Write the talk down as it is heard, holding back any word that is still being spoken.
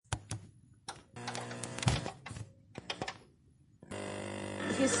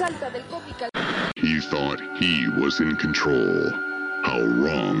que salta del cómic al... He thought he was in control. How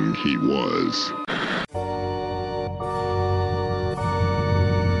wrong he was.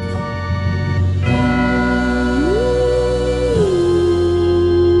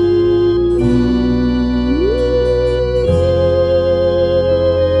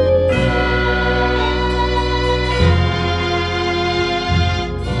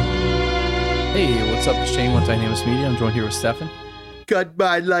 Hey, what's up? Shane with Dynamics Media. I'm joined here with Stefan. Cut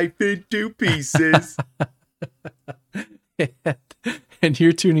my life into pieces. And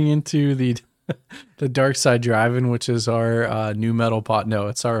you're tuning into the Dark Side Drive-In, which is our new metal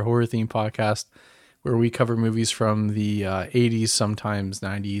it's our horror theme podcast where we cover movies from the 80s, sometimes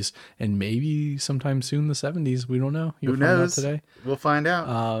 90s, and maybe sometime soon the 70s. We don't know. Who knows? Today. We'll find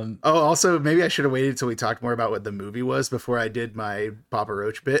out. Also, maybe I should have waited until we talked more about what the movie was before I did my Papa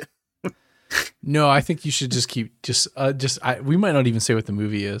Roach bit. No, I think you should just keep we might not even say what the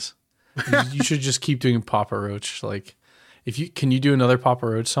movie is. You should just keep doing Papa Roach. Like, can you do another Papa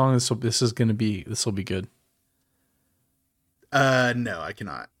Roach song? This will be good. No, I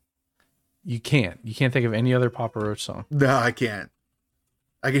cannot. You can't think of any other Papa Roach song. No, I can't.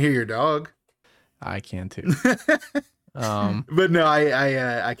 I can hear your dog. I can too. But no,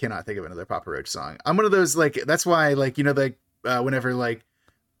 I cannot think of another Papa Roach song. I'm one of those, like, that's why, like, you know, like, whenever, like,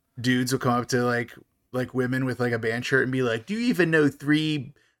 dudes will come up to like women with like a band shirt and be like, do you even know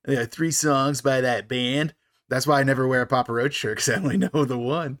three songs by that band? That's why I never wear a Papa Roach shirt, because I only know the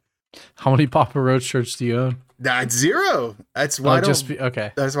one. How many Papa Roach shirts do you own? That's zero. That's why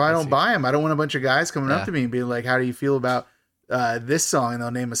okay. That's why I don't buy them. I don't want a bunch of guys coming up to me and being like, how do you feel about this song? And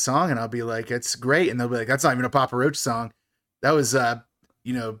they'll name a song and I'll be like, it's great. And they'll be like, that's not even a Papa Roach song. That was I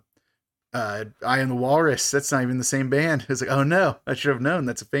Am the Walrus. That's not even the same band. It's like, oh no, I should have known.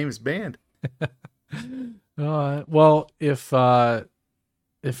 That's a famous band. Well, if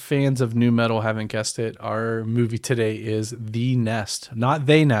fans of new metal haven't guessed it, our movie today is The Nest, not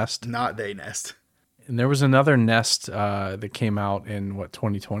They Nest. Not They Nest. And there was another Nest that came out in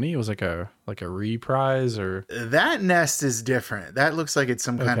 2020. It was like a reprise, or that Nest is different. That looks like it's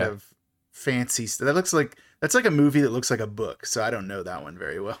some kind of fancy stuff. That's like a movie that looks like a book. So I don't know that one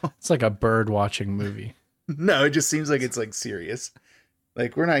very well. It's like a bird watching movie. No, it just seems like it's like serious.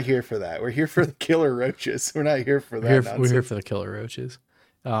 Like, we're not here for that. We're here for the killer roaches. We're not here for that. We're here for the killer roaches.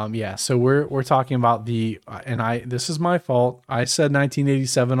 So we're talking about this is my fault. I said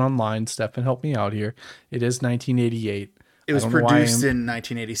 1987 online. Stefan helped me out here. It is 1988. It was produced in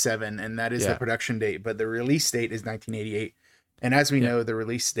 1987, and that is the production date, but the release date is 1988. And as we know, the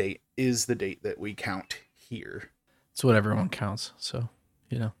release date is the date that we count here. It's what everyone counts. So,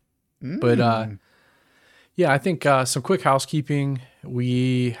 you know, but, I think some quick housekeeping.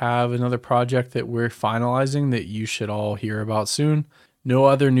 We have another project that we're finalizing that you should all hear about soon. No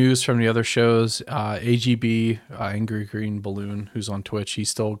other news from the other shows. AGB, Angry Green Balloon, who's on Twitch, he's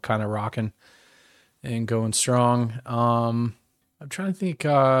still kind of rocking and going strong. I'm trying to think.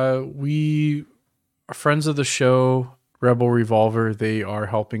 We are friends of the show, Rebel Revolver. They are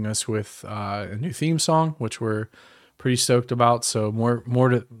helping us with a new theme song, which we're pretty stoked about. So more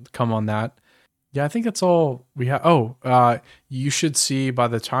to come on that. Yeah, I think that's all we have. You should see, by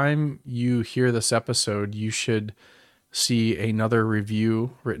the time you hear this episode, you should see another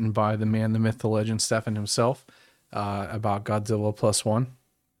review written by the man, the myth, the legend, Stefan himself, about Godzilla +1.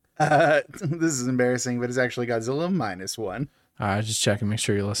 This is embarrassing, but it's actually Godzilla -1. Just checking, make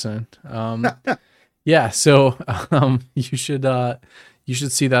sure you're listening. So you should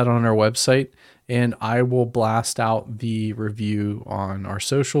see that on our website. And I will blast out the review on our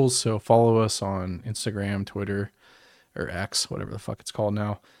socials. So follow us on Instagram, Twitter, or X, whatever the fuck it's called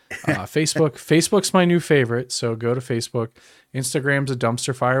now. Facebook. Facebook's my new favorite. So go to Facebook. Instagram's a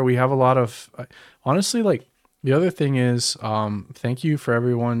dumpster fire. We have a lot of, honestly, like, the other thing is, thank you for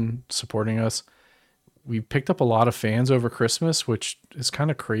everyone supporting us. We picked up a lot of fans over Christmas, which is kind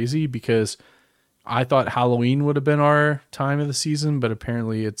of crazy because I thought Halloween would have been our time of the season, but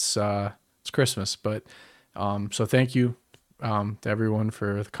apparently it's Christmas. But so thank you to everyone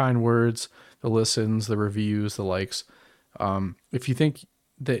for the kind words, the listens, the reviews, the likes. If you think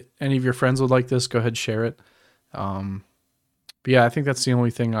that any of your friends would like this, go ahead, share it. But yeah, I think that's the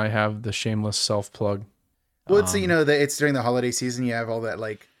only thing I have, the shameless self plug. Well, it's it's during the holiday season. You have all that,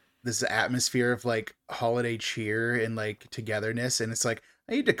 like, this atmosphere of like holiday cheer and like togetherness, and it's like,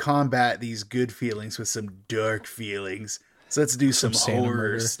 I need to combat these good feelings with some dark feelings. So let's do some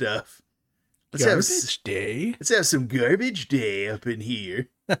horror stuff. Let's have some garbage day up in here.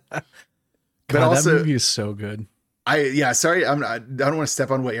 God, that movie is so good. Sorry, I don't want to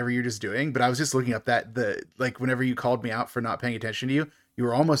step on whatever you're just doing, but I was just looking up whenever you called me out for not paying attention to you, You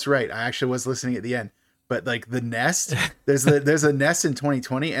were almost right. I actually was listening at the end. But like the Nest, there's a Nest in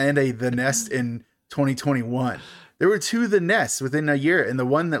 2020 and the Nest in 2021. There were two The Nests within a year, and the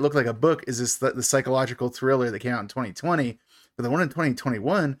one that looked like a book is the psychological thriller that came out in 2020. But the one in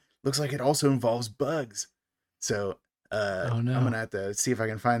 2021 looks like it also involves bugs. So Oh no. I'm gonna have to see if I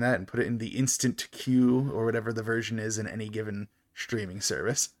can find that and put it in the instant queue or whatever the version is in any given streaming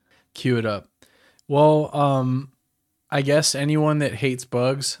service. Cue it up. Well, I guess anyone that hates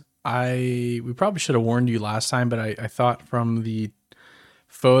bugs, we probably should have warned you last time, but I thought from the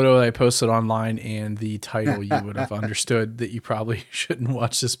photo that I posted online and the title, you would have understood that you probably shouldn't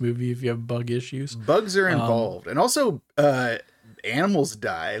watch this movie if you have bug issues. Bugs are involved, and also animals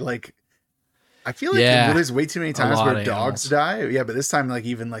die. Like, I feel like there's way too many times where dogs die. Yeah, but this time, like,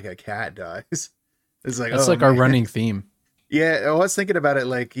 even like a cat dies. It's like, that's our running theme. Yeah, I was thinking about it.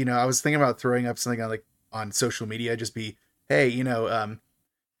 Like, I was thinking about throwing up something on social media. Just be, hey,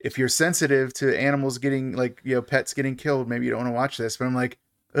 if you're sensitive to animals getting pets getting killed, maybe you don't want to watch this. But I'm like,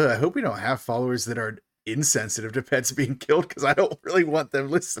 I hope we don't have followers that are insensitive to pets being killed, because I don't really want them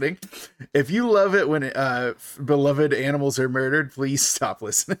listening. If you love it when beloved animals are murdered, please stop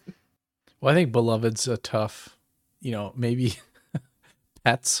listening. Well, I think beloved's a tough, maybe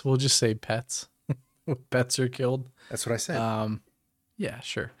pets. We'll just say pets. Pets are killed. That's what I said. Yeah,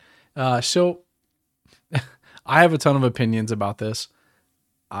 sure. So I have a ton of opinions about this.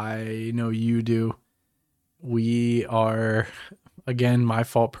 I know you do. We are, again, my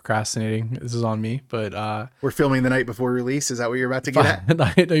fault procrastinating. This is on me, but we're filming the night before release. Is that what you're about to get at?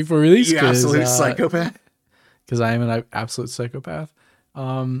 Night before release. You absolute psychopath. Because I am an absolute psychopath.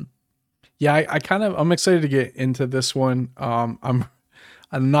 Yeah, I'm excited to get into this one.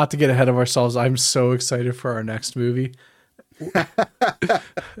 I'm not to get ahead of ourselves. I'm so excited for our next movie.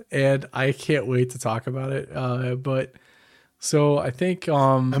 And I can't wait to talk about it. But so I think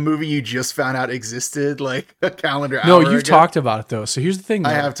a movie you just found out existed like a calendar hour No, you've ago. Talked about it though. So here's the thing.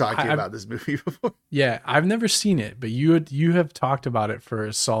 I have talked to you about this movie before. Yeah, I've never seen it, but you have talked about it for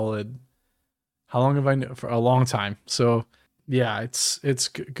a solid, how long have I known? For a long time. So yeah, it's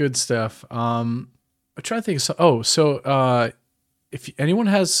good stuff. I'm trying to think. So if anyone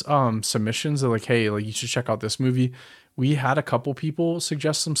has submissions, they're like, hey, like you should check out this movie. We had a couple people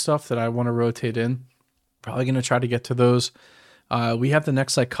suggest some stuff that I want to rotate in. Probably going to try to get to those. We have the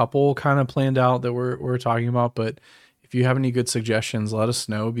next couple kind of planned out that we're talking about, but if you have any good suggestions, let us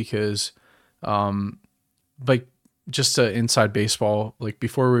know, because just inside baseball, like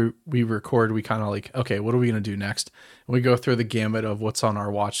before we record, we kind of okay, what are we going to do next? And we go through the gamut of what's on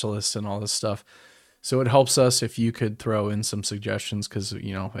our watch list and all this stuff. So it helps us if you could throw in some suggestions, because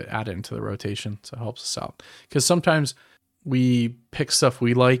add it into the rotation. So it helps us out, because sometimes we pick stuff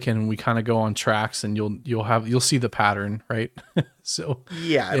we like and we kind of go on tracks, and you'll see the pattern, right? So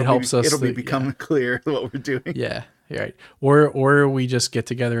yeah, it helps us. It'll become clear what we're doing. Yeah, right. Or we just get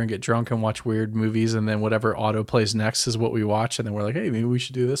together and get drunk and watch weird movies, and then whatever auto plays next is what we watch, and then we're like, hey, maybe we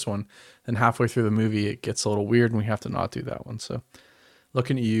should do this one. Then halfway through the movie, it gets a little weird, and we have to not do that one. So.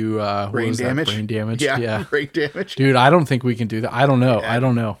 Looking at you, brain damage. Brain damage. Yeah, brain damage. Dude, I don't think we can do that. I don't know. Yeah, I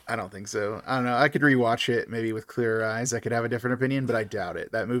don't know. I don't think so. I don't know. I could rewatch it maybe with clearer eyes. I could have a different opinion, but I doubt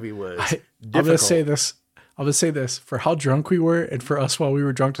it. That movie was difficult. I'm gonna say this for how drunk we were, and for us while we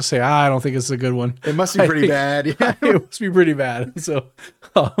were drunk to say, I don't think it's a good one. It must be pretty bad. Yeah. It must be pretty bad. So,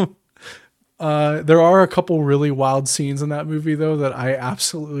 there are a couple really wild scenes in that movie though that I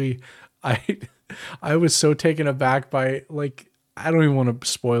absolutely, I was so taken aback by, I don't even want to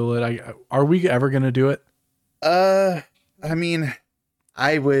spoil it. Are we ever going to do it? I mean,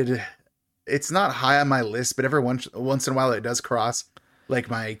 I would. It's not high on my list, but every once in a while it does cross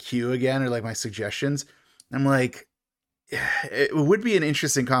my queue again, or my suggestions. I'm like, it would be an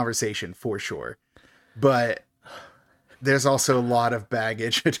interesting conversation for sure, but there's also a lot of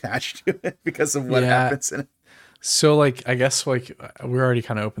baggage attached to it because of what happens in it. So I guess we're already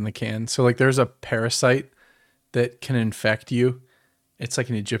kind of open the can. So there's a parasite that can infect you. It's like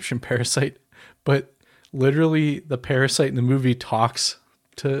an Egyptian parasite, but literally the parasite in the movie talks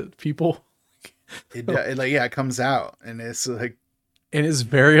to people. It comes out, and it's and it's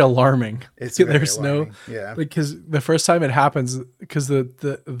very alarming. There's alarming. Because the first time it happens, because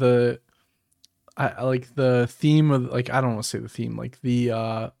the theme of I don't want to say the theme,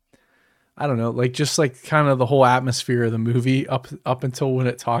 I don't know, just kind of the whole atmosphere of the movie up until when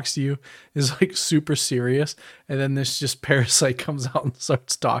it talks to you is super serious, and then this just parasite comes out and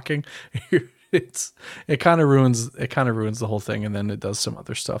starts talking. It kind of ruins the whole thing, and then it does some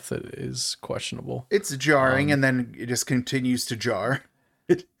other stuff that is questionable. It's jarring, and then it just continues to jar.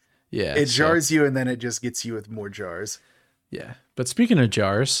 It jars you, and then it just gets you with more jars. Yeah. But speaking of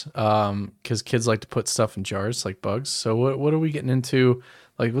jars, because kids like to put stuff in jars like bugs. So what are we getting into?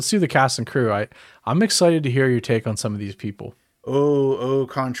 Like, let's do the cast and crew. I'm excited to hear your take on some of these people. Au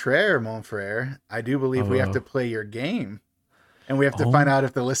contraire, mon frere. I do believe we have to play your game. And we have to find out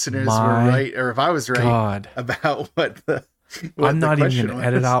if the listeners were right or if I was right about what I'm not even going to was.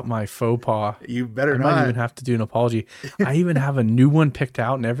 edit out my faux pas. You better I not. might even have to do an apology. I even have a new one picked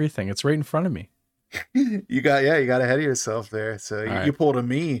out and everything. It's right in front of me. You got ahead of yourself there. So you pulled a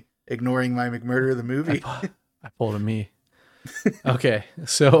me, ignoring my McMurder the movie. I pulled a me. Okay,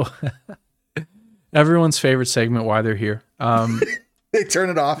 so everyone's favorite segment, why they're here. They turn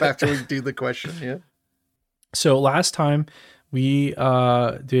it off after we do the question. Yeah. So last time we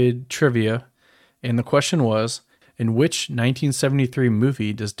did trivia, and the question was, in which 1973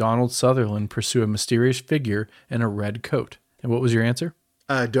 movie does Donald Sutherland pursue a mysterious figure in a red coat? And what was your answer?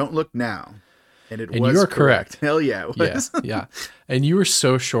 Don't Look Now. And you are correct. Hell yeah, it was. Yeah. And you were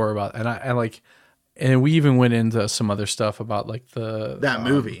so sure about it. And we even went into some other stuff about like that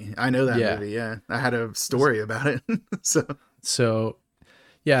movie. I know that movie. Yeah. I had a story about it. So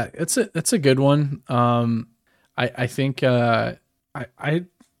yeah, it's a good one. I think, will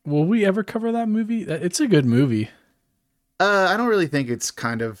we ever cover that movie? It's a good movie. I don't really think it's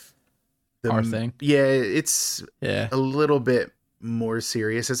kind of our thing. Yeah. It's a little bit more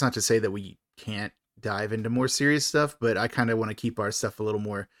serious. It's not to say that we can't dive into more serious stuff, but I kind of want to keep our stuff a little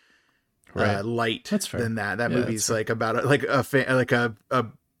more light than that. That movie's like about a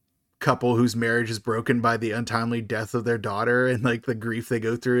couple whose marriage is broken by the untimely death of their daughter, and like the grief they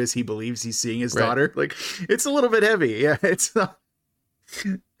go through as he believes he's seeing his daughter. Like, it's a little bit heavy. Yeah, it's not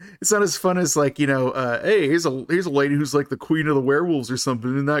as fun as like, hey, here's a lady who's like the queen of the werewolves or something.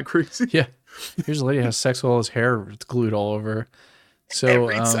 Isn't that crazy? Yeah, here's a lady who has sex with all his hair glued all over her. So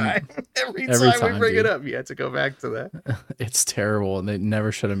every time we bring it up, you have to go back to that. It's terrible, and they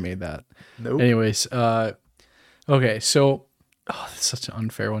never should have made that. Nope. Anyways, okay, so that's such an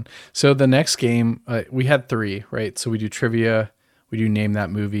unfair one. So the next game, we had 3, right? So we do trivia, we do name that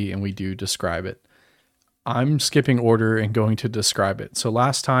movie, and we do describe it. I'm skipping order and going to describe it. So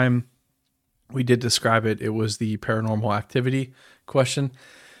last time we did describe it, it was the Paranormal Activity question.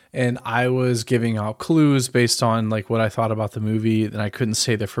 And I was giving out clues based on like what I thought about the movie, and I couldn't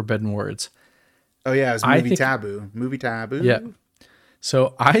say the forbidden words. Oh yeah, it was movie taboo. Yeah.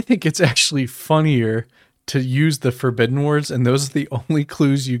 So I think it's actually funnier to use the forbidden words, and those are the only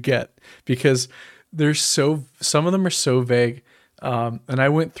clues you get, because some of them are so vague. And I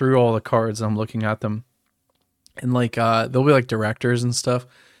went through all the cards and I'm looking at them, and like they'll be like directors and stuff,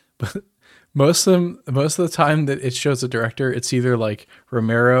 but most of the time that it shows a director, it's either like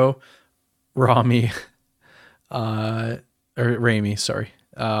Romero, Rami, or Raimi, sorry.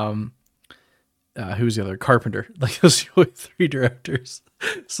 Who's the other? Carpenter. Like, those are the only 3 directors.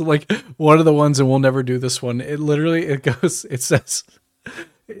 So like one of the ones, and we'll never do this one, it says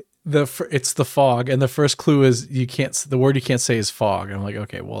it's the fog, and the first clue is the word you can't say is fog. And I'm like,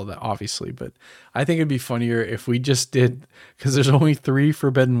 okay, well, that obviously, but I think it'd be funnier if we just did, because there's only 3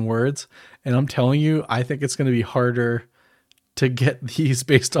 forbidden words, and I'm telling you, I think it's going to be harder to get these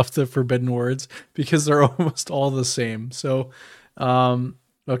based off the forbidden words because they're almost all the same. So,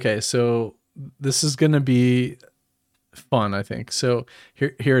 okay, so this is going to be fun, I think. So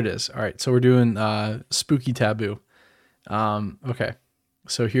here it is. All right, so we're doing spooky taboo. Okay.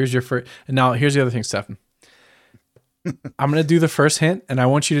 So here's your first, and now here's the other thing, Stefan. I'm going to do the first hint, and I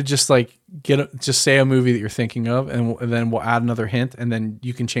want you to just like just say a movie that you're thinking of, and then we'll add another hint, and then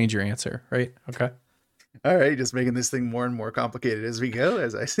you can change your answer, right? Okay. All right, just making this thing more and more complicated as we go,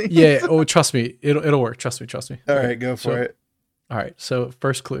 as I see. Yeah. Oh, trust me, it'll work. Trust me. All right, go for it. All right. So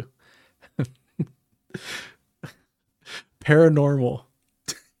first clue. Paranormal.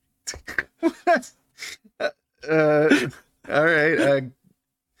 All right.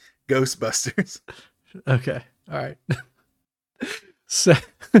 Ghostbusters. Okay. All right.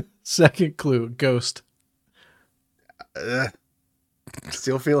 Second clue. Ghost.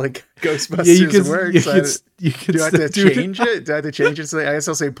 Still feel like Ghostbusters works. Do I have to change it? Do I have to change it? I guess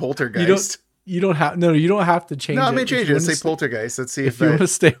I'll say Poltergeist. You don't have to change it. No, I'm going to change it. Say Poltergeist. Let's see if you want to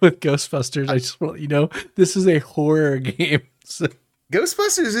stay with Ghostbusters. I just want to let you know this is a horror game. So.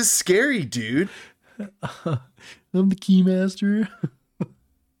 Ghostbusters is scary, dude. I'm the keymaster.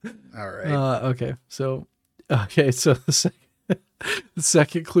 All right. Okay. So the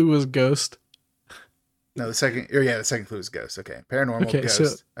second clue was ghost. No, the second clue is ghost. Okay. Paranormal, ghost. So,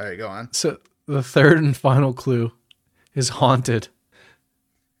 all right, go on. So the third and final clue is haunted.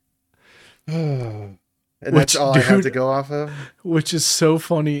 And that's all I have to go off of? Which is so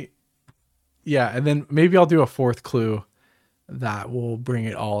funny. Yeah, and then maybe I'll do a fourth clue that will bring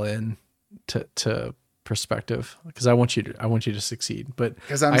it all in to perspective, because I want you to succeed. But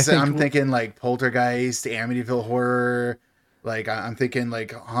because I'm thinking like Poltergeist, Amityville Horror, like I'm thinking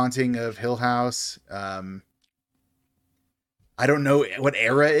like Haunting of Hill House. I don't know what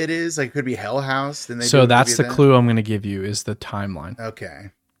era it is. Like, it could be Hell House. Then so that's the clue I'm going to give you is the timeline.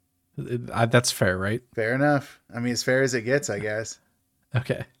 Okay, that's fair, right? Fair enough. I mean, as fair as it gets, I guess.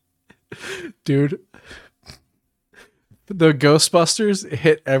 Okay, dude. The Ghostbusters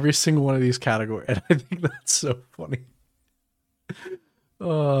hit every single one of these categories, and I think that's so funny.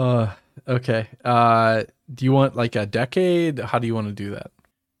 Okay. Do you want like a decade? How do you want to do that?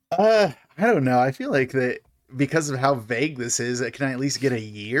 I don't know. I feel like that because of how vague this is, can I at least get a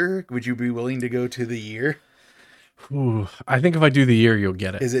year? Would you be willing to go to the year? Ooh, I think if I do the year, you'll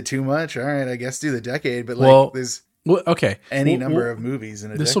get it. Is it too much? All right, I guess do the decade. But like, there's okay, any number of movies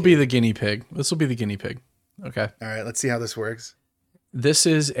in a this will be the guinea pig. Okay. All right, let's see how this works. This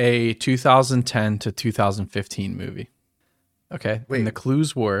is a 2010 to 2015 movie. Okay. Wait. And the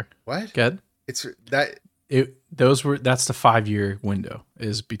clues were what? Good. It's that. That's the 5-year window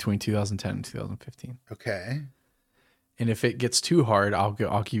is between 2010 and 2015. Okay. And if it gets too hard, I'll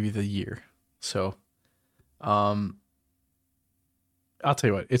give you the year. So, I'll tell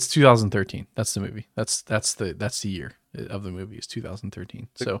you what, it's 2013. That's the movie. That's the year of the movie is 2013.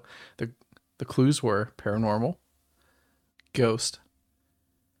 So the clues were paranormal, ghost,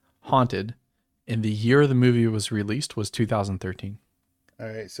 haunted, and the year the movie was released was 2013. All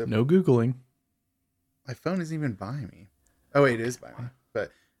right. So no Googling. My phone isn't even by me. Oh, wait, it is by me.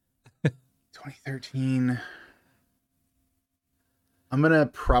 But 2013. I'm going to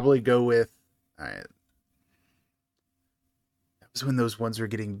probably go with. All right. That was when those ones were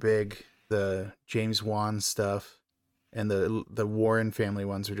getting big. The James Wan stuff and the Warren family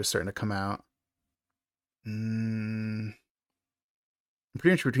ones were just starting to come out. I'm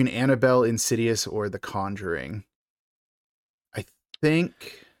pretty much between Annabelle, Insidious, or The Conjuring. I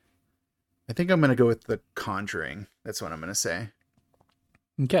think I'm going to go with The Conjuring. That's what I'm going to say.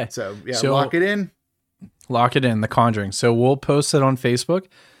 Okay. So lock it in. Lock it in, The Conjuring. So we'll post it on Facebook,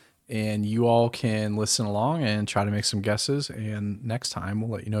 and you all can listen along and try to make some guesses. And next time,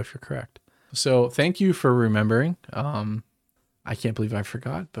 we'll let you know if you're correct. So thank you for remembering. I can't believe I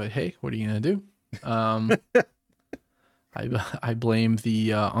forgot, but hey, what are you going to do? I blame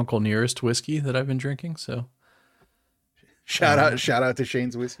the Uncle Nearest whiskey that I've been drinking. So shout out to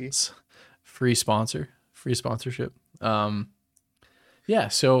Shane's Whiskey. Free sponsorship. Yeah.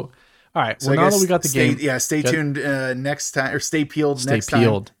 So, all right. So well, now that we got the game, stay tuned next time, or stay peeled next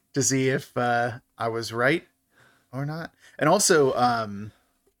time to see if I was right or not. And also,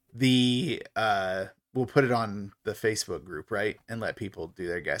 we'll put it on the Facebook group, right, and let people do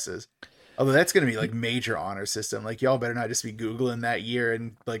their guesses. Although that's going to be like major honor system. Like, y'all better not just be Googling that year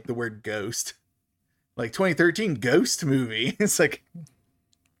and like the word ghost, like 2013 ghost movie. It's like.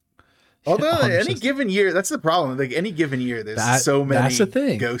 Although any given year, that's the problem. Like any given year, there's so many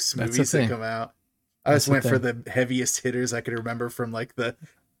ghost movies that come out. I just went for the heaviest hitters I could remember from like the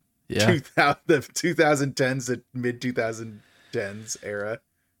 2010s to mid 2010s era.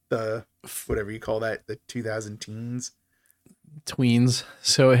 The whatever you call that, the 2000 teens. Tweens.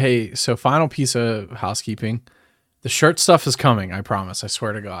 So hey, final piece of housekeeping. The shirt stuff is coming. I promise. I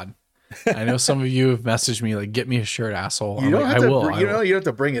swear to God. I know some of you have messaged me like, "Get me a shirt, asshole." You don't have to. You don't have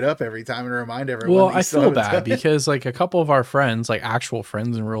to bring it up every time and remind everyone. Well, I feel bad because like a couple of our friends, like actual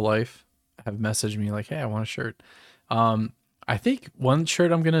friends in real life, have messaged me like, "Hey, I want a shirt." I think one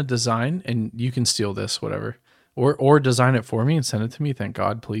shirt I'm gonna design, and you can steal this, whatever, or design it for me and send it to me. Thank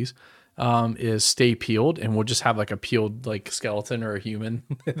God, please. Is Stay Peeled, and we'll just have like a peeled like skeleton or a human.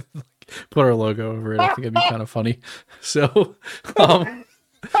 Put our logo over it. I think it'd be kind of funny. So.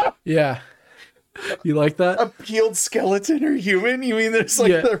 Yeah. You like that? A peeled skeleton or human? You mean there's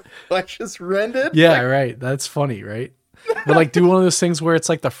like the flesh is rendered? Yeah, right. That's funny, right? But like do one of those things where it's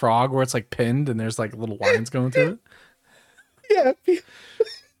like the frog where it's like pinned and there's like little lines going through it. Yeah.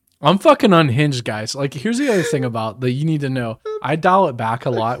 I'm fucking unhinged, guys. Like here's the other thing about that you need to know. I dial it back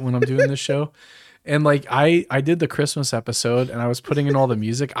a lot when I'm doing this show. And like I did the Christmas episode and I was putting in all the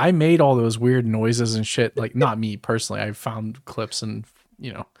music. I made all those weird noises and shit. Like not me personally. I found clips and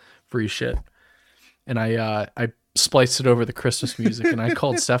free shit. And I spliced it over the Christmas music and I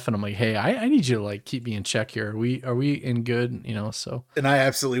called Stefan. I'm like, hey, I need you to like keep me in check here. Are we in good? So. And I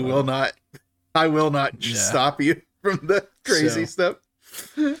absolutely will not. I will not stop you from the crazy stuff.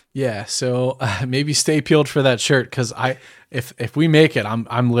 Yeah, so maybe stay peeled for that shirt because if we make it,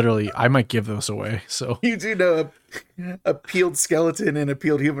 I'm literally I might give those away. So You do know a peeled skeleton and a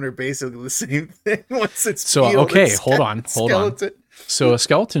peeled human are basically the same thing. Once it's so peeled, okay, it's hold on. skeleton. So a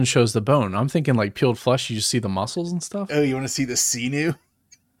skeleton shows the bone. I'm thinking like peeled flesh. You just see the muscles and stuff. Oh, you want to see the sinew?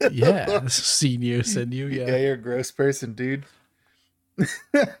 Yeah, sinew. Yeah, Yeah, you're a gross person, dude.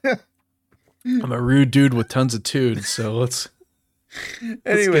 I'm a rude dude with tons of tude. So let's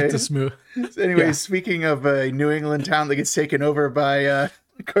Anyway, get this move. Yeah. Speaking of a New England town that gets taken over by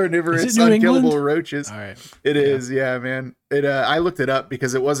carnivorous, Is it New unkillable England? roaches. All right. It is, yeah, man. It I looked it up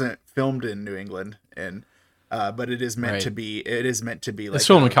because it wasn't filmed in New England, and but it is meant Right. to be. It is meant to be like It's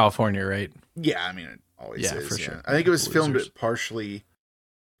filmed in California, right? Yeah, I mean, it always Yeah, is. for yeah. sure. I think it was Losers. filmed partially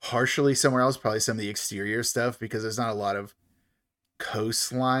somewhere else, probably some of the exterior stuff, because there's not a lot of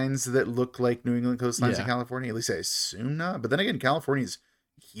coastlines that look like New England coastlines in Yeah. California. At least I assume not. But then again, California's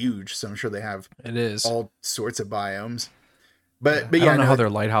huge, so I'm sure they have It is. all sorts of biomes. But I yeah, don't know no, how their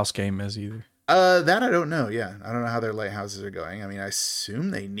lighthouse game is either. that I don't know. Yeah, I don't know how their lighthouses are going. I mean, I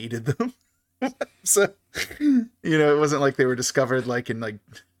assume they needed them. So, it wasn't like they were discovered like in like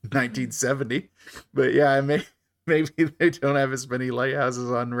 1970. But yeah, maybe they don't have as many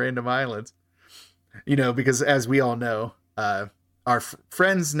lighthouses on random islands. Because as we all know, our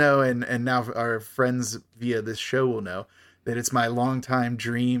friends know, and now our friends via this show will know that it's my longtime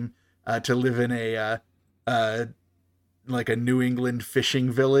dream to live in a like a New England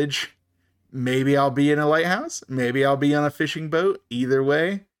fishing village. Maybe I'll be in a lighthouse. Maybe I'll be on a fishing boat. Either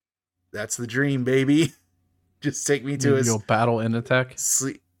way, that's the dream, baby. Just take me to You'll battle in attack.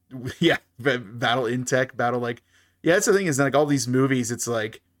 sleep. Yeah, battle in tech, battle like. Yeah, that's the thing is like all these movies, it's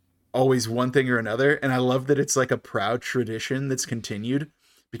like always one thing or another, and I love that it's like a proud tradition that's continued,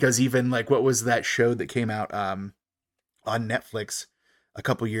 because even like what was that show that came out on Netflix a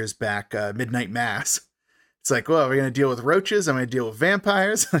couple years back, Midnight Mass. It's like, well, we're gonna deal with roaches. I'm gonna deal with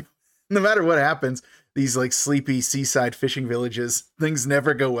vampires. No matter what happens, these like sleepy seaside fishing villages, things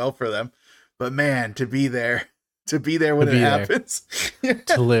never go well for them. But man, to be there when it happens,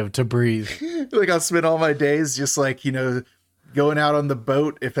 To live, to breathe. like I'll spend all my days just like, going out on the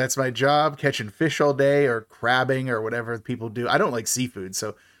boat if that's my job, catching fish all day or crabbing or whatever people do. I don't like seafood,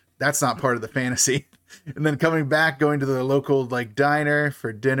 so that's not part of the fantasy. And then coming back, going to the local like diner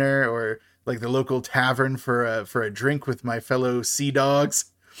for dinner, or like the local tavern for a drink with my fellow sea dogs,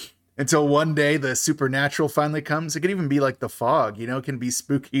 until one day the supernatural finally comes. It could even be like the fog, it can be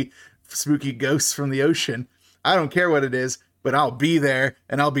spooky ghosts from the ocean. I don't care what it is, but I'll be there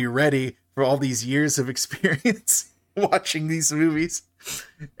and I'll be ready for all these years of experience watching these movies.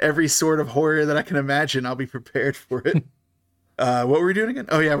 Every sort of horror that I can imagine, I'll be prepared for it. What were we doing again?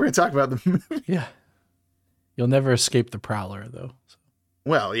 Oh yeah, we're gonna talk about the movie. Yeah. You'll never escape the Prowler, though. So.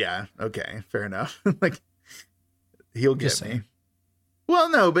 Well, yeah, okay, fair enough. Like, he'll get Just me. saying. Well,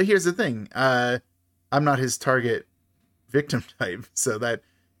 no, but here's the thing. I'm not his target victim type, so that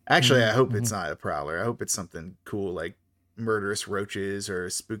actually, I hope it's not a prowler. I hope it's something cool like murderous roaches or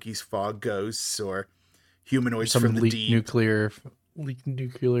spooky fog ghosts or humanoids Some from the leaked deep. nuclear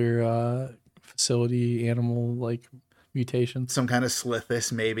facility animal like mutations. Some kind of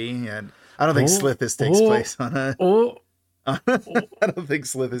slithis, maybe. And I don't think slithis takes place on a. I don't think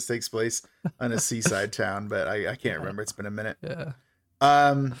slithis takes place on a seaside town, but I can't remember. It's been a minute. Yeah.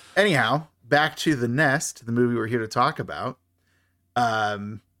 Anyhow, back to The Nest, the movie we're here to talk about.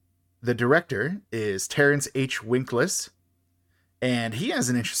 The director is Terrence H. Winkless, and he has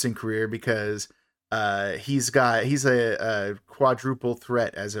an interesting career because he's a quadruple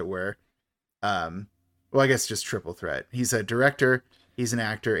threat, as it were. Well, I guess just triple threat. He's a director, he's an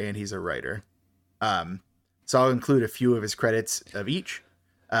actor, and he's a writer. So I'll include a few of his credits of each.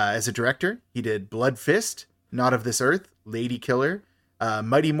 As a director, he did Blood Fist, Not of This Earth, Lady Killer,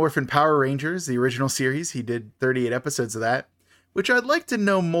 Mighty Morphin Power Rangers, the original series. He did 38 episodes of that, which I'd like to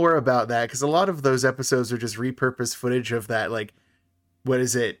know more about that, because a lot of those episodes are just repurposed footage of that, like, what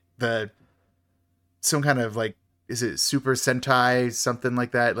is it? Some kind of, like, is it Super Sentai, something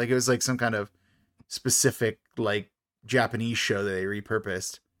like that? Like, it was like some kind of specific, like, Japanese show that they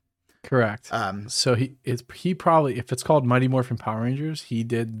repurposed. Correct. So he probably, if it's called Mighty Morphin Power Rangers, he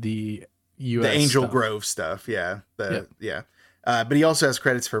did the US the Angel stuff. Grove stuff. Yeah. But he also has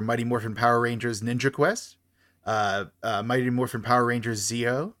credits for Mighty Morphin Power Rangers Ninja Quest, Mighty Morphin Power Rangers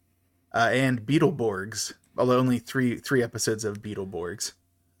Zeo, and Beetleborgs. Although only three episodes of Beetleborgs.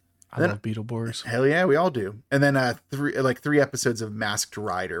 I love Beetleborgs. Hell yeah, we all do. And then three episodes of Masked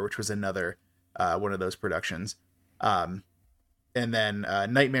Rider, which was another one of those productions. And then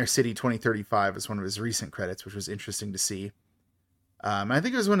Nightmare City 2035 is one of his recent credits, which was interesting to see. I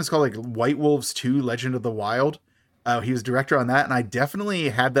think it was when it's called like White Wolves 2 Legend of the Wild. He was director on that, and I definitely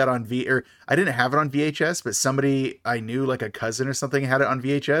had that on I didn't have it on VHS, but somebody I knew, like a cousin or something, had it on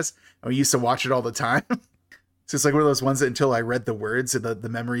VHS, and we used to watch it all the time. So it's like one of those ones that until I read the words, the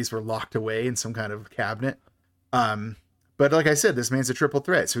memories were locked away in some kind of cabinet. But like I said, this man's a triple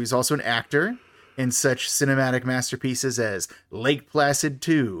threat. So he's also an actor in such cinematic masterpieces as Lake Placid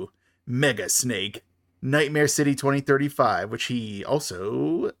 2, Mega Snake, Nightmare City 2035, which he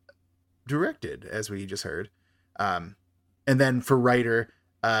also directed, as we just heard. And then for writer,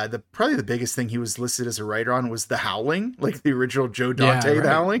 probably the biggest thing he was listed as a writer on was The Howling, like the original Joe Dante, Yeah, right. The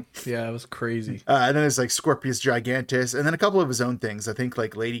Howling. Yeah, it was crazy. And then there's like Scorpius Gigantus, and then a couple of his own things. I think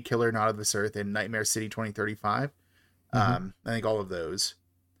like Lady Killer, Not of This Earth, and Nightmare City 2035. I think all of those.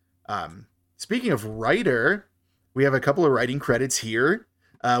 Speaking of writer, we have a couple of writing credits here.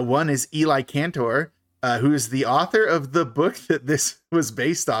 One is Eli Cantor, who is the author of the book that this was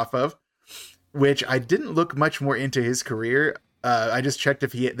based off of, which I didn't look much more into his career. I just checked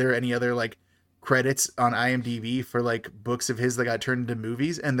if there are any other like credits on IMDb for like books of his that got turned into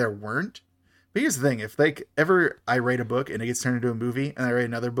movies, and there weren't. But here's the thing: if like ever I write a book and it gets turned into a movie, and I write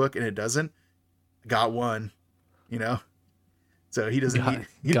another book and it doesn't, got one, you know. So he doesn't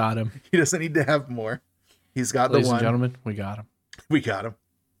got him. He doesn't need to have more. He's got Ladies the one. and gentlemen, we got him. We got him.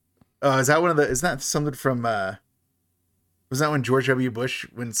 Is that one of the? Is that something from? Was that when George W. Bush,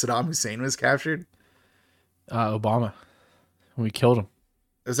 when Saddam Hussein was captured? Obama. We killed him.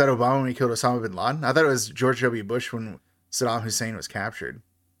 Was that Obama when he killed Osama bin Laden? I thought it was George W. Bush when Saddam Hussein was captured.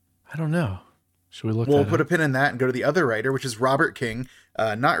 I don't know. Should we look? We'll put a pin in that and go to the other writer, which is Robert King,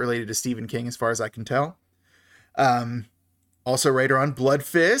 not related to Stephen King as far as I can tell. Also writer on Blood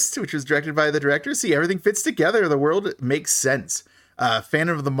Fist, which was directed by the director. See, everything fits together. The world makes sense.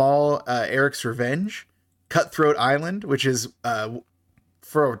 Phantom of the Mall, Eric's Revenge, Cutthroat Island, which is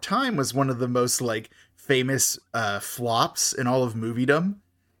for a time was one of the most like famous flops in all of moviedom.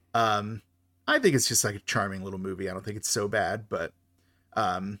 I think it's just like a charming little movie. I don't think it's so bad, but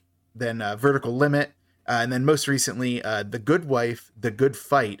then Vertical Limit, and then most recently The Good Wife, The Good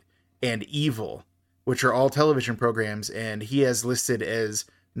Fight, and Evil, which are all television programs, and he has listed as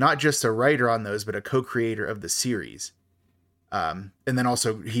not just a writer on those, but a co-creator of the series. And then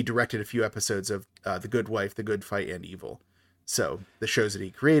also he directed a few episodes of The Good Wife, The Good Fight, and Evil. So the shows that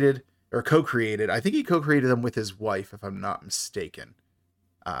he created or co-created, I think he co-created them with his wife, if I'm not mistaken.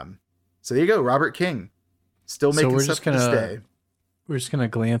 So there you go, Robert King, still making stuff to this day. We're just gonna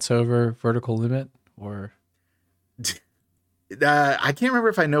glance over Vertical Limit, or I can't remember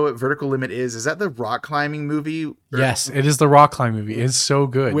if I know what Vertical Limit is. Is that the rock climbing movie? Yes, it is the rock climbing movie. It's so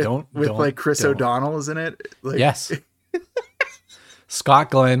good. With Chris O'Donnell, isn't it? Like, yes.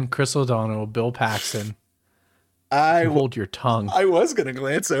 Scott Glenn, Chris O'Donnell, Bill Paxton. Hold your tongue. I was gonna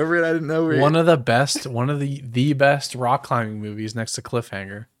glance over it. I didn't know. One of the best rock climbing movies next to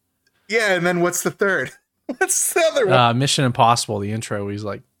Cliffhanger. Yeah, and then what's the third? What's the other one? Mission Impossible. The intro, he's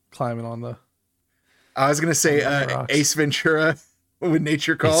like climbing on the. I was gonna say Ace Ventura, When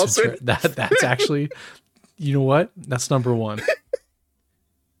Nature Calls. That's actually, you know what? That's number one.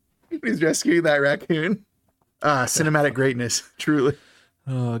 He's rescuing that raccoon. Cinematic greatness, truly.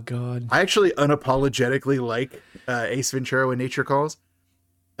 Oh God! I actually unapologetically like Ace Ventura, When Nature Calls,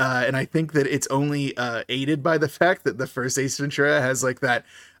 and I think that it's only aided by the fact that the first Ace Ventura has like that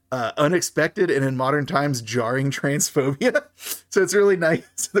unexpected and in modern times jarring transphobia. So it's really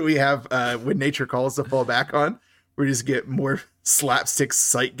nice that we have When Nature Calls to fall back on. We just get more slapstick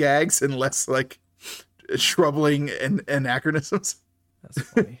sight gags and less like troubling and anachronisms. That's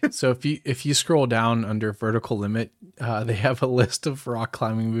funny. So if you scroll down under Vertical Limit, they have a list of rock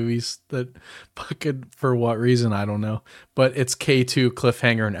climbing movies that fucking, for what reason, I don't know. But it's K2,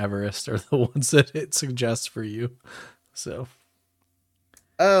 Cliffhanger, and Everest are the ones that it suggests for you. So.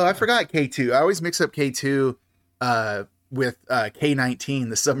 Oh, I forgot K2. I always mix up K2 with K-19,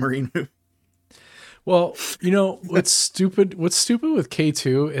 the submarine movie. Well, you know, what's stupid with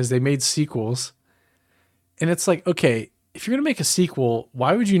K2 is they made sequels. And it's like, okay, if you're going to make a sequel,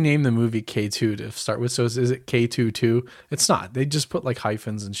 why would you name the movie K2 to start with? So is it K22? It's not. They just put like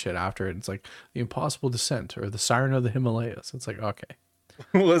hyphens and shit after it. It's like The Impossible Descent or The Siren of the Himalayas. It's like, okay.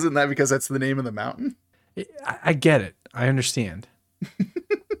 Wasn't that because that's the name of the mountain? I get it. I understand.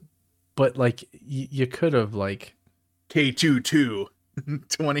 But like you could have like K22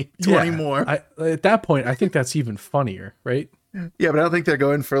 20 more. At that point, I think that's even funnier, right? Yeah, but I don't think they're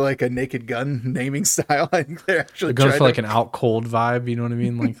going for like a Naked Gun naming style. I think they're actually going for like an Out Cold vibe. You know what I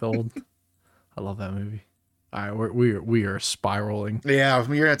mean? Like the old. I love that movie. All right, we are spiraling. Yeah,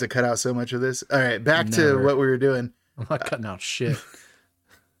 you're gonna have to cut out so much of this. All right, back to what we were doing. I'm not cutting out shit.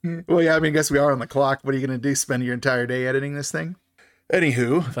 Well, yeah, I mean, I guess we are on the clock. What are you going to do? Spend your entire day editing this thing?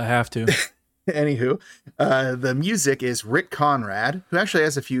 Anywho, If I have to. The music is Rick Conrad, who actually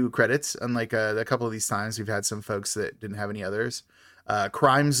has a few credits, unlike a couple of these times we've had some folks that didn't have any others.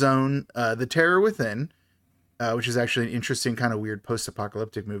 Crime Zone, The Terror Within, which is actually an interesting kind of weird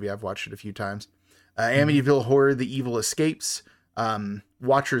post-apocalyptic movie. I've watched it a few times. Amityville Horror, The Evil Escapes,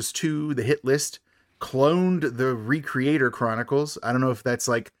 Watchers 2, The Hit List, Cloned, The Recreator Chronicles. I don't know if that's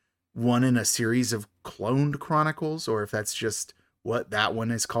like one in a series of cloned chronicles or if that's just what that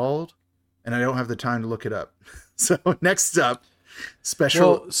one is called. And I don't have the time to look it up. So next up, special.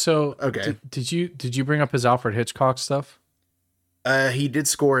 Well, so okay. Did you bring up his Alfred Hitchcock stuff? He did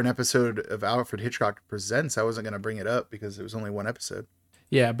score an episode of Alfred Hitchcock Presents. I wasn't going to bring it up because it was only one episode.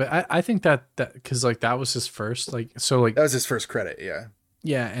 Yeah, but I think that because like that was his first, like, so like that was his first credit. Yeah.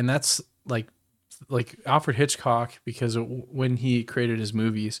 Yeah. And that's like Alfred Hitchcock, because when he created his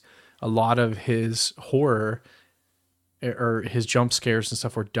movies, a lot of his horror or his jump scares and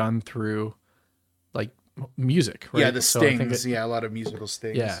stuff were done through like music, right? Yeah, the stings. A lot of musical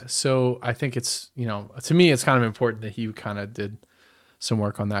stings. Yeah, so I think it's, to me, it's kind of important that he kind of did some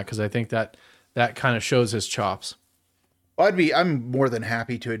work on that, because I think that kind of shows his chops. Well, I'm more than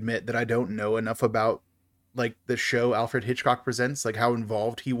happy to admit that I don't know enough about like the show Alfred Hitchcock Presents, like how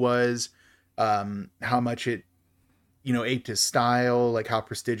involved he was, how much it, aped his style, like how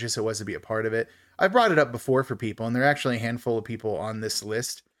prestigious it was to be a part of it. I brought it up before for people, and there are actually a handful of people on this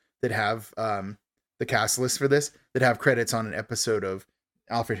list that have the cast list for this that have credits on an episode of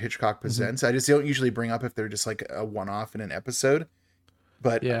Alfred Hitchcock Presents. I just don't usually bring up if they're just like a one-off in an episode.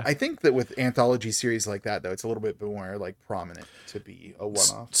 But yeah. I think that with anthology series like that, though, it's a little bit more like prominent to be a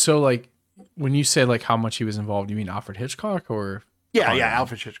one-off. So like when you say like how much he was involved, you mean Alfred Hitchcock or? Yeah,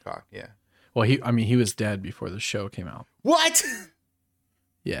 Alfred Hitchcock. Yeah. Well, he was dead before the show came out. What?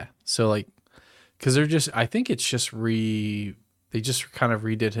 Yeah. So like, because I think it's just they just kind of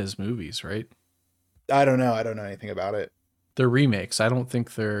redid his movies, right? I don't know anything about it. They're remakes. I don't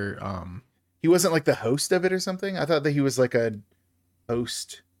think they're. He wasn't like the host of it or something. I thought that he was like a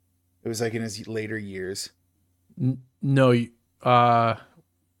host. It was like in his later years. No.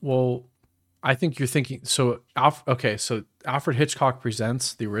 Well, I think you're thinking. So Alfred Hitchcock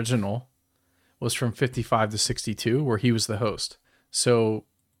Presents, the original, was from 55 to 62, where he was the host. So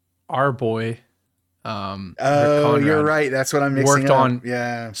our boy. You're right. That's what I'm mixing up.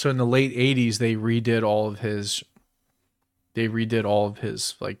 Yeah. So in the late 80s, they redid all of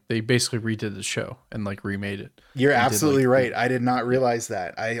his, like, they basically redid the show and like remade it. You're absolutely right. I did not realize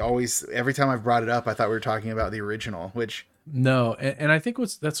that. Every time I've brought it up, I thought we were talking about the original, which. No. And I think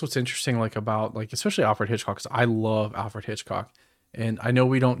that's what's interesting, like about like, especially Alfred Hitchcock, because I love Alfred Hitchcock. And I know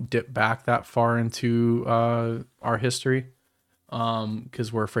we don't dip back that far into our history.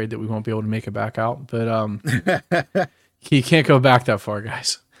 Because we're afraid that we won't be able to make it back out, but you can't go back that far,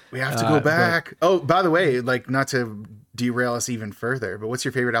 guys. We have to go back. By the way, like, not to derail us even further, but what's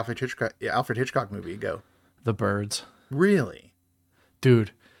your favorite Alfred Hitchcock movie? Go. The Birds. Really,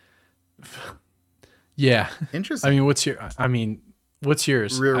 dude? Yeah. Interesting. I mean, what's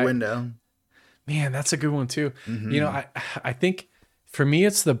yours? Rear Window. Man, that's a good one too. Mm-hmm. I think for me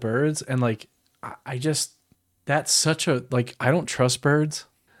it's The Birds, and like I just. That's such a, like, I don't trust birds.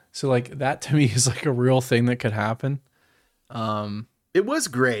 So like that to me is like a real thing that could happen. It was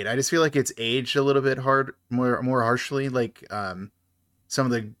great. I just feel like it's aged a little bit more harshly. Like some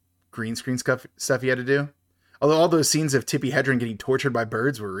of the green screen stuff he had to do. Although all those scenes of Tippi Hedren getting tortured by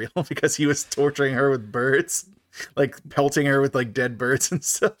birds were real because he was torturing her with birds, like pelting her with like dead birds and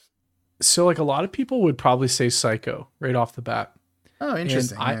stuff. So like a lot of people would probably say Psycho right off the bat. Oh,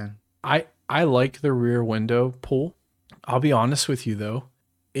 interesting. I like the Rear Window pull. I'll be honest with you though.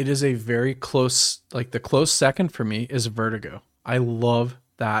 It is a very close, like the close second for me is Vertigo. I love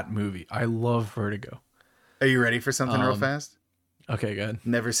that movie. I love Vertigo. Are you ready for something real fast? Okay, good.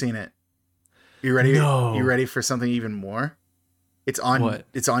 Never seen it. You ready? No. You ready for something even more? It's on What?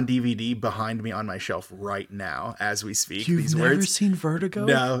 It's on DVD behind me on my shelf right now as we speak. You've never seen Vertigo?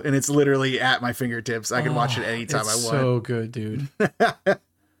 No, and it's literally at my fingertips. I can watch it anytime I want. So good, dude.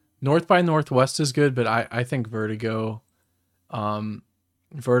 North by Northwest is good, but I think Vertigo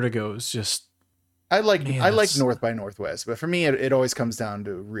is just. I like North by Northwest, but for me, it always comes down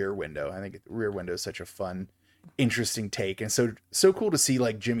to Rear Window. I think Rear Window is such a fun, interesting take, and so cool to see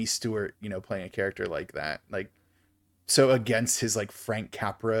like Jimmy Stewart, playing a character like that, like so against his like Frank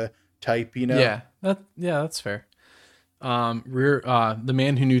Capra type, Yeah, that's fair. The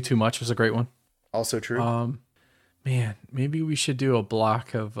Man Who Knew Too Much was a great one. Also true. Man, maybe we should do a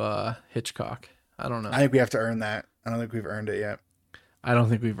block of Hitchcock. I don't know. I think we have to earn that. I don't think we've earned it yet. I don't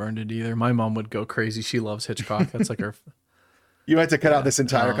think we've earned it either. My mom would go crazy. She loves Hitchcock. That's like her. You might have to cut out this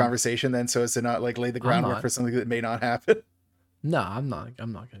entire conversation then, so as to not like lay the groundwork not. for something that may not happen. No, I'm not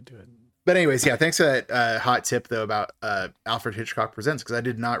going to do it. But anyways, yeah, thanks for that hot tip though about Alfred Hitchcock Presents, because I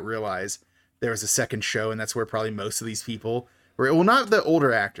did not realize there was a second show, and that's where probably most of these people were. Well, not the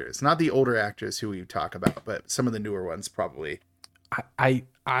older actors who we talk about, but some of the newer ones probably.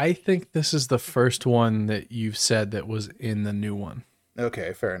 I think this is the first one that you've said that was in the new one.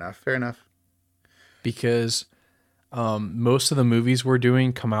 Okay, fair enough. Because most of the movies we're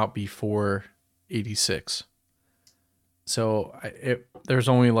doing come out before 86. So there's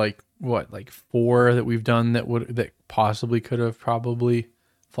only like 4 that we've done that possibly could have probably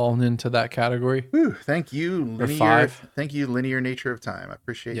fallen into that category. Whew, thank you, Or linear. 5. Thank you, linear nature of time. I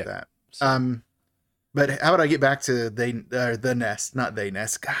appreciate that. So, But how about I get back to the nest, not they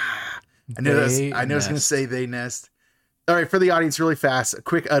nest. Ah, I knew I was going to say they nest. All right, for the audience, really fast, a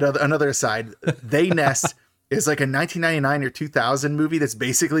quick another aside. They Nest is like a 1999 or 2000 movie that's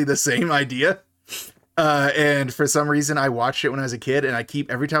basically the same idea. And for some reason, I watched it when I was a kid, and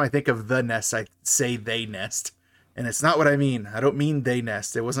every time I think of The Nest, I say They Nest. And it's not what I mean. I don't mean They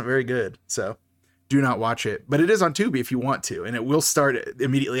Nest. It wasn't very good. So do not watch it. But it is on Tubi if you want to. And it will start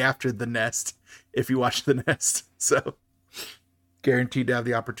immediately after The Nest if you watch The Nest. So guaranteed to have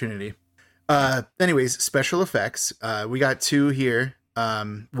the opportunity. Anyways, special effects. We got 2 here.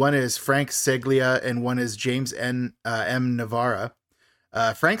 One is Frank Seglia and one is James M. Navarra.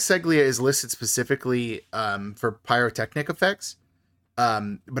 Frank Seglia is listed specifically for pyrotechnic effects.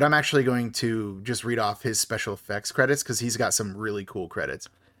 But I'm actually going to just read off his special effects credits because he's got some really cool credits.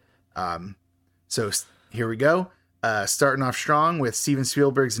 So here we go. Starting off strong with Steven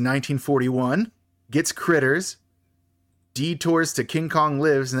Spielberg's 1941, gets Critters, detours to King Kong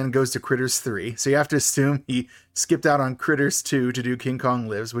Lives, and then goes to Critters 3. So you have to assume he skipped out on Critters 2 to do King Kong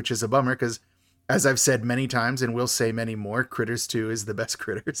Lives, which is a bummer because, as I've said many times and will say many more, Critters 2 is the best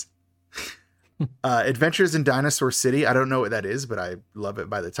Critters. Adventures in Dinosaur City. I don't know what that is, but I love it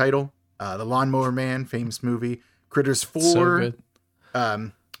by the title. The Lawnmower Man, famous movie. Critters 4. So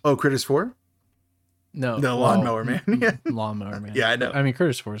good. Critters 4? No. The Lawnmower Man. Yeah. Lawnmower Man. Yeah, I know. I mean,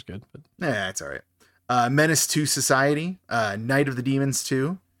 Critters 4 is good. But Yeah, it's all right. Menace to Society, Night of the Demons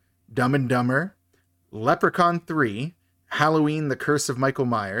 2, Dumb and Dumber, Leprechaun 3, Halloween: The Curse of Michael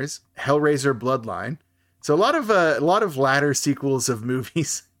Myers, Hellraiser: Bloodline. So a lot of latter sequels of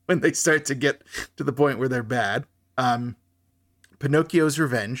movies when they start to get to the point where they're bad. Pinocchio's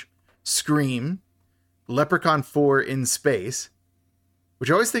Revenge, Scream, Leprechaun 4 in Space, which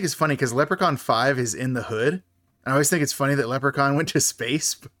I always think is funny because Leprechaun 5 is in the hood. I always think it's funny that Leprechaun went to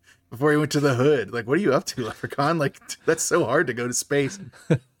space before he went to the hood. Like, what are you up to, Leprechaun? Like, that's so hard to go to space.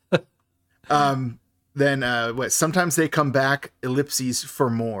 Then Sometimes They Come Back, ellipses for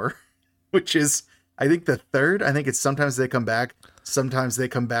more, which is, I think, the third. I think it's Sometimes They Come Back, Sometimes They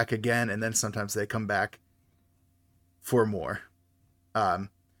Come Back Again, and then Sometimes They Come Back for more. But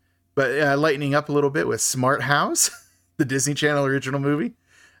lightening up a little bit with Smart House, the Disney Channel original movie.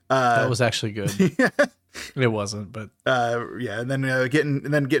 that was actually good. Yeah. It wasn't, but And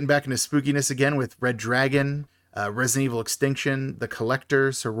then getting back into spookiness again with Red Dragon, Resident Evil Extinction, The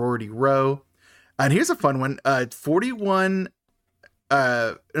Collector, Sorority Row. And here's a fun one. 41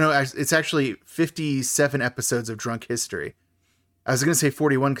 it's actually 57 episodes of Drunk History. I was going to say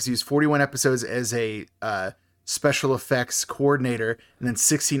 41 because he used 41 episodes as a special effects coordinator and then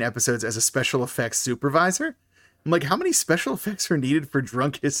 16 episodes as a special effects supervisor. I'm like, how many special effects are needed for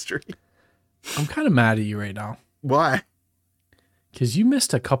Drunk History? I'm kind of mad at you right now. Why? Because you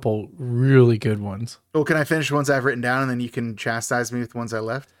missed a couple really good ones. Well, can I finish ones I've written down and then you can chastise me with the ones I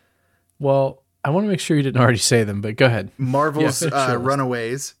left? Well, I want to make sure you didn't already say them, but go ahead. Marvel's sure.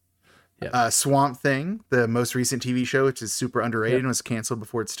 Runaways. Yeah. Swamp Thing, the most recent TV show, which is super underrated and was canceled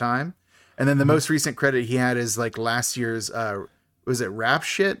before its time. And then the most recent credit he had is like last year's, was it Rap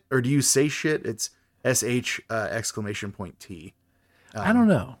Shit? Or do you say shit? It's SH exclamation point T. I don't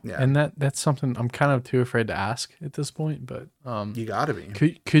know. Yeah. And that's something I'm kind of too afraid to ask at this point, but You gotta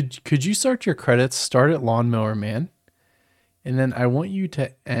be. could you start your credits, start at Lawnmower Man, and then I want you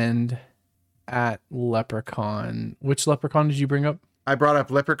to end at Leprechaun. Which Leprechaun did you bring up? I brought up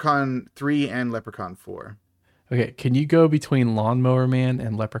Leprechaun 3 and Leprechaun 4. Okay, can you go between Lawnmower Man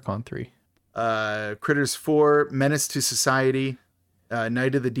and Leprechaun 3? Critters 4, Menace to Society,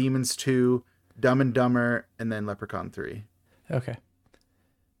 Night of the Demons 2, Dumb and Dumber, and then Leprechaun 3. Okay.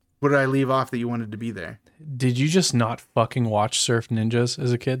 What did I leave off that you wanted to be there? Did you just not fucking watch Surf Ninjas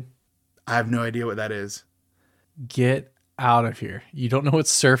as a kid? I have no idea what that is. Get out of here. You don't know what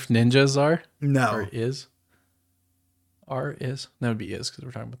surf ninjas are? No. Or is? Are is? That would be is because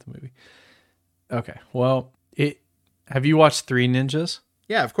we're talking about the movie. Okay. Well, have you watched Three Ninjas?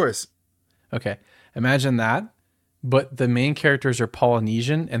 Yeah, of course. Okay. Imagine that, but the main characters are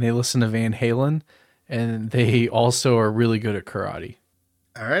Polynesian and they listen to Van Halen and they also are really good at karate.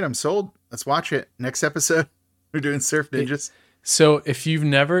 All right, I'm sold. Let's watch it. Next episode, we're doing surf ninjas. So if you've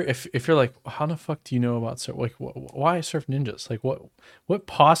never, if you're like, how the fuck do you know about surf? Like, why surf ninjas? Like, what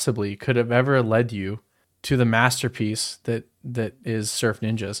possibly could have ever led you to the masterpiece that is Surf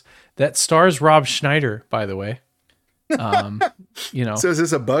Ninjas? That stars Rob Schneider, by the way. You know. So is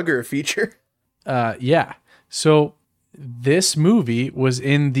this a bug or a feature? Yeah. So this movie was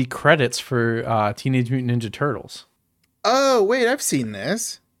in the credits for Teenage Mutant Ninja Turtles. Oh, wait, I've seen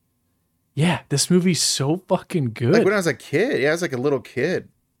this. Yeah, this movie's so fucking good. Like when I was a kid. Yeah, I was like a little kid.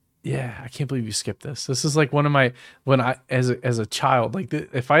 Yeah, I can't believe you skipped this. This is like one of my, when I, as a child, like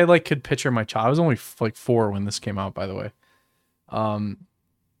if I like could picture my child, I was only like 4 when this came out, by the way.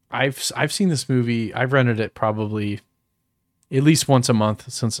 I've seen this movie. I've rented it probably at least once a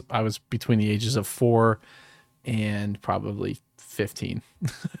month since I was between the ages of 4 and probably 15.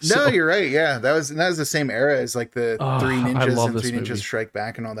 No, you're right. Yeah, that was the same era as like the Three Ninjas and Three movie. Ninjas Strike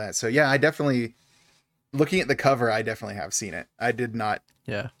Back and all that. So yeah, I definitely, looking at the cover, I definitely have seen it. I did not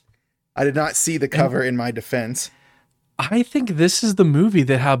see the cover in my defense. I think this is the movie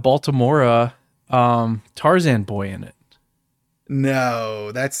that had Baltimora Tarzan boy in it.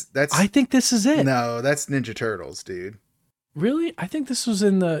 No, that's. I think this is it. No, that's Ninja Turtles, dude. Really? I think this was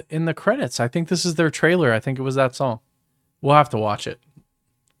in the credits. I think this is their trailer. I think it was that song. We'll have to watch it.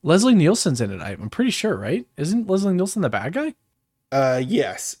 Leslie Nielsen's in it. I'm pretty sure, right? Isn't Leslie Nielsen the bad guy?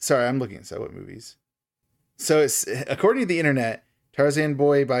 Yes. Sorry, I'm looking at what movies. So it's, according to the internet, Tarzan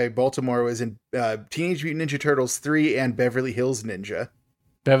Boy by Baltimore was in Teenage Mutant Ninja Turtles 3 and Beverly Hills Ninja.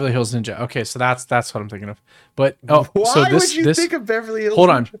 Beverly Hills Ninja. Okay, so that's what I'm thinking of. But why so would you think of Beverly Hills? Hold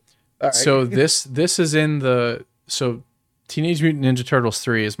on. Ninja? Right. So this is in the Teenage Mutant Ninja Turtles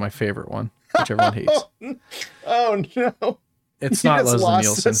 3 is my favorite one, which everyone hates. Oh no. It's not Leslie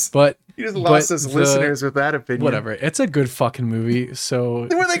Nielsen, but you just lost us listeners with that opinion. Whatever. It's a good fucking movie. So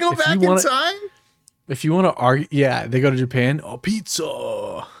where they go back in time? If you want to argue, yeah, they go to Japan. Oh,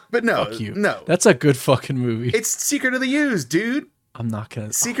 pizza. But no, fuck you. No. That's a good fucking movie. It's Secret of the Ooze, dude. I'm not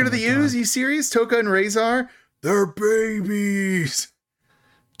gonna. Secret of the Ooze? You serious? Toka and Razor? They're babies.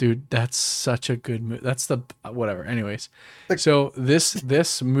 Dude, that's such a good movie. That's the whatever. Anyways, so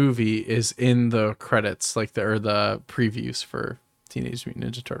this movie is in the credits, like the previews for Teenage Mutant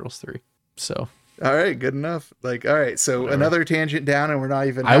Ninja Turtles 3. So all right, good enough. Like, all right, so whatever. Another tangent down, and we're not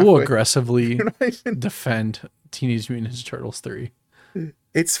even. I will aggressively defend Teenage Mutant Ninja Turtles 3.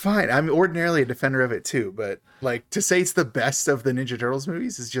 It's fine. I'm ordinarily a defender of it too, but like to say it's the best of the Ninja Turtles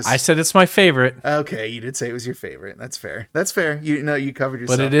movies is just. I said it's my favorite. Okay, you did say it was your favorite. That's fair. That's fair. You know, you covered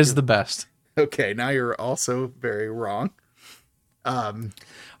yourself. But it is the best. Okay, now you're also very wrong. I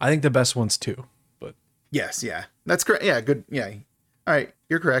think the best one's 2, but yes, yeah, that's correct. Yeah, good. Yeah, all right,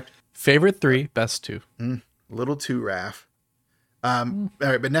 you're correct. Favorite 3, best 2. Little too, Raph. All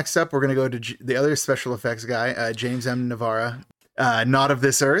right, but next up, we're gonna go to the other special effects guy, James M. Navarra. Not of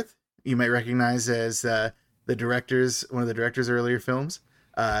This Earth, you might recognize as one of the director's earlier films.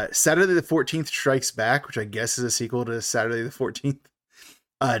 Saturday the 14th Strikes Back, which I guess is a sequel to Saturday the 14th.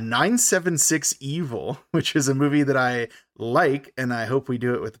 976 Evil, which is a movie that I like, and I hope we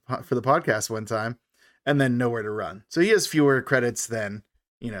do it for the podcast one time. And then Nowhere to Run. So he has fewer credits than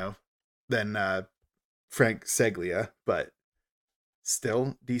Frank Seglia, but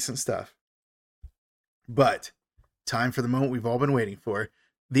still decent stuff. But time for the moment we've all been waiting for,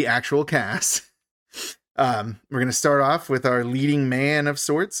 the actual cast. We're going to start off with our leading man of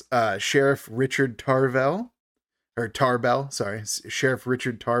sorts, Sheriff Richard Tarbell. Sheriff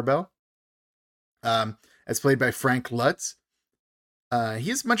Richard Tarbell. As played by Frank Lutz. He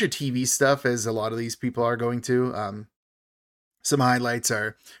has a bunch of TV stuff, as a lot of these people are going to. Some highlights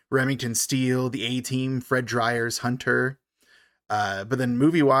are Remington Steele, The A-Team, Fred Dreyer's Hunter. But then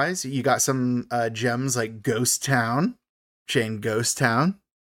movie-wise, you got some gems like Ghost Town, Shane Ghost Town.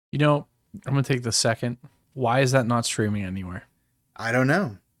 You know, I'm going to take the second. Why is that not streaming anywhere? I don't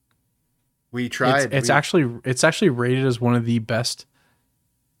know. We tried. It's actually rated as one of the best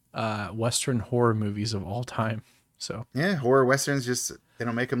Western horror movies of all time. So yeah, horror Westerns, just, they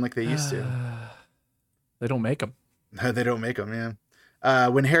don't make them like they used to. They don't make them. They don't make them, yeah.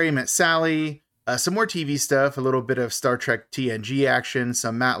 When Harry Met Sally, some more TV stuff, a little bit of Star Trek TNG action,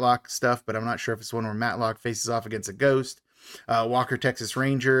 some Matlock stuff, but I'm not sure if it's one where Matlock faces off against a ghost. Walker, Texas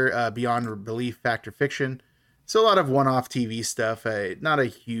Ranger, Beyond Belief, Fact or Fiction. So a lot of one-off TV stuff, not a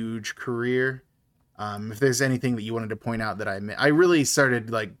huge career. If there's anything that you wanted to point out that I really started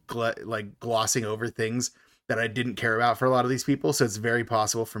like glossing over things that I didn't care about for a lot of these people. So it's very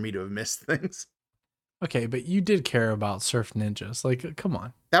possible for me to have missed things. Okay, but you did care about Surf Ninjas. Like, come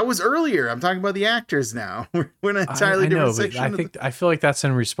on. That was earlier. I'm talking about the actors now. We're in an entirely different section. But I feel like that's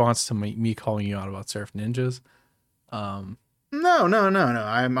in response to me calling you out about Surf Ninjas. No.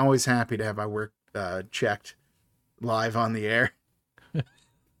 I'm always happy to have my work checked live on the air.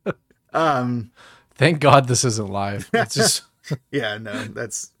 Thank God this isn't live. It's just yeah,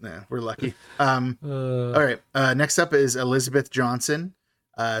 we're lucky. All right. Next up is Elizabeth Johnson,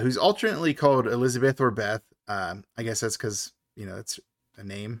 who's alternately called Elizabeth or Beth. I guess that's because, it's a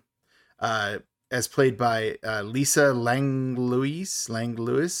name. As played by Lisa Langlois.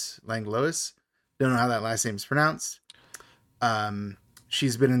 Don't know how that last name is pronounced.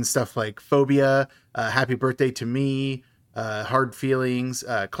 She's been in stuff like Phobia, Happy Birthday to Me, Hard Feelings,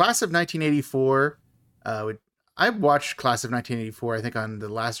 Class of 1984. I watched Class of 1984, I think, on the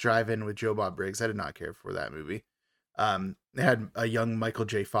last drive-in with Joe Bob Briggs. I did not care for that movie. It had a young Michael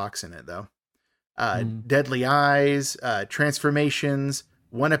J. Fox in it, though. Deadly Eyes, Transformations,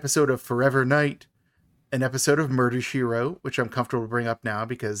 one episode of Forever Night, an episode of Murder, She Wrote, which I'm comfortable to bring up now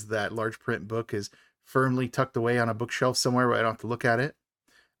because that large print book is firmly tucked away on a bookshelf somewhere where I don't have to look at it.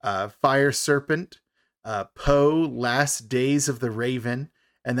 Fire Serpent, Poe, Last Days of the Raven,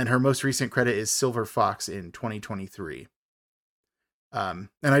 and then her most recent credit is Silver Fox in 2023. And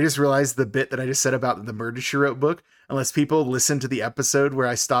I just realized the bit that I just said about the Murder, She Wrote book, unless people listen to the episode where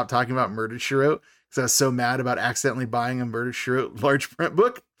I stopped talking about Murder, She Wrote, because I was so mad about accidentally buying a Murder, She Wrote large print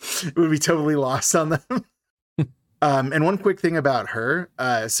book, it would be totally lost on them. And one quick thing about her.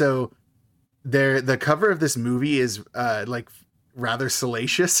 So the cover of this movie is like rather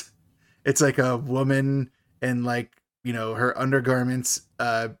salacious. It's like a woman in like, her undergarments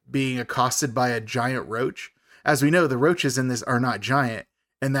being accosted by a giant roach. As we know, the roaches in this are not giant,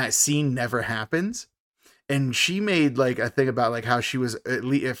 and that scene never happens. And she made like a thing about like how she was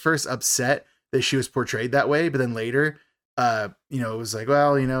at first upset that she was portrayed that way, but then later, it was like,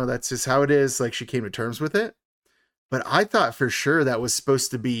 well, that's just how it is. Like she came to terms with it. But I thought for sure that was supposed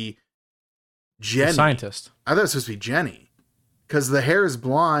to be Jenny. The scientist. I thought it was supposed to be Jenny, because the hair is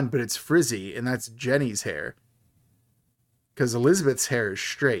blonde, but it's frizzy, and that's Jenny's hair. Because Elizabeth's hair is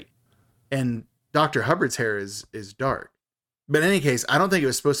straight, and Dr. Hubbard's hair is dark. But in any case, I don't think it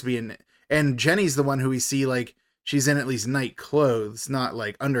was supposed to be in. And Jenny's the one who we see like she's in at least night clothes, not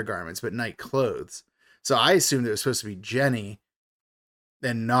like undergarments, but night clothes. So I assumed it was supposed to be Jenny,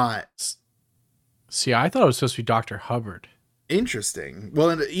 and not. See, I thought it was supposed to be Dr. Hubbard. Interesting.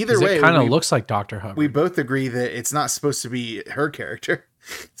 Well, either way, it kind of looks like Dr. Hubbard. We both agree that it's not supposed to be her character.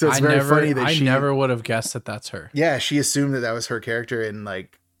 So it's very funny that I never would have guessed that that's her. Yeah, she assumed that was her character and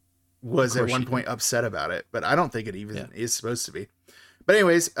like was at one point upset about it, but I don't think it even is supposed to be. But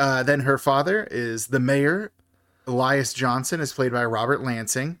anyways, then her father is the mayor. Elias Johnson is played by Robert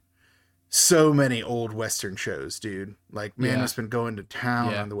Lansing. So many old Western shows, dude. Like, man has been going to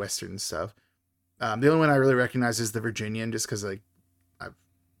town on the Western stuff. The only one I really recognize is The Virginian, just because like I've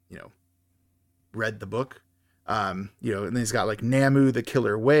read the book. And then he's got like Namu the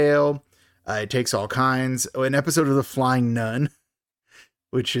Killer Whale. It Takes All Kinds. An episode of The Flying Nun,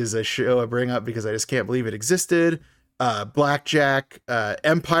 which is a show I bring up because I just can't believe it existed. Blackjack,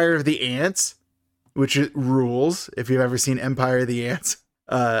 Empire of the Ants, which rules. If you've ever seen Empire of the Ants.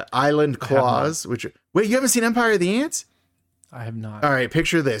 Island Claws, wait, you haven't seen Empire of the Ants? I have not. All right,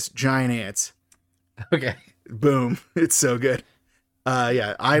 picture this: giant ants. Okay. Boom. It's so good.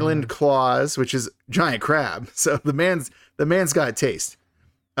 Island Claws, which is giant crab. So the man's got a taste.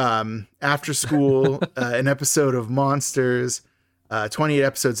 After School, an episode of Monsters, 28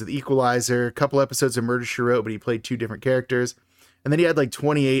 episodes of The Equalizer, a couple episodes of Murder, She Wrote, but he played two different characters. And then he had like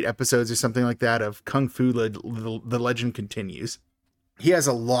 28 episodes or something like that of Kung Fu, The Legend Continues. He has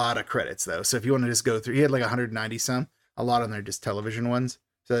a lot of credits though. So if you want to just go through, he had like 190 some, a lot of them are just television ones.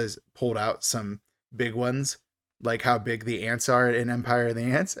 So he's pulled out some big ones, like how big the ants are in Empire of the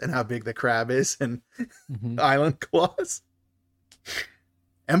Ants and how big the crab is in Island Claws.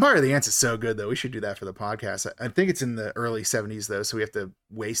 Empire of the Ants is so good though. We should do that for the podcast. I think it's in the early 70s though. So we have to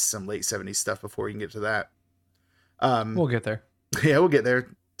waste some late 70s stuff before we can get to that. We'll get there. Yeah, we'll get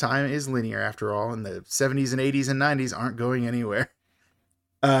there. Time is linear after all. And the 70s and 80s and 90s aren't going anywhere.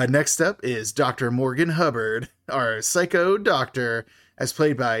 Next up is Dr. Morgan Hubbard, our psycho doctor, as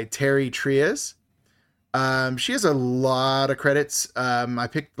played by Terry Trias. She has a lot of credits. I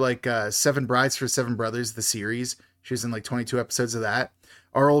picked like Seven Brides for Seven Brothers, the series. She was in like 22 episodes of that.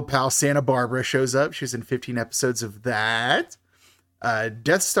 Our old pal Santa Barbara shows up. She's in 15 episodes of that.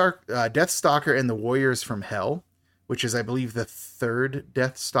 Deathstalker and the Warriors from Hell, which is, I believe, the third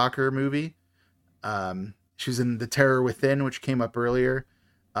Deathstalker movie. She was in The Terror Within, which came up earlier.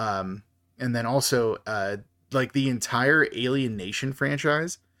 And then also, like the entire Alien Nation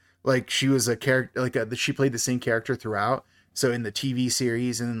franchise. Like she was a character, she played the same character throughout. So in the TV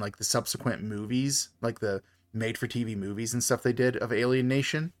series and then like the subsequent movies, like the made for TV movies and stuff they did of Alien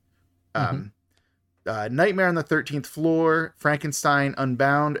Nation. Nightmare on the 13th Floor, Frankenstein,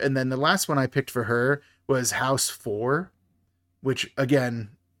 Unbound. And then the last one I picked for her was House 4, which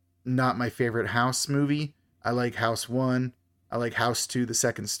again, not my favorite House movie. I like House 1. I like House 2, the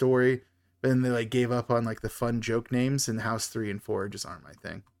second story. But then they like gave up on like the fun joke names, and House 3 and 4 just aren't my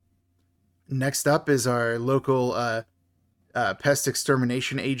thing. Next up is our local pest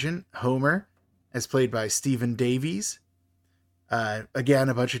extermination agent, Homer, as played by Stephen Davies. Again,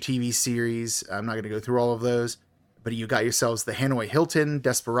 a bunch of TV series. I'm not going to go through all of those, but you got yourselves The Hanoi Hilton,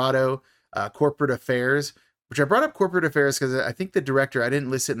 Desperado, Corporate Affairs, which I brought up Corporate Affairs because I think the director, I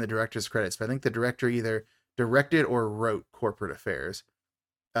didn't list it in the director's credits, but I think the director either directed or wrote Corporate Affairs.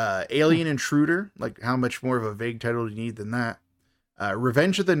 Alien Intruder, like how much more of a vague title do you need than that?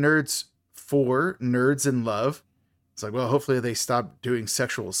 Revenge of the Nerds 4, Nerds in Love. It's like, well, hopefully they stop doing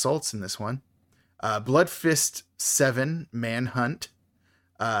sexual assaults in this one. Blood Fist 7, Manhunt.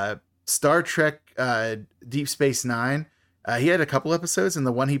 Star Trek Deep Space Nine. He had a couple episodes, and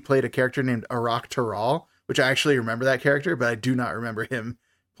the one he played a character named Arak Taral, which I actually remember that character, but I do not remember him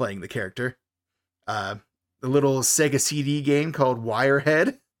playing the character. The little Sega CD game called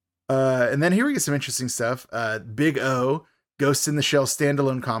Wirehead. And then here we get some interesting stuff. Big O, Ghost in the Shell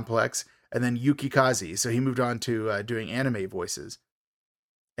standalone complex, and then Yuki Kazi. So he moved on to doing anime voices.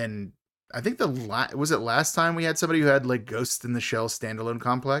 And I think was it last time we had somebody who had like Ghost in the Shell standalone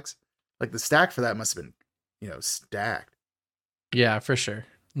complex? Like the stack for that must have been, stacked. Yeah, for sure.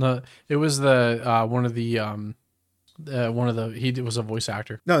 No, it was the he was a voice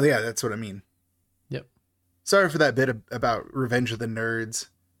actor. No, yeah, that's what I mean. Yep. Sorry for that bit about Revenge of the Nerds,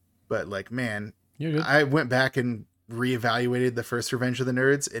 but like, man, you're good. I went back and reevaluated the first Revenge of the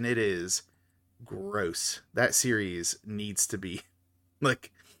Nerds, and it is gross. That series needs to be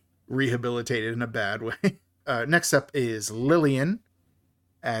like rehabilitated in a bad way. Next up is Lillian,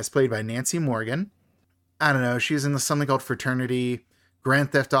 as played by Nancy Morgan. I don't know. She's in something called Fraternity,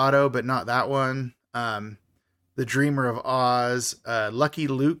 Grand Theft Auto, but not that one. The Dreamer of Oz, Lucky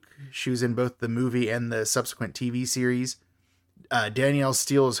Luke. She was in both the movie and the subsequent TV series. Danielle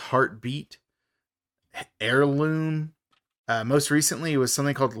Steele's Heartbeat, Heirloom. Most recently, it was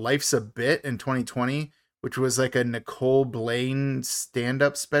something called Life's a Bit in 2020, which was like a Nicole Blaine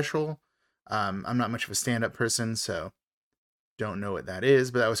stand-up special. I'm not much of a stand-up person, so don't know what that is,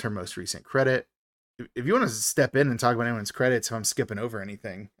 but that was her most recent credit. If you want to step in and talk about anyone's credits, if I'm skipping over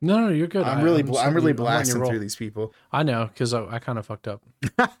anything. No, you're good. I'm really blasting through these people. I know, because I kind of fucked up.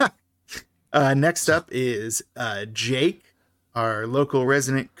 Next up is Jake, our local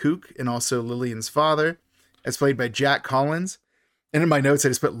resident kook, and also Lillian's father, as played by Jack Collins. And in my notes, I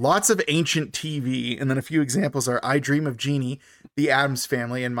just put lots of ancient TV, and then a few examples are I Dream of Jeannie, The Addams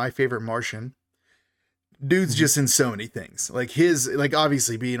Family, and My Favorite Martian. Dude's just in so many things. Like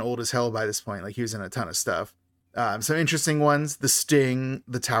obviously being old as hell by this point, like he was in a ton of stuff. Some interesting ones: The Sting,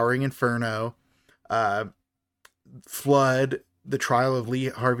 The Towering Inferno, Flood, The Trial of Lee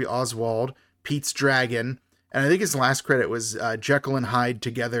Harvey Oswald, Pete's Dragon, and I think his last credit was Jekyll and Hyde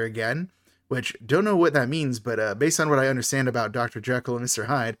Together Again, which don't know what that means, but based on what I understand about Dr. Jekyll and Mr.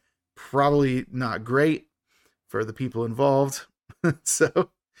 Hyde, probably not great for the people involved. So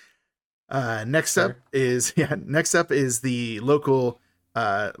next up is the local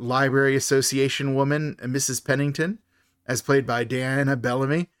library association woman, Mrs. Pennington, as played by Diana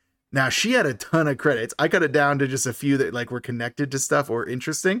Bellamy. Now, she had a ton of credits. I cut it down to just a few that like were connected to stuff or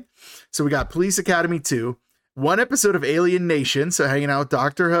interesting. So we got Police Academy 2, one episode of Alien Nation, so hanging out with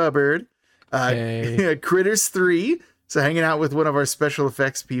Dr. Hubbard, Critters 3, so hanging out with one of our special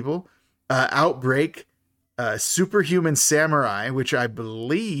effects people, Outbreak, Superhuman Samurai, which I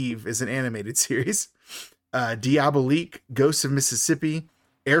believe is an animated series, Diabolique, Ghosts of Mississippi,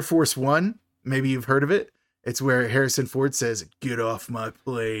 Air Force One, maybe you've heard of it. It's where Harrison Ford says, "Get off my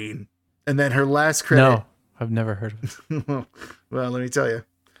plane." And then her last credit. No, I've never heard of it. Well, let me tell you.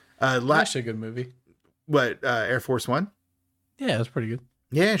 Actually a good movie. What, Air Force One? Yeah, it's pretty good.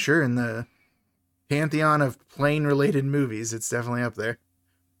 Yeah, sure. In the pantheon of plane-related movies, it's definitely up there.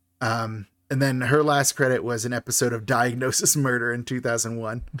 And then her last credit was an episode of Diagnosis Murder in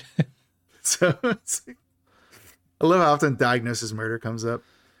 2001. So, I love how often Diagnosis Murder comes up.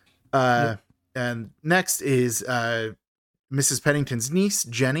 And next is Mrs. Pennington's niece,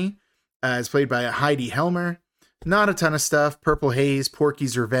 Jenny, is played by Heidi Helmer. Not a ton of stuff. Purple Haze,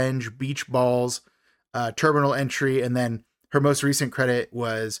 Porky's Revenge, Beach Balls, Terminal Entry, and then her most recent credit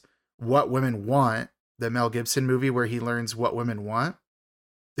was What Women Want, the Mel Gibson movie where he learns what women want.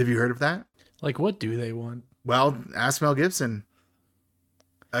 Have you heard of that? Like, what do they want? Well, ask Mel Gibson.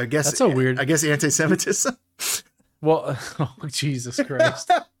 I guess that's so weird. I guess anti-Semitism. Well, oh, Jesus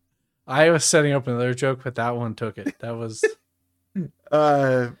Christ. I was setting up another joke, but that one took it. That was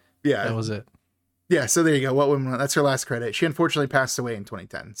yeah. That was it. Yeah, so there you go. What Women Want. That's her last credit. She unfortunately passed away in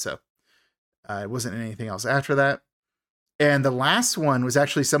 2010, so it wasn't anything else after that. And the last one was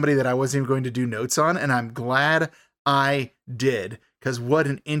actually somebody that I wasn't even going to do notes on, and I'm glad I did, because what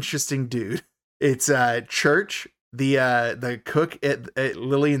an interesting dude. It's Church, the cook at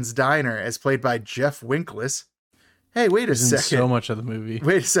Lillian's Diner, as played by Jeff Winkless. Hey, wait a second. So much of the movie.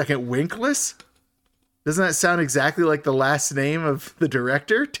 Wait a second, Winkless? Doesn't that sound exactly like the last name of the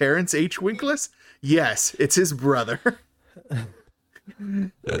director, Terrence H. Winkless? Yes, it's his brother.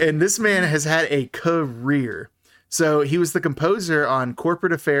 And this man has had a career. So he was the composer on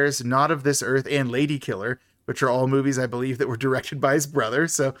Corporate Affairs, Not of This Earth, and Lady Killer, which are all movies, I believe, that were directed by his brother.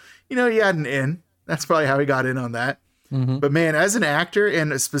 So, he had an in. That's probably how he got in on that. Mm-hmm. But man, as an actor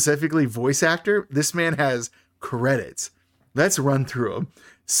and specifically voice actor, this man has credits. Let's run through them.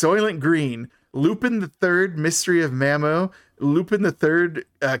 Soylent Green, Lupin the Third, Mystery of Mamo, Lupin the Third,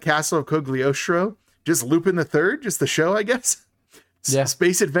 Castle of Cagliostro, just Lupin the Third, just the show, I guess. Yeah.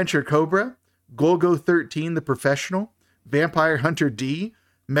 Space Adventure Cobra, Golgo 13, The Professional, Vampire Hunter D,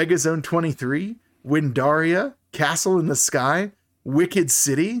 Megazone 23, Windaria, Castle in the Sky, Wicked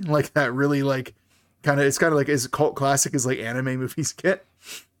City, like that really like it's kind of like as cult classic as like anime movies get.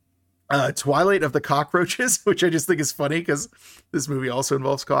 Twilight of the Cockroaches, which I just think is funny because this movie also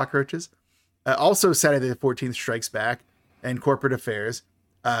involves cockroaches. Also Saturday the 14th Strikes Back and Corporate Affairs.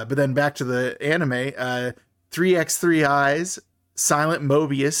 But then back to the anime, 3x3 Eyes, Silent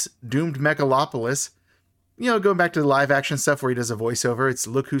Mobius, Doomed Megalopolis. Going back to the live action stuff where he does a voiceover, it's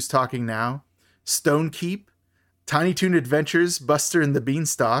Look Who's Talking Now, Stone Keep, Tiny Toon Adventures, Buster and the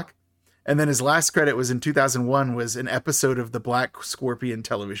Beanstalk. And then his last credit was in 2001 was an episode of the Black Scorpion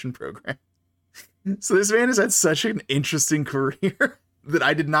television program. So this man has had such an interesting career that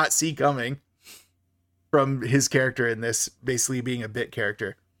I did not see coming from his character in this basically being a bit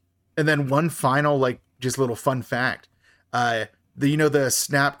character. And then one final, like, just little fun fact. The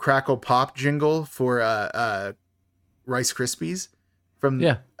Snap Crackle Pop jingle for Rice Krispies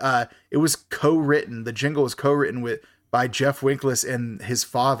it was co-written. The jingle was co-written by Jeff Winkless and his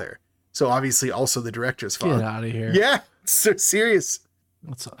father. So obviously also the director's father. Get out of here. Yeah, it's so serious.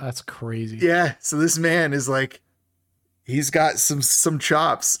 That's crazy. Yeah, so this man is like, he's got some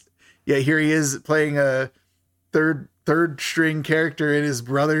chops. Yeah, here he is playing a third string character in his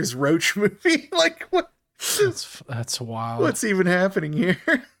brother's Roach movie. Like, what? That's wild. What's even happening here?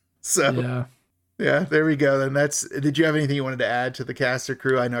 So yeah, there we go. Then did you have anything you wanted to add to the cast or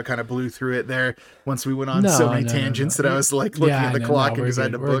crew? I know I kind of blew through it there once we went on so many tangents that I was like looking at the clock and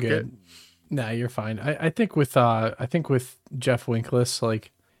decided to book it. No, you're fine. I think with Jeff Winkless,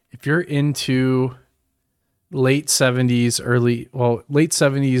 like if you're into late 70s,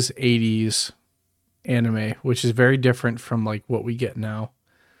 80s anime, which is very different from like what we get now.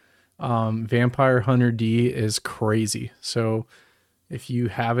 Vampire Hunter D is crazy. So if you're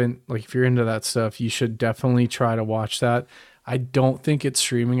into that stuff, you should definitely try to watch that. I don't think it's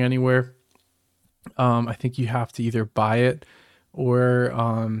streaming anywhere. I think you have to either buy it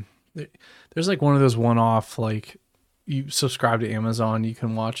or there's like one of those one-off, like you subscribe to Amazon, you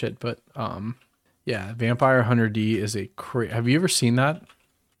can watch it. But Vampire Hunter D is have you ever seen that?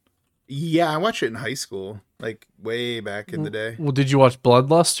 Yeah, I watched it in high school, like way back in the day. Well, did you watch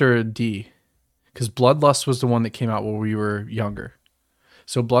Bloodlust or D? Because Bloodlust was the one that came out when we were younger.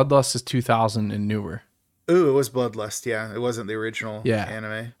 So Bloodlust is 2000 and newer. Ooh, it was Bloodlust. Yeah, it wasn't the original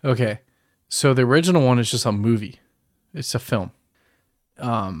anime. Okay, so the original one is just a movie. It's a film.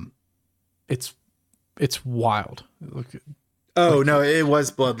 It's wild. No, it was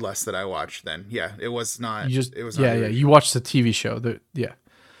Bloodlust that I watched then. Yeah, it was not. You watched the TV show.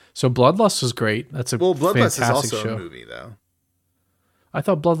 So Bloodlust was great. That's Bloodlust is also show. a movie though. I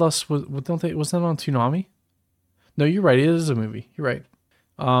thought Bloodlust wasn't that on Toonami? No, you're right. It is a movie. You're right.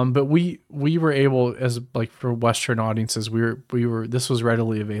 But we were able, as like for Western audiences, we were this was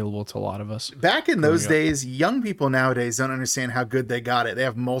readily available to a lot of us. Back in those days, young people nowadays don't understand how good they got it. They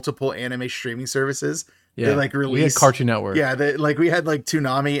have multiple anime streaming services. Yeah, they like release. We had Cartoon Network. Yeah, we had like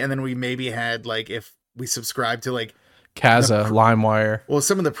Toonami, and then we maybe had like if we subscribe to like Kazaa, LimeWire. well,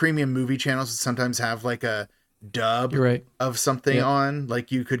 some of the premium movie channels would sometimes have like a dub You're right. of something Yeah. on.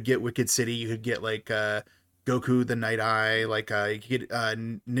 Like you could get Wicked City, you could get like Goku the Night Eye, like you could get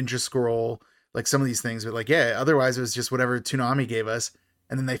Ninja Scroll, like some of these things. But like yeah, otherwise it was just whatever Toonami gave us,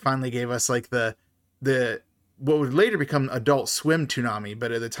 and then they finally gave us like the what would later become Adult Swim Toonami,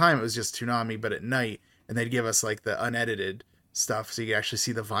 but at the time it was just Toonami, but at night, and they'd give us like the unedited stuff, so you could actually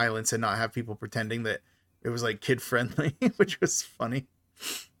see the violence and not have people pretending that it was like kid friendly, which was funny.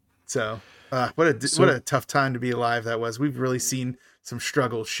 So, what a tough time to be alive that was. We've really seen some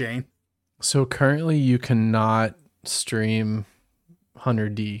struggles, Shane. So currently you cannot stream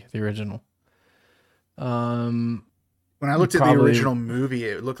 100D, the original. When I looked at the original movie,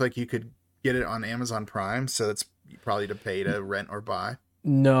 it looked like you could get it on Amazon Prime, so it's probably to pay to rent or buy.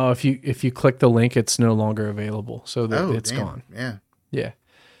 No, if you click the link, it's no longer available. So it's damn. gone. Yeah. Yeah.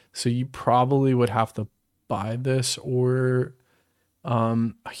 So you probably would have to buy this, or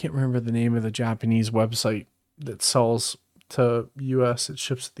I can't remember the name of the Japanese website that sells to US. It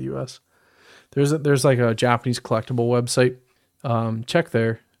ships to the US. There's like a Japanese collectible website. Check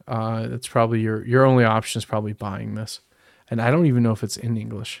there. That's probably your only option is probably buying this. And I don't even know if it's in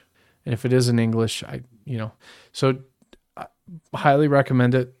English. And if it is in English, I highly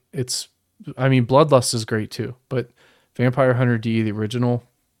recommend it. Bloodlust is great too, but Vampire Hunter D, the original,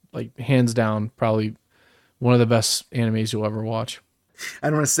 like hands down, probably one of the best animes you'll ever watch. I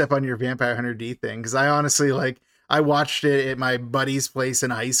don't want to step on your Vampire Hunter D thing, because I honestly I watched it at my buddy's place in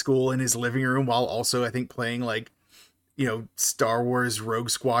high school in his living room while also I think playing like, Star Wars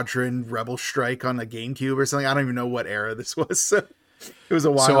Rogue Squadron Rebel Strike on the GameCube or something. I don't even know what era this was. So it was a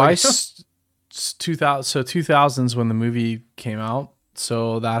while ago. 2000s when the movie came out.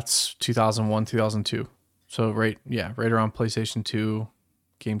 So that's 2001, 2002. So right around PlayStation 2,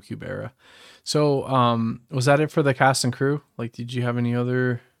 GameCube era. So was that it for the cast and crew? Like, did you have any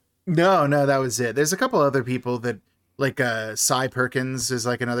other? No, that was it. There's a couple other people that like Cy Perkins is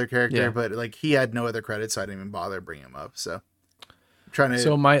like another character, but like he had no other credits, so I didn't even bother bringing him up. So I'm trying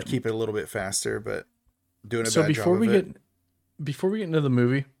to keep it a little bit faster, but doing a bad job of it. Before we get into the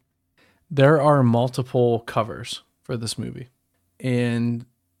movie, there are multiple covers for this movie, and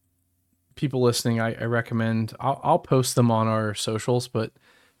people listening, I recommend. I'll post them on our socials, but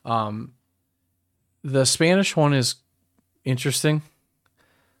the Spanish one is interesting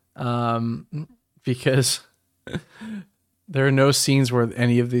because there are no scenes where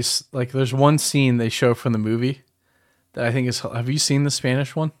any of these, like there's one scene they show from the movie that I think is, have you seen the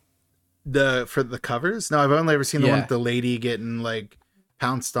Spanish one? For the covers? No, I've only ever seen the one with the lady getting like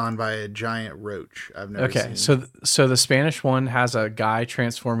pounced on by a giant roach. I've never seen. So the Spanish one has a guy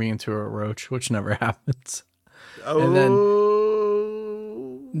transforming into a roach, which never happens. Oh. And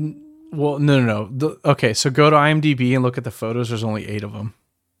then, well, no. Okay, so go to IMDb and look at the photos. There's only 8 of them.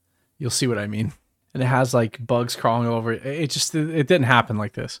 You'll see what I mean. And it has like bugs crawling all over it. It didn't happen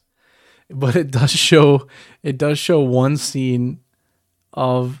like this. But it does show one scene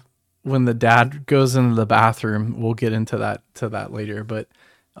of when the dad goes into the bathroom. We'll get into that later, but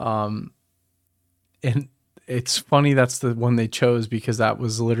and it's funny that's the one they chose, because that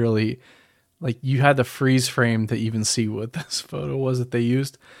was literally like you had to freeze frame to even see what this photo was that they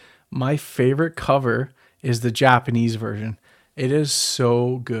used. My favorite cover is the Japanese version. It is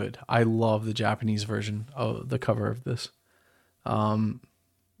so good. I love the Japanese version of the cover of this.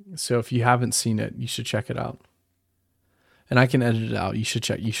 So if you haven't seen it, you should check it out. And I can edit it out. You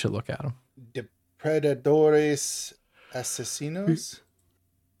should look at them. Depredadores Asesinos?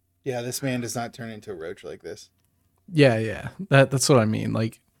 Yeah, this man does not turn into a roach like this. Yeah. That's what I mean.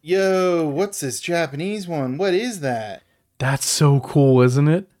 Like, yo, what's this Japanese one? What is that? That's so cool, isn't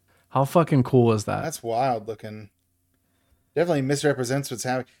it? How fucking cool is that? That's wild looking. Definitely misrepresents what's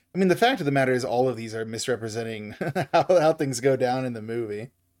happening. I mean, the fact of the matter is all of these are misrepresenting how things go down in the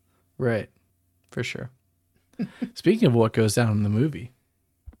movie. Right. For sure. Speaking of what goes down in the movie.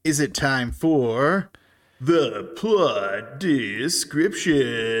 Is it time for the plot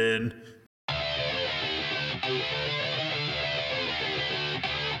description?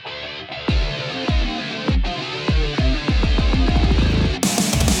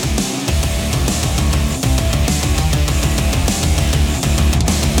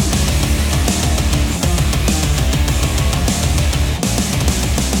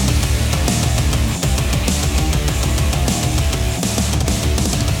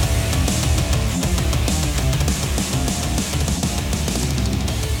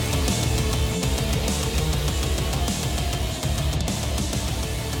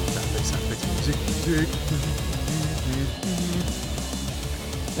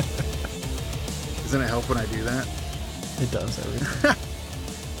 Is Doesn't it help when I do that? It does everything.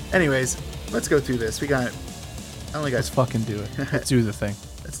 Anyways, let's go through this. I only got. Let's fucking do it. Let's do the thing.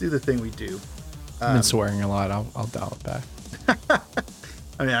 Let's do the thing we do. I've been swearing a lot. I'll dial it back.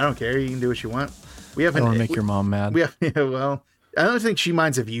 I mean, I don't care. You can do what you want. We have. I don't want to make your mom mad. We have. Yeah, well, I don't think she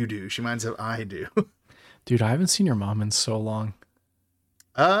minds if you do. She minds if I do. Dude, I haven't seen your mom in so long.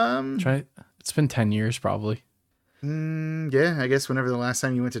 It's been 10 years probably. Yeah, I guess whenever the last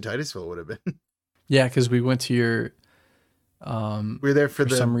time you went to Titusville would have been. Yeah, because we went to your. We were there for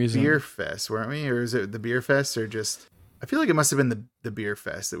the some reason. beer fest, weren't we? Or is it the beer fest or just? I feel like it must have been the beer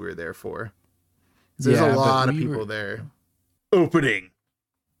fest that we were there for. There's a lot of people there. Opening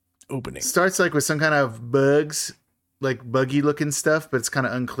starts like with some kind of bugs, like buggy looking stuff, but it's kind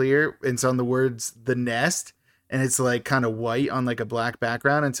of unclear. It's on the words "the nest," and it's like kind of white on like a black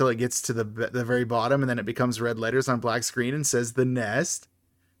background until it gets to the very bottom, and then it becomes red letters on black screen and says "the nest."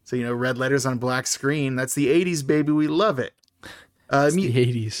 So red letters on black screen. That's the '80s, baby. We love it. It's the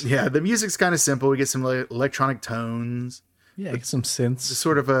 80s. Yeah, the music's kind of simple. We get some electronic tones. Yeah, get some synths.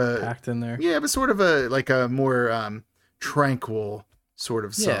 Sort of a packed in there. Yeah, but sort of a more tranquil sort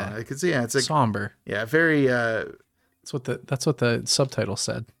of song. Yeah, it's like somber. Yeah, very. That's what the subtitle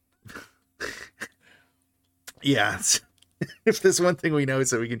said. Yeah, if there's one thing we know,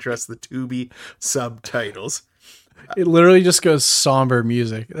 it's that we can trust the Tubi subtitles. It literally just goes somber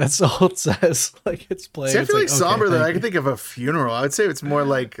music. That's all it says. Like it's playing. See, I feel like okay, somber though. I can think of a funeral. I would say it's more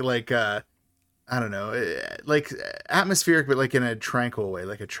like I don't know, like atmospheric, but like in a tranquil way,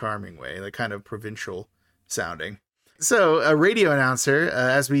 like a charming way, like kind of provincial sounding. So a radio announcer,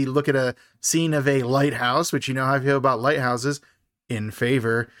 as we look at a scene of a lighthouse, which you know how I feel about lighthouses, in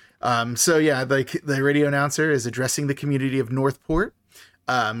favor. So yeah, like the radio announcer is addressing the community of Northport,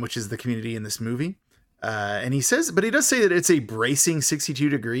 which is the community in this movie. And he does say that it's a bracing 62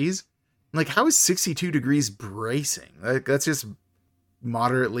 degrees. Like, how is 62 degrees bracing? Like, that's just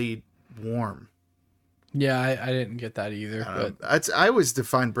moderately warm. Yeah, I didn't get that either. I always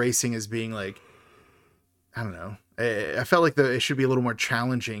define bracing as being like, I don't know. I felt like it should be a little more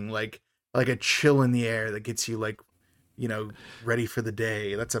challenging, like a chill in the air that gets you like, ready for the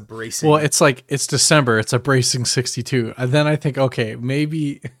day. That's a bracing. Well, it's like it's December. It's a bracing 62. And then I think, okay,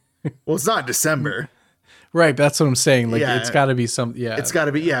 maybe. Well, it's not December. Right, that's what I'm saying. Like, yeah, it's got to be some. Yeah, it's got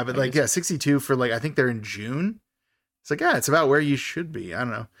to be. Yeah, but like, 62 for like, I think they're in June. It's like, yeah, it's about where you should be. I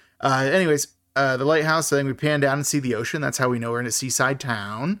don't know. Anyways, the lighthouse. Then we pan down and see the ocean. That's how we know we're in a seaside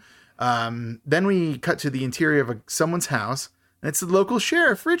town. Then we cut to the interior of someone's house, and it's the local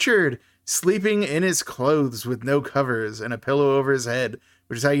sheriff, Richard, sleeping in his clothes with no covers and a pillow over his head,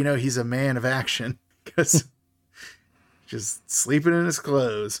 which is how you know he's a man of action, because just sleeping in his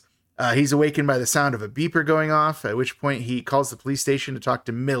clothes. He's awakened by the sound of a beeper going off, at which point he calls the police station to talk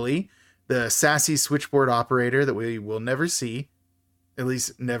to Millie, the sassy switchboard operator that we will never see, at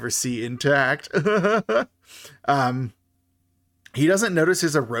least never see intact. He doesn't notice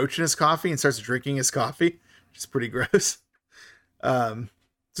there's a roach in his coffee and starts drinking his coffee, which is pretty gross. There's going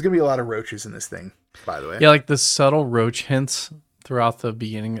to be a lot of roaches in this thing, by the way. Yeah, like the subtle roach hints throughout the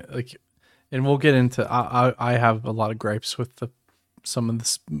beginning. Like, and we'll get into, I have a lot of gripes with some of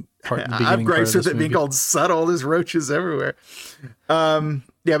this part. I have gripes with it being called subtle. There's roaches everywhere.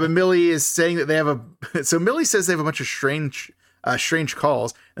 Yeah, but Millie is saying that they have so Millie says they have a bunch of strange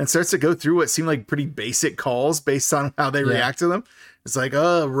calls, and starts to go through what seem like pretty basic calls based on how they react to them. It's like,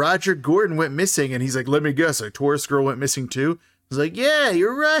 Roger Gordon went missing, and he's like, let me guess, a tourist girl went missing too. He's like, yeah,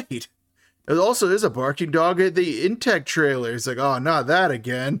 you're right. And also, there's a barking dog at the Intech trailer. He's like, oh, not that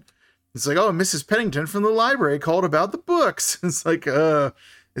again. It's like, oh, Mrs. Pennington from the library called about the books. It's like, it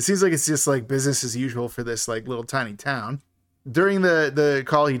seems like it's just like business as usual for this like little tiny town. During the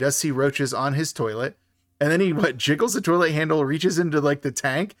call, he does see roaches on his toilet. And then he jiggles the toilet handle, reaches into like the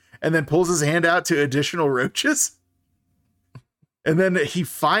tank, and then pulls his hand out to additional roaches. And then he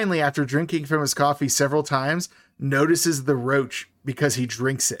finally, after drinking from his coffee several times, notices the roach because he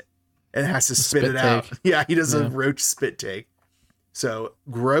drinks it and has to spit it out. Yeah, he does a roach spit take. So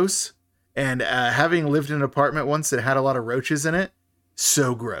gross. And having lived in an apartment once that had a lot of roaches in it,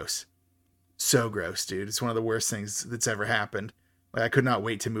 so gross. So gross, dude. It's one of the worst things that's ever happened. Like, I could not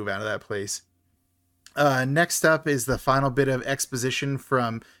wait to move out of that place. Next up is the final bit of exposition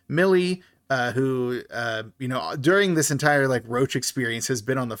from Millie, who, during this entire like roach experience has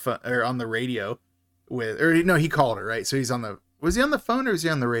been on the phone or on the radio he called her, right? So was he on the phone or was he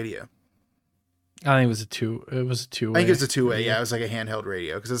on the radio? I think it was a two-way. I think it was a two-way. Yeah, it was like a handheld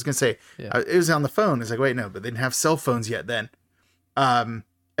radio. Because I was going to say, it was on the phone. It's like, wait, no, but they didn't have cell phones yet then. And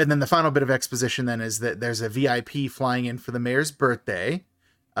then the final bit of exposition then is that there's a VIP flying in for the mayor's birthday.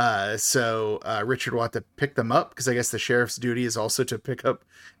 So Richard will have to pick them up because I guess the sheriff's duty is also to pick up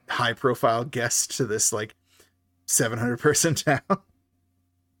high profile guests to this like 700 person town.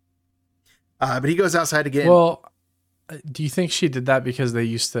 But he goes outside to get Well, do you think she did that because they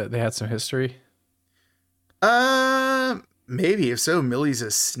had some history? Maybe. If so, Millie's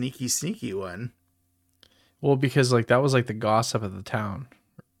a sneaky one. Well, because like that was like the gossip of the town.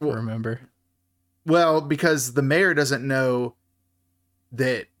 Remember? Well, because the mayor doesn't know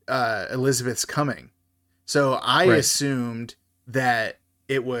that Elizabeth's coming. So I assumed that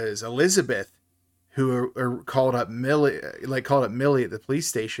it was Elizabeth who called up Millie at the police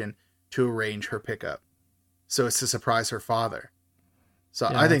station to arrange her pickup. So it's to surprise her father. So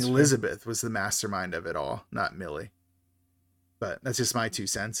yeah, I think Elizabeth was the mastermind of it all, not Millie. But that's just my 2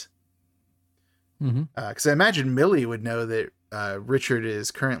 cents. Because I imagine Millie would know that Richard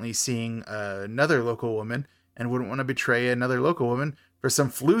is currently seeing another local woman and wouldn't want to betray another local woman for some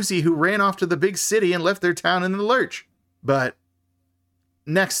floozy who ran off to the big city and left their town in the lurch. But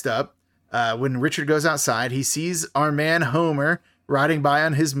next up, when Richard goes outside, he sees our man Homer riding by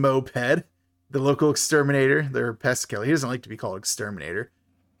on his moped, the local exterminator, their pest killer. He doesn't like to be called exterminator,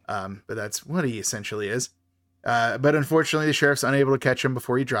 but that's what he essentially is. But unfortunately, the sheriff's unable to catch him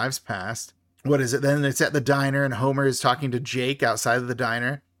before he drives past. What is it then? It's at the diner, and Homer is talking to Jake outside of the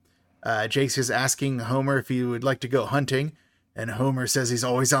diner. Jake's just asking Homer if he would like to go hunting, and Homer says he's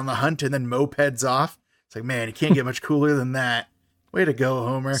always on the hunt, and then mopeds off. It's like, man, you can't get much cooler than that. Way to go,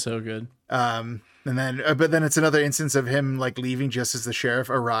 Homer. So good. And then, but then it's another instance of him like leaving just as the sheriff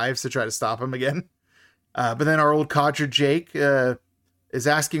arrives to try to stop him again. But then our old codger Jake is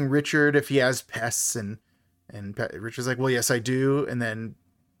asking Richard if he has pests, and Richard's like, well, yes, I do. And then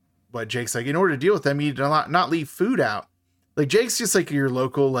what Jake's like, in order to deal with them, you need to not leave food out. Like Jake's just like your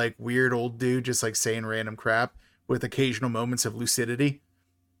local, like weird old dude, just like saying random crap with occasional moments of lucidity.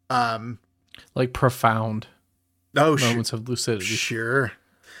 Like profound moments of lucidity. Sure.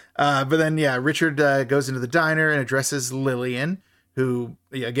 But then, yeah, Richard goes into the diner and addresses Lillian, who,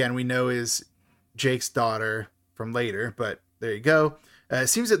 again, we know is Jake's daughter from later, but there you go. It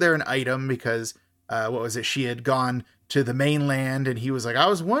seems that they're an item because, what was it? She had gone to the mainland and he was like, I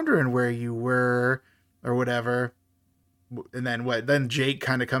was wondering where you were or whatever. And then then Jake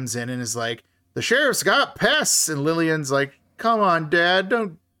kind of comes in and is like, the sheriff's got pests. And Lillian's like, come on, Dad,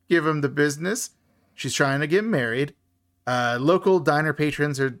 don't give him the business. She's trying to get married. Local diner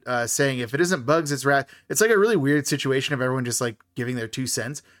patrons are saying if it isn't bugs, it's rats. It's like a really weird situation of everyone just like giving their 2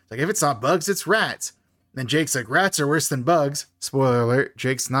 cents. Like if it's not bugs, it's rats. And Jake's like, rats are worse than bugs. Spoiler alert.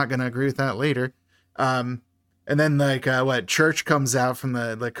 Jake's not going to agree with that later. And then like Church comes out from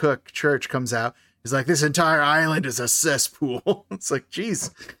the cook. Church comes out. He's like, this entire island is a cesspool. It's like,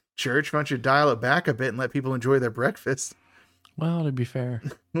 geez, Church, why don't you dial it back a bit and let people enjoy their breakfast? Well, to be fair.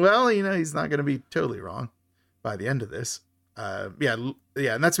 Well, he's not going to be totally wrong by the end of this. Yeah.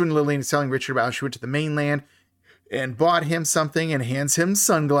 And that's when Lillian is telling Richard about how she went to the mainland and bought him something and hands him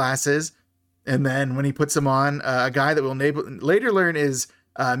sunglasses. And then when he puts them on, a guy that we'll later learn is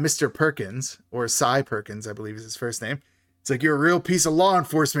Mr. Perkins, or Cy Perkins, I believe is his first name. It's like, you're a real piece of law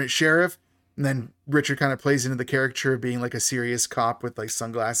enforcement, Sheriff. And then Richard kind of plays into the caricature of being like a serious cop with like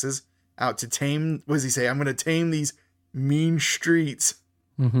sunglasses out to tame, what does he say? I'm going to tame these mean streets.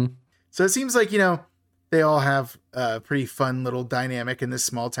 Mm-hmm. So it seems like, they all have a pretty fun little dynamic in this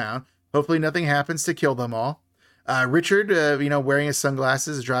small town. Hopefully nothing happens to kill them all. Richard, wearing his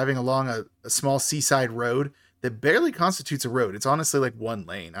sunglasses, is driving along a small seaside road that barely constitutes a road. It's honestly like one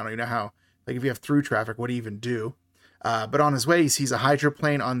lane. I don't even know how, like if you have through traffic, what do you even do? But on his way, he sees a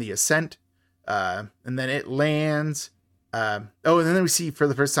hydroplane on the ascent. And then it lands. And then we see for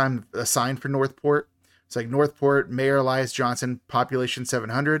the first time a sign for Northport. It's like Northport, Mayor Elias Johnson, population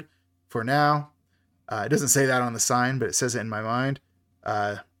 700 for now. It doesn't say that on the sign, but it says it in my mind.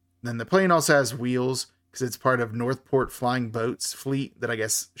 Then the plane also has wheels because it's part of Northport Flying Boats fleet that I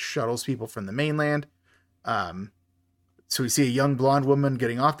guess shuttles people from the mainland. So we see a young blonde woman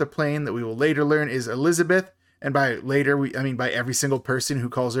getting off the plane that we will later learn is Elizabeth. And by later, I mean by every single person who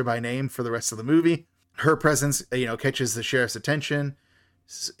calls her by name for the rest of the movie. Her presence, catches the sheriff's attention.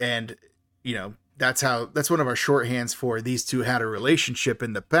 And, that's one of our shorthands for these two had a relationship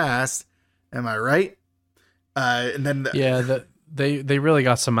in the past. Am I right? And then they really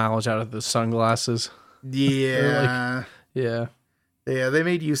got some mileage out of the sunglasses. Yeah. Yeah. They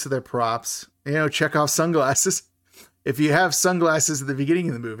made use of their props. Chekhov sunglasses. If you have sunglasses at the beginning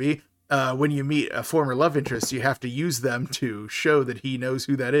of the movie, when you meet a former love interest, you have to use them to show that he knows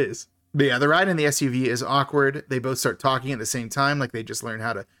who that is. But yeah, the ride in the SUV is awkward. They both start talking at the same time, like they just learned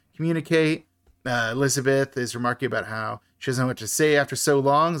how to communicate. Elizabeth is remarking about how she doesn't know what to say after so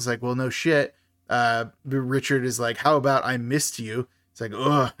long. It's like, well, no shit. Richard is like, how about I missed you? It's like,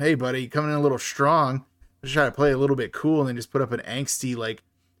 oh, hey, buddy, coming in a little strong. Just try to play a little bit cool and then just put up an angsty, like,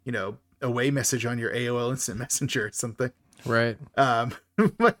 away message on your AOL Instant Messenger or something. Right.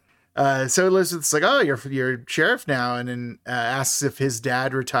 So Elizabeth's like, oh, you're sheriff now, and then asks if his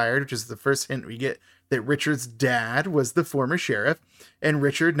dad retired, which is the first hint we get that Richard's dad was the former sheriff. And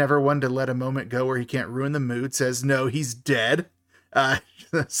Richard, never one to let a moment go where he can't ruin the mood, says, no, he's dead.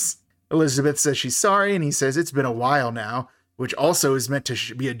 Elizabeth says she's sorry, and he says it's been a while now, which also is meant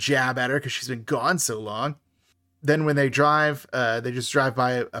to be a jab at her because she's been gone so long. Then when they drive, they just drive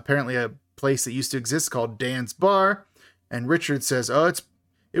by apparently a place that used to exist called Dan's Bar. And Richard says, oh,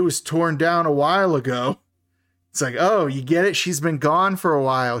 it was torn down a while ago. It's like, oh, you get it? She's been gone for a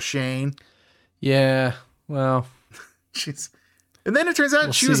while, Shane. Yeah, well. And then it turns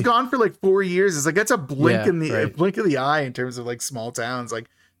out she was gone for like 4 years. It's like, that's a blink blink of the eye in terms of like small towns. Like,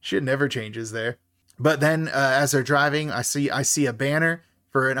 shit never changes there. But then as they're driving, I see a banner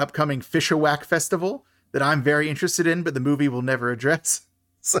for an upcoming Fish-A-Whack festival that I'm very interested in, but the movie will never address.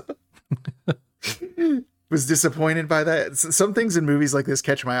 So was disappointed by that. Some things in movies like this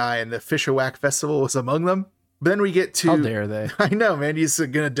catch my eye, and the Fish-A-Whack festival was among them. But then we get to... How dare they? I know, man. He's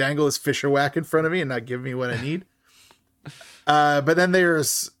going to dangle his Fish-A-Whack in front of me and not give me what I need. But then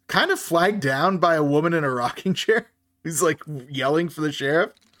there's kind of flagged down by a woman in a rocking chair who's like yelling for the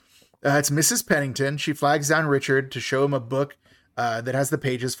sheriff. It's Mrs. Pennington. She flags down Richard to show him a book that has the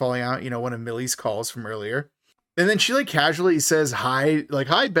pages falling out, one of Millie's calls from earlier. And then she like casually says hi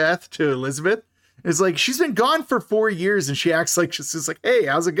Beth to Elizabeth. It's like, she's been gone for 4 years, and she acts like she's just like, hey,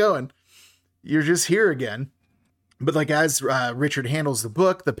 how's it going? You're just here again. But like as Richard handles the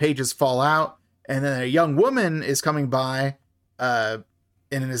book, the pages fall out, and then a young woman is coming by and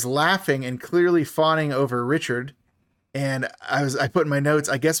is laughing and clearly fawning over Richard. And I put in my notes,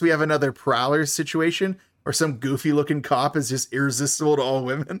 I guess we have another Prowler situation where some goofy looking cop is just irresistible to all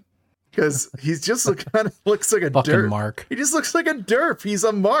women. Because he's just kind of looks like a fucking derp. Mark. He just looks like a derp. He's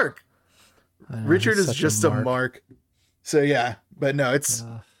a mark. Richard is just a mark. So yeah, but no, it's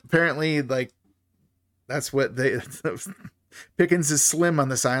apparently like that's what they Pickens is slim on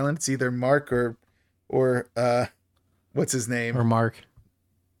this island. It's either Mark or what's his name? Or Mark.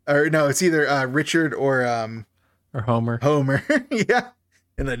 Or no, it's either Richard or Homer. Homer. Yeah.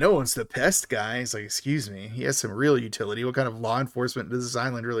 And then no one's the pest guy. He's like, excuse me. He has some real utility. What kind of law enforcement does this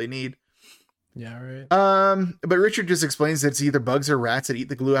island really need? Yeah, right. But Richard just explains that it's either bugs or rats that eat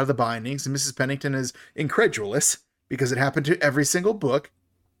the glue out of the bindings, and Mrs. Pennington is incredulous because it happened to every single book.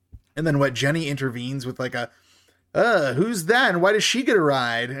 And then Jenny intervenes with like who's that? And why does she get a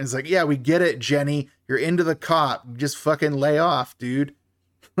ride? And it's like, yeah, we get it, Jenny. You're into the cop. Just fucking lay off, dude.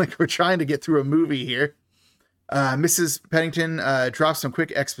 Like, we're trying to get through a movie here. Mrs. Pennington drops some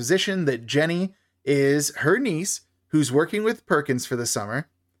quick exposition that Jenny is her niece who's working with Perkins for the summer.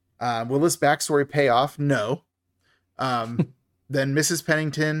 Will this backstory pay off? No. Then Mrs.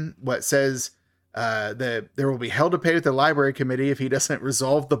 Pennington says that there will be hell to pay with the library committee if he doesn't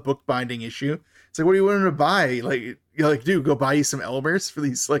resolve the bookbinding issue. It's like, what do you want him to buy? Like, dude, go buy you some Elmers for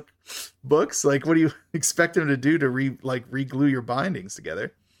these like books. Like, what do you expect him to do to re-glue your bindings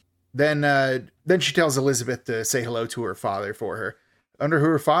together? Then she tells Elizabeth to say hello to her father for her. Under who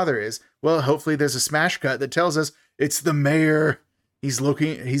her father is. Well, hopefully there's a smash cut that tells us it's the mayor. He's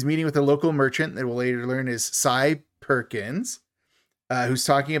meeting with a local merchant that we'll later learn is Cy Perkins, who's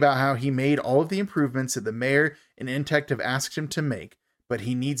talking about how he made all of the improvements that the mayor and Intech have asked him to make, but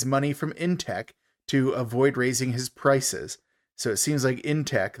he needs money from Intech to avoid raising his prices. So it seems like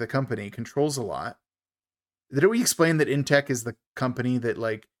Intech, the company, controls a lot. Did we explain that Intech is the company that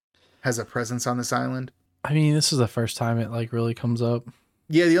like has a presence on this island? I mean, this is the first time it like really comes up.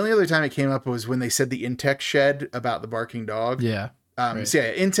 Yeah, the only other time it came up was when they said the Intech shed about the barking dog. Yeah. Right. So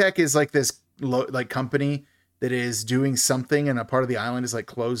yeah, Intech is like this company that is doing something, and a part of the island is like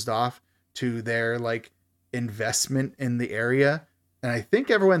closed off to their like investment in the area. And I think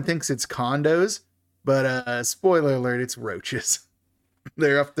everyone thinks it's condos, but spoiler alert, it's roaches.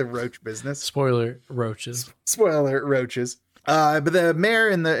 They're up to roach business. Spoiler, roaches. Spoiler alert, roaches. But the mayor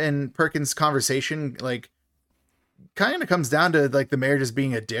and Perkins' conversation like kind of comes down to like the mayor just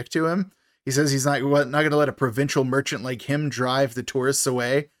being a dick to him. He says he's not going to let a provincial merchant like him drive the tourists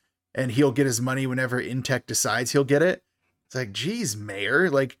away, and he'll get his money whenever Intech decides he'll get it. It's like, geez, mayor,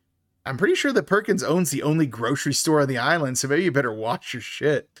 like, I'm pretty sure that Perkins owns the only grocery store on the island, so maybe you better watch your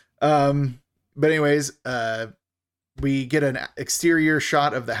shit. But anyways, we get an exterior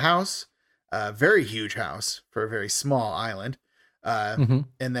shot of the house, a very huge house for a very small island. And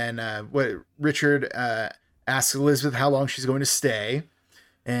then what Richard asks Elizabeth how long she's going to stay.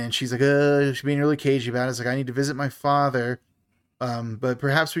 And she's like, she's being really cagey about it. It's like, I need to visit my father. But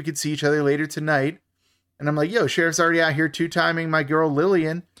perhaps we could see each other later tonight. And I'm like, yo, Sheriff's already out here two-timing my girl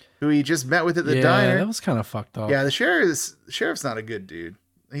Lillian, who he just met with at the diner. That was kind of fucked up. Yeah, the sheriff's not a good dude.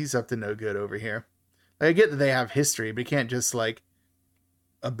 He's up to no good over here. Like, I get that they have history, but he can't just like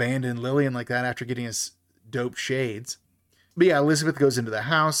abandon Lillian like that after getting his dope shades. But yeah, Elizabeth goes into the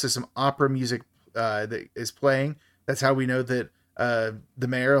house. There's some opera music that is playing. That's how we know that the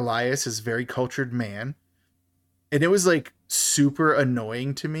mayor Elias is a very cultured man. And it was like super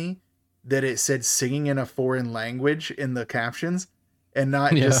annoying to me that it said singing in a foreign language in the captions and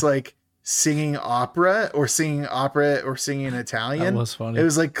not just like singing opera or singing Italian. That was funny. It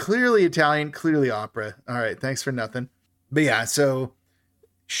was like clearly Italian, clearly opera. All right. Thanks for nothing. But yeah, so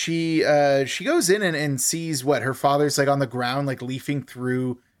she goes in and sees what her father's like on the ground, like leafing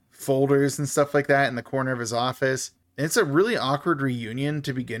through folders and stuff like that in the corner of his office. And it's a really awkward reunion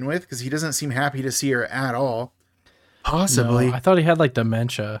to begin with because he doesn't seem happy to see her at all. Possibly. No, I thought he had like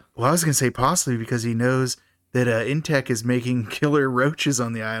dementia. Well, I was going to say possibly because he knows that Intech is making killer roaches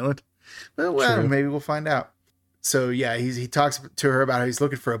on the island. Well, maybe we'll find out. So yeah, he talks to her about how he's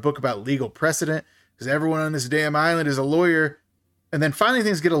looking for a book about legal precedent because everyone on this damn island is a lawyer. And then finally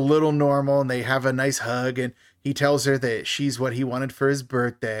things get a little normal and they have a nice hug and he tells her that she's what he wanted for his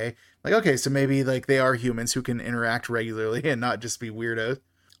birthday. Like, okay, so maybe like they are humans who can interact regularly and not just be weirdos.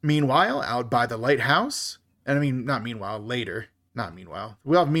 Meanwhile, out by the lighthouse, and I mean, not meanwhile, later, not meanwhile.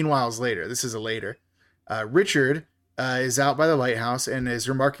 We'll have meanwhiles later. This is a later. Richard is out by the lighthouse and is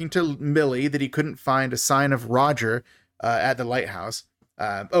remarking to Millie that he couldn't find a sign of Roger at the lighthouse.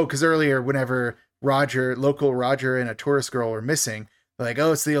 Because earlier, whenever local Roger and a tourist girl were missing, they're like,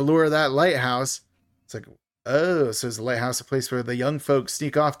 oh, it's the allure of that lighthouse. It's like, oh, so is the lighthouse a place where the young folks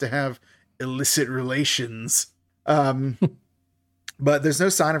sneak off to have illicit relations? But there's no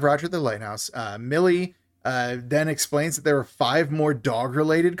sign of Roger at the lighthouse. Millie then explains that there were 5 more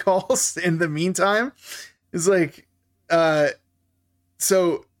dog-related calls in the meantime. It's like,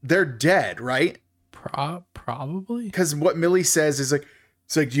 so they're dead, right? Probably. Because what Millie says is like,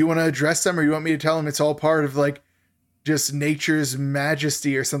 it's like, do you want to address them or you want me to tell them it's all part of like just nature's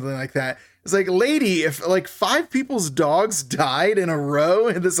majesty or something like that? It's like, lady, if like 5 people's dogs died in a row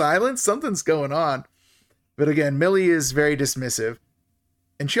in this island, something's going on. But again, Millie is very dismissive.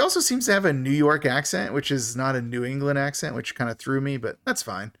 And she also seems to have a New York accent, which is not a New England accent, which kind of threw me, but that's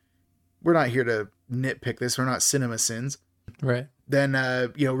fine. We're not here to nitpick this. We're not cinema sins. Right. Then,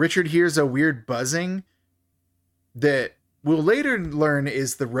 Richard hears a weird buzzing that we'll later learn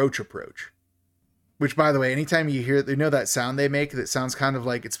is the Roach approach. Which, by the way, anytime you hear, that sound they make that sounds kind of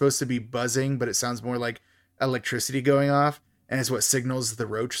like it's supposed to be buzzing, but it sounds more like electricity going off, and it's what signals the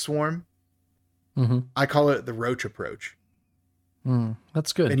roach swarm. Mm-hmm. I call it the Roach approach.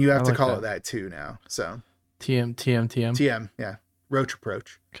 That's good. And you have to call it that too now. So TM. Yeah. Roach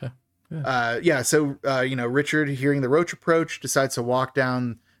approach. Okay. So Richard, hearing the Roach approach, decides to walk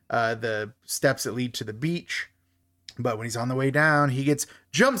down the steps that lead to the beach. But when he's on the way down, he gets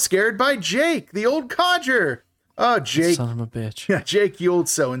jump scared by Jake, the old codger. Oh, Jake. Son of a bitch. Yeah, Jake, you old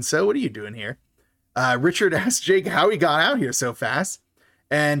so-and-so. What are you doing here? Richard asks Jake how he got out here so fast.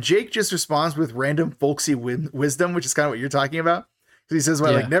 And Jake just responds with random folksy wisdom, which is kind of what you're talking about. Because he says,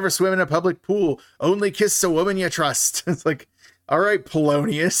 like, never swim in a public pool. Only kiss a woman you trust. It's like, all right,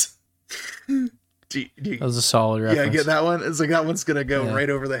 Polonius. That was a solid reference. Yeah, get that one. It's like that one's gonna go right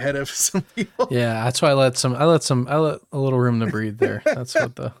over the head of some people. Yeah, that's why I let a little room to breathe there. That's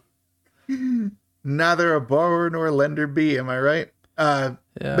what the neither a borrower nor lender be. Am I right? But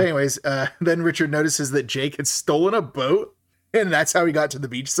anyways, then Richard notices that Jake had stolen a boat, and that's how he got to the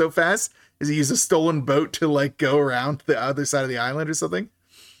beach so fast. Is he used a stolen boat to like go around the other side of the island or something?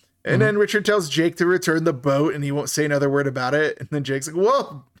 And then Richard tells Jake to return the boat, and he won't say another word about it. And then Jake's like,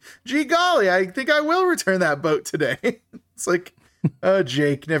 "Whoa, gee golly, I think I will return that boat today." It's like, oh,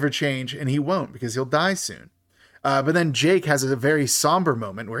 Jake, never change. And he won't because he'll die soon. But then Jake has a very somber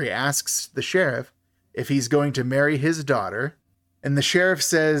moment where he asks the sheriff if he's going to marry his daughter. And the sheriff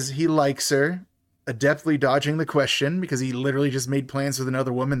says he likes her, adeptly dodging the question because he literally just made plans with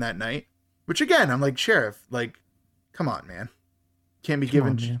another woman that night. Which again, I'm like, sheriff, like, come on, man. Can't be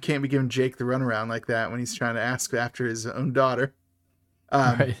giving Jake the runaround like that when he's trying to ask after his own daughter.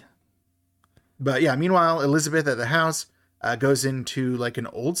 Right. But yeah, meanwhile, Elizabeth at the house goes into like an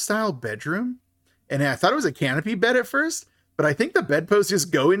old style bedroom. And I thought it was a canopy bed at first, but I think the bedposts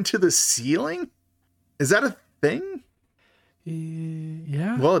just go into the ceiling. Is that a thing?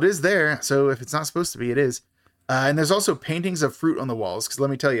 Yeah. Well, it is there. So if it's not supposed to be, it is. And there's also paintings of fruit on the walls. Because let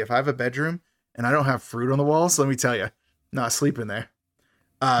me tell you, if I have a bedroom and I don't have fruit on the walls, let me tell you, not sleeping there.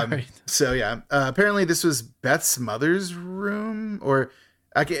 Right. So yeah, apparently this was Beth's mother's room, or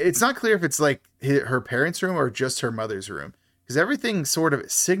it's not clear if it's like her parents' room or just her mother's room, because everything sort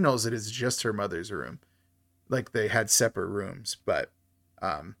of signals it is just her mother's room, like they had separate rooms. But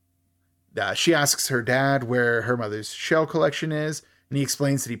she asks her dad where her mother's shell collection is, and he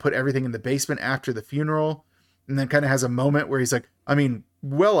explains that he put everything in the basement after the funeral, and then kind of has a moment where he's like, I mean,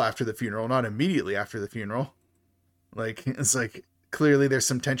 well after the funeral, not immediately after the funeral. Like, it's like, clearly there's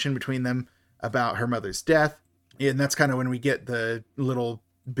some tension between them about her mother's death. And that's kind of when we get the little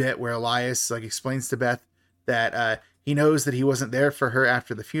bit where Elias like explains to Beth that he knows that he wasn't there for her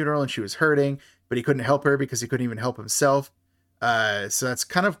after the funeral and she was hurting, but he couldn't help her because he couldn't even help himself. So that's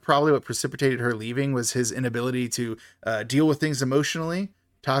kind of probably what precipitated her leaving, was his inability to deal with things emotionally.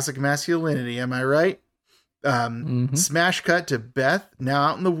 Toxic masculinity, am I right? Smash cut to Beth now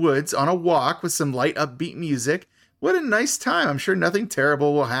out in the woods on a walk with some light upbeat music. What a nice time. I'm sure nothing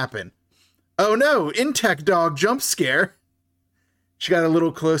terrible will happen. Oh no, Intech dog jump scare. She got a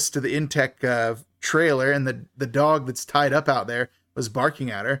little close to the Intech trailer, and the dog that's tied up out there was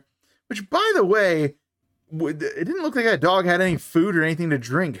barking at her. Which, by the way, it didn't look like that dog had any food or anything to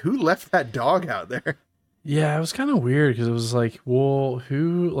drink. Who left that dog out there? Yeah, it was kind of weird because it was like, well,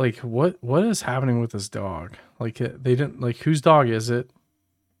 who, like, what is happening with this dog? Like, they didn't, like, whose dog is it?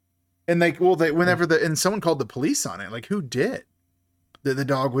 And like, well, whenever and someone called the police on it, like, who did? The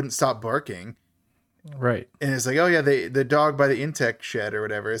dog wouldn't stop barking. Right. And it's like, oh yeah, the dog by the Intech shed or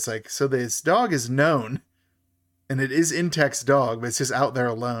whatever. It's like, so this dog is known, and it is Intech's dog, but it's just out there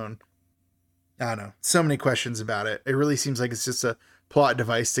alone. I don't know. So many questions about it. It really seems like it's just a plot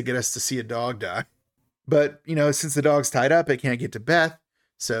device to get us to see a dog die. But, you know, since the dog's tied up, it can't get to Beth.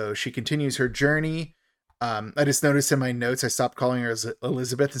 So she continues her journey. I just noticed in my notes, I stopped calling her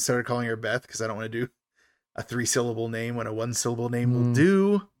Elizabeth and started calling her Beth because I don't want to do a 3-syllable name when a 1-syllable name will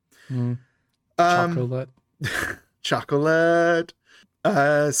do. Chocolate. Chocolate.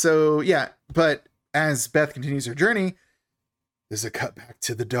 So yeah, but as Beth continues her journey, there's a cut back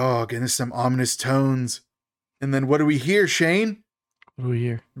to the dog and there's some ominous tones. And then what do we hear, Shane? What do we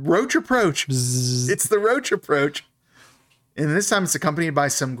hear? Roach approach. Bzzz. It's the Roach approach. And this time it's accompanied by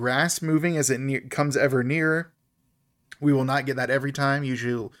some grass moving as it comes ever nearer. We will not get that every time.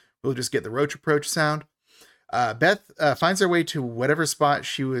 Usually we'll just get the Roach approach sound. Beth finds her way to whatever spot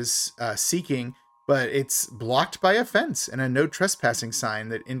she was seeking, but it's blocked by a fence and a no trespassing sign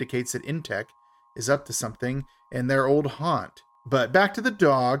that indicates that Intech is up to something in their old haunt. But back to the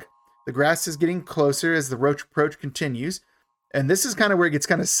dog. The grass is getting closer as the Roach approach continues. And this is kind of where it gets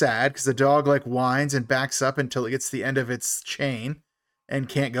kind of sad because the dog like whines and backs up until it gets to the end of its chain and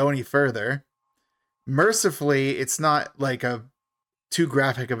can't go any further. Mercifully, it's not like a too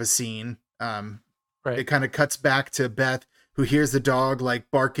graphic of a scene. Right. It kind of cuts back to Beth, who hears the dog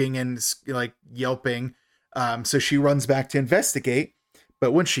like barking and like yelping. So she runs back to investigate.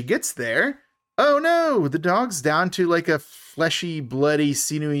 But when she gets there, oh no, the dog's down to like a fleshy, bloody,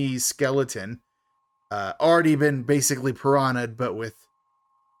 sinewy skeleton. Already been basically piranha'd, but with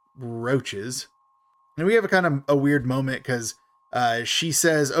roaches. And we have a kind of a weird moment because she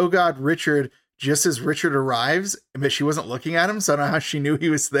says, oh God, Richard, just as Richard arrives, but she wasn't looking at him, so I don't know how she knew he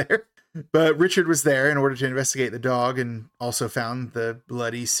was there. But Richard was there in order to investigate the dog and also found the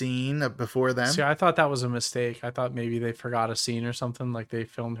bloody scene before them. See, I thought that was a mistake. I thought maybe they forgot a scene or something. Like they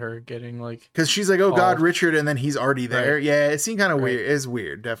filmed her getting like... Because she's like, oh God, Richard, and then he's already there. Right. Yeah, it seemed kind of weird. It's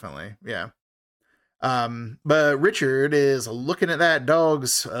weird, definitely. Yeah. But Richard is looking at that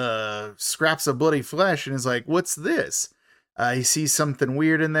dog's scraps of bloody flesh and is like, what's this? He sees something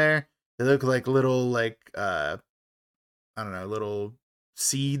weird in there. They look like little, like, I don't know, little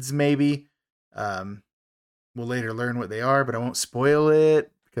seeds maybe. We'll later learn what they are, but I won't spoil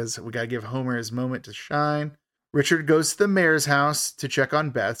it because we got to give Homer his moment to shine. Richard goes to the mayor's house to check on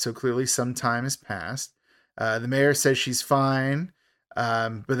Beth, so clearly some time has passed. The mayor says she's fine.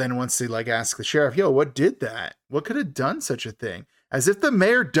 But then once they like ask the sheriff, yo, what did that? What could have done such a thing? As if the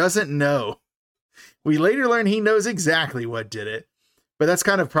mayor doesn't know. We later learn he knows exactly what did it. But that's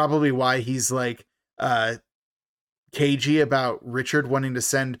kind of probably why he's like cagey about Richard wanting to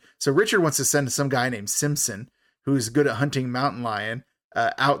send. So Richard wants to send some guy named Simpson, who's good at hunting mountain lion,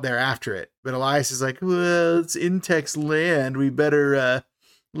 out there after it. But Elias is like, well, it's Intech's land. We better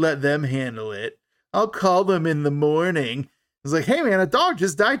let them handle it. I'll call them in the morning. It's like, hey man, a dog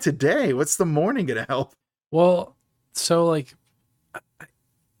just died today. What's the morning gonna help? Well, so like,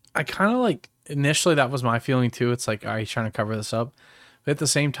 I kind of like initially that was my feeling too. It's like, he's trying to cover this up, but at the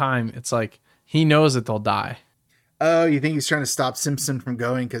same time, it's like he knows that they'll die. Oh, you think he's trying to stop Simpson from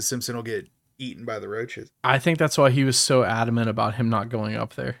going because Simpson will get eaten by the roaches? I think that's why he was so adamant about him not going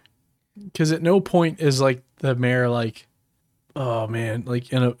up there. Because at no point is like the mayor like, oh man, like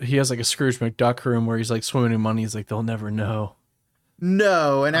he has like a Scrooge McDuck room where he's like swimming in money. He's like, they'll never know.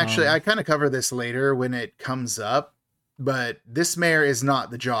 No, and actually, I kind of cover this later when it comes up, but this mayor is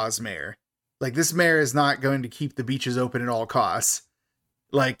not the Jaws mayor. Like, this mayor is not going to keep the beaches open at all costs.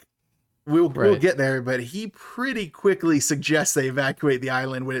 Like, we'll get there, but he pretty quickly suggests they evacuate the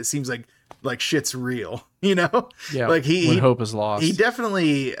island when it seems like shit's real, you know? Yeah, like when hope is lost. He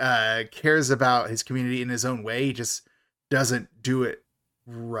definitely cares about his community in his own way. He just doesn't do it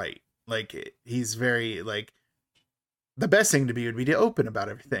right. Like, he's very, like, the best thing to be would be to open about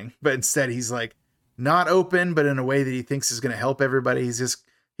everything. But instead, he's, like, not open, but in a way that he thinks is going to help everybody.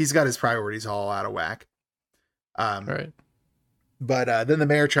 He's got his priorities all out of whack. Right. But then the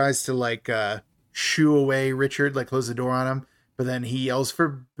mayor tries to, like, shoo away Richard, like, close the door on him. But then he yells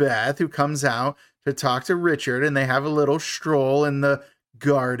for Beth, who comes out to talk to Richard, and they have a little stroll in the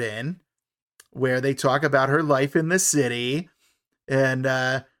garden where they talk about her life in the city. And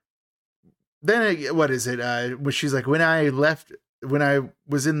then, what is it? She's like, when I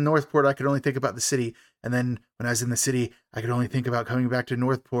was in Northport, I could only think about the city. And then when I was in the city, I could only think about coming back to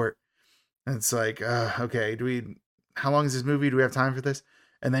Northport. And it's like, okay, how long is this movie? Do we have time for this?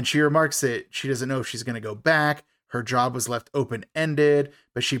 And then she remarks that she doesn't know if she's going to go back. Her job was left open-ended,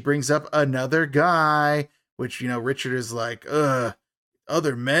 but she brings up another guy, which, Richard is like,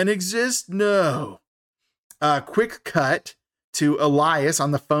 other men exist? No. Quick cut to Elias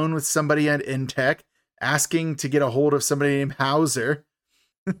on the phone with somebody at Intech asking to get a hold of somebody named Hauser.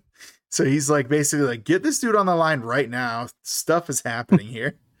 So he's like, basically like, get this dude on the line right now. Stuff is happening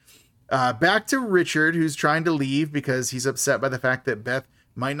here. Back to Richard, who's trying to leave because he's upset by the fact that Beth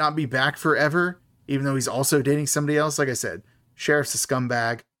might not be back forever, even though he's also dating somebody else. Like I said, sheriff's a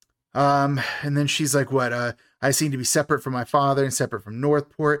scumbag. And then she's like, what? I seem to be separate from my father and separate from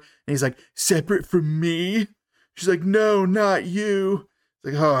Northport. And he's like, separate from me? She's like, no, not you.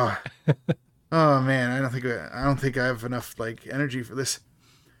 It's like, oh man, I don't think I have enough like energy for this.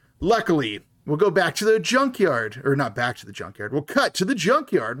 Luckily, we'll go back to the junkyard, or not back to the junkyard. We'll cut to the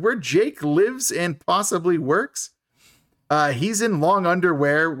junkyard where Jake lives and possibly works. He's in long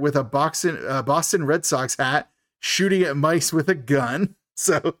underwear with a Boston Red Sox hat, shooting at mice with a gun.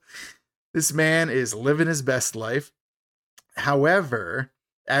 So this man is living his best life. However,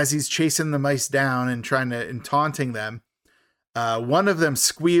 as he's chasing the mice down and taunting them, one of them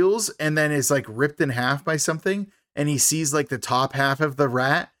squeals and then is like ripped in half by something. And he sees like the top half of the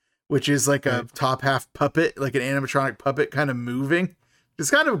rat, which is like a top half puppet, like an animatronic puppet kind of moving.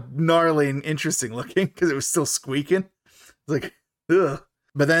 It's kind of gnarly and interesting looking because it was still squeaking. It's like, ugh.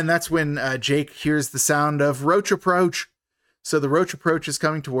 But then that's when Jake hears the sound of Roach Approach. So the Roach Approach is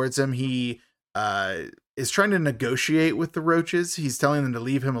coming towards him. He is trying to negotiate with the roaches. He's telling them to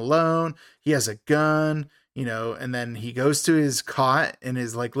leave him alone. He has a gun, and then he goes to his cot in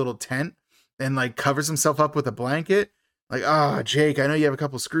his like little tent and like covers himself up with a blanket. Like, Jake, I know you have a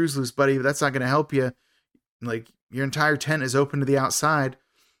couple screws loose, buddy, but that's not going to help you. Like, your entire tent is open to the outside.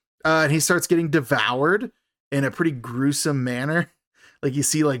 And he starts getting devoured in a pretty gruesome manner. Like, you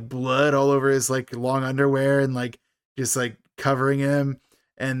see, like, blood all over his, like, long underwear and, like, just, like, covering him.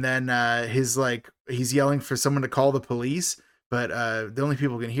 And then he's yelling for someone to call the police. But the only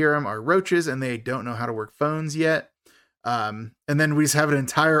people who can hear him are roaches, and they don't know how to work phones yet. And then we just have an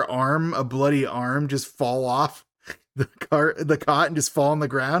entire arm, a bloody arm, just fall off the cot and just fall on the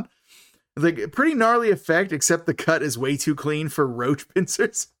ground. Like a pretty gnarly effect, except the cut is way too clean for roach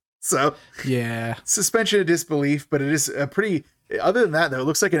pincers. So yeah, suspension of disbelief, but it is a pretty, other than that though, it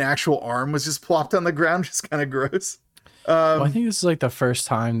looks like an actual arm was just plopped on the ground. Just kind of gross. Well, I think this is like the first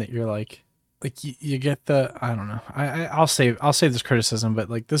time that you're like you get the, I don't know. I'll save this criticism, but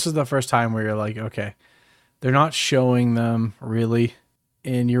like this is the first time where you're like, okay, they're not showing them really.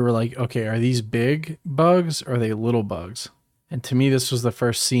 And you were like, okay, are these big bugs or are they little bugs? And to me, this was the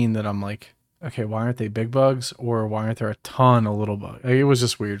first scene that I'm like, okay, why aren't they big bugs or why aren't there a ton of little bugs? Like, it was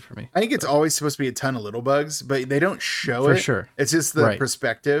just weird for me. I think it's always supposed to be a ton of little bugs, but they don't show it. For sure. It's just the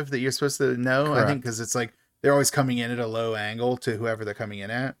perspective that you're supposed to know. Correct. I think because it's like they're always coming in at a low angle to whoever th're coming in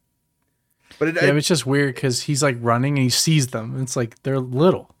at. But it's just weird because he's like running and he sees them. And it's like they're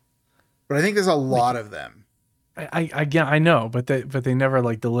little. But I think there's a lot of them. I know, but they never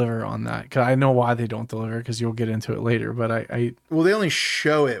like deliver on that. Cause I know why they don't deliver because you'll get into it later. But well, they only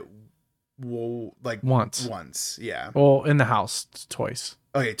show it like once, yeah. Well, in the house twice.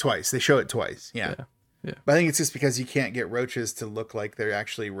 Okay, twice. They show it twice, yeah. But I think it's just because you can't get roaches to look like they're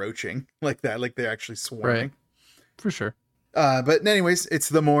actually roaching like that, like they're actually swarming. For sure. But anyways, it's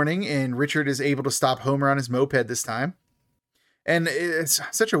the morning, and Richard is able to stop Homer on his moped this time. And it's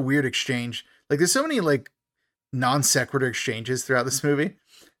such a weird exchange. Like, there's so many, like, non sequitur exchanges throughout this movie.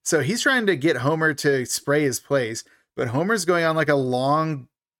 So he's trying to get Homer to spray his place, but Homer's going on, like, a long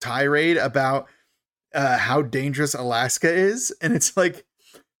tirade about how dangerous Alaska is. And it's like,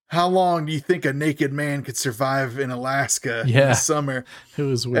 how long do you think a naked man could survive in Alaska in the summer? It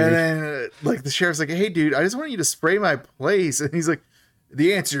was weird. And then, like, the sheriff's like, hey, dude, I just want you to spray my place. And he's like,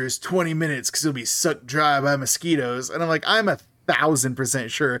 the answer is 20 minutes because it'll be sucked dry by mosquitoes. And I'm like, I'm 1,000%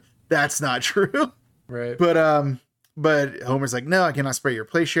 sure that's not true. Right. But Homer's like, no, I cannot spray your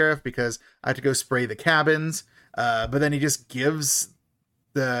place, Sheriff, because I have to go spray the cabins. But then he just gives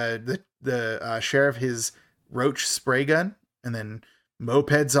the sheriff his Roach spray gun and then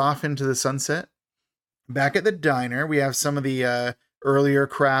mopeds off into the sunset. Back at the diner, we have some of the earlier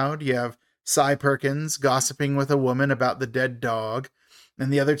crowd. You have Cy Perkins gossiping with a woman about the dead dog.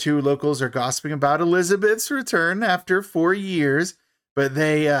 And the other two locals are gossiping about Elizabeth's return after 4 years. But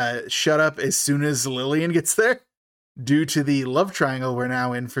they shut up as soon as Lillian gets there due to the love triangle we're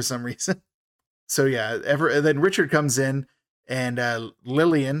now in for some reason. So yeah, then Richard comes in and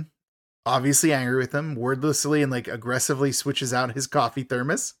Lillian, obviously angry with him, wordlessly and like aggressively switches out his coffee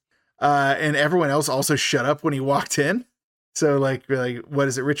thermos. And everyone else also shut up when he walked in. So like, what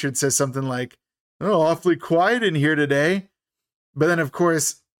is it? Richard says something like, oh, awfully quiet in here today. But then of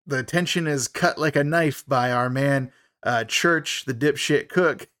course the tension is cut like a knife by our man, Church, the dipshit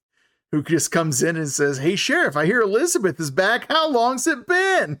cook, who just comes in and says, hey, Sheriff, I hear Elizabeth is back. How long's it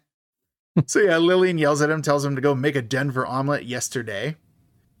been? So yeah, Lillian yells at him, tells him to go make a Denver omelet yesterday.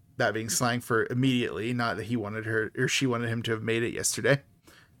 That being slang for immediately, not that he wanted her or she wanted him to have made it yesterday.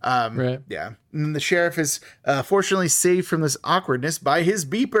 Right. Yeah. And the sheriff is fortunately saved from this awkwardness by his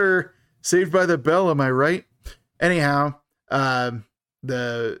beeper. Saved by the bell, am I right? Anyhow,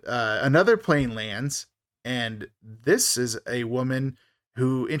 another plane lands, and this is a woman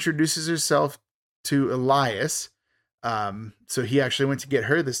who introduces herself to Elias. So he actually went to get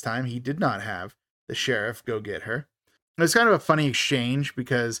her this time. He did not have the sheriff go get her. It's kind of a funny exchange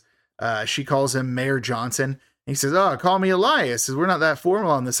because she calls him Mayor Johnson. And he says, oh, call me Elias, because we're not that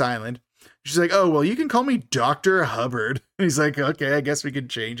formal on this island. She's like, oh, well, you can call me Dr. Hubbard. And he's like, okay, I guess we could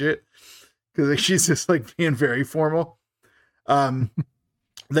change it. Because she's just like being very formal. Then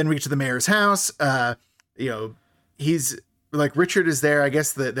we get to the mayor's house. He's like, Richard is there. I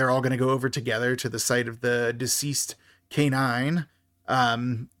guess that they're all going to go over together to the site of the deceased canine.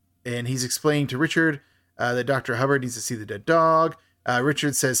 And he's explaining to Richard that Dr. Hubbard needs to see the dead dog.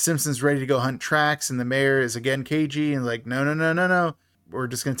 Richard says Simpson's ready to go hunt tracks, and the mayor is again cagey and like, no. We're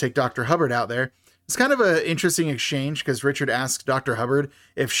just going to take Dr. Hubbard out there. It's kind of an interesting exchange because Richard asks Dr. Hubbard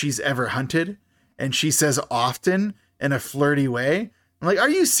if she's ever hunted, and she says often in a flirty way. I'm like, are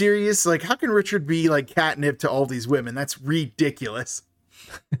you serious? Like, how can Richard be like catnip to all these women? That's ridiculous.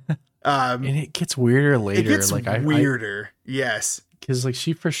 And it gets weirder later. It gets like weirder. Yes. Because like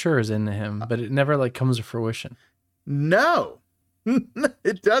she for sure is into him, but it never like comes to fruition. No,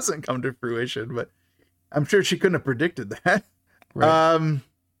 it doesn't come to fruition, but I'm sure she couldn't have predicted that. Right.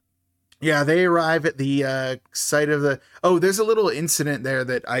 Yeah, they arrive at the site of the, there's a little incident there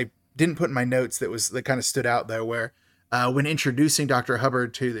that I didn't put in my notes that kind of stood out there where when introducing Dr.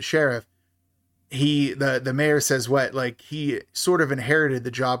 Hubbard to the sheriff, the mayor says he sort of inherited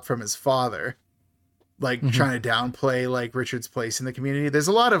the job from his father, trying to downplay like Richard's place in the community. There's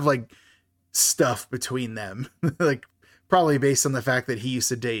a lot of like stuff between them, like probably based on the fact that he used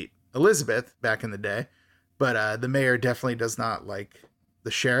to date Elizabeth back in the day, but the mayor definitely does not like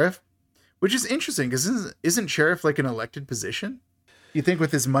the sheriff, which is interesting because isn't sheriff like an elected position? You think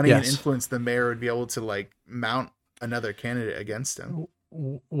with his money and influence, the mayor would be able to like mount another candidate against him?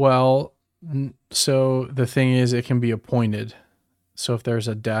 Well, so the thing is, it can be appointed. So if there's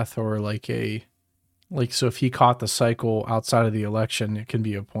a death or so if he caught the cycle outside of the election, it can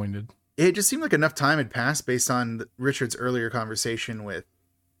be appointed. It just seemed like enough time had passed based on Richard's earlier conversation with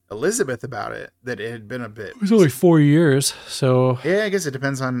Elizabeth about it that it had been a bit. It was only 4 years, so yeah, I guess it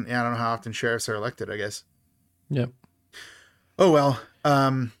depends on. I don't know how often sheriffs are elected. I guess. Yep. Oh well.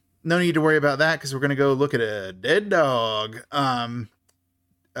 No need to worry about that because we're gonna go look at a dead dog.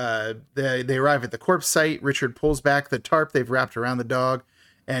 They arrive at the corpse site. Richard pulls back the tarp they've wrapped around the dog,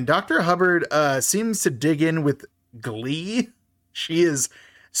 and Dr. Hubbard seems to dig in with glee. She is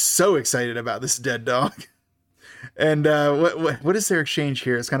so excited about this dead dog. And what is their exchange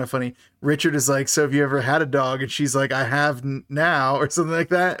here? It's kind of funny. Richard is like, so have you ever had a dog? And she's like, I have now, or something like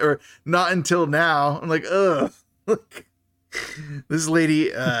that, or not until now. I'm like, ugh. This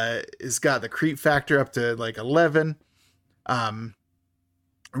lady has got the creep factor up to like 11.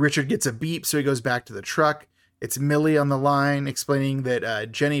 Richard gets a beep, so he goes back to the truck. It's Millie on the line explaining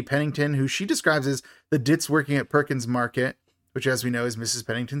that Jenny Pennington, who she describes as the ditz working at Perkins Market, which as we know is Mrs.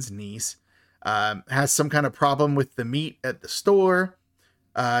 Pennington's niece, has some kind of problem with the meat at the store.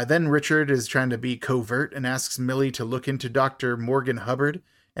 Then Richard is trying to be covert and asks Millie to look into Dr. Morgan Hubbard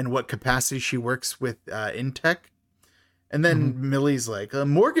and what capacity she works with Intech. And then Millie's like,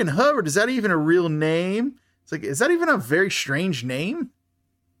 Morgan Hubbard, is that even a real name? It's like, is that even a very strange name?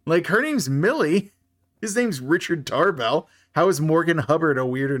 Like, her name's Millie. His name's Richard Tarbell. How is Morgan Hubbard a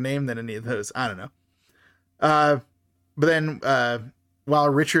weirder name than any of those? I don't know. But then while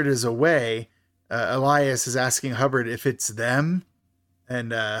Richard is away, Elias is asking Hubbard if it's them.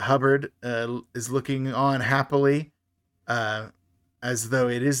 And Hubbard is looking on happily as though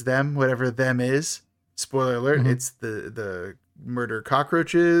it is them, whatever them is. Spoiler alert, it's the murder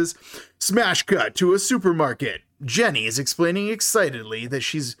cockroaches. Smash cut to a supermarket. Jenny is explaining excitedly that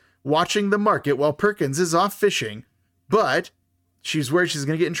she's watching the market while Perkins is off fishing, but she's worried she's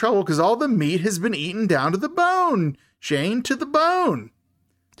going to get in trouble because all the meat has been eaten down to the bone. Shane, to the bone.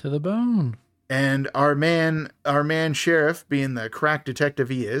 To the bone. And our man sheriff, being the crack detective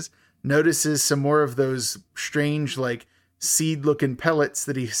he is, notices some more of those strange, like, seed-looking pellets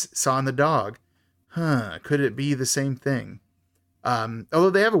that he saw in the dog. Could it be the same thing? Although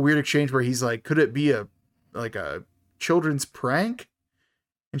they have a weird exchange where he's like, could it be a children's prank?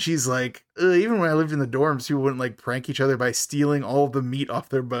 And she's like, even when I lived in the dorms, people wouldn't like prank each other by stealing all the meat off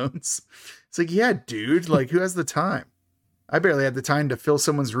their bones. It's like, yeah, dude, like who has the time? I barely had the time to fill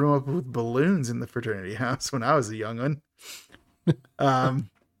someone's room up with balloons in the fraternity house when I was a young one.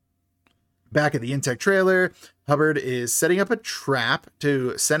 Back at the Intech trailer, Hubbard is setting up a trap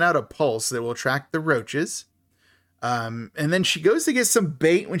to send out a pulse that will attract the roaches. And then she goes to get some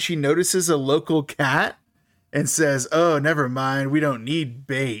bait when she notices a local cat and says, oh, never mind, we don't need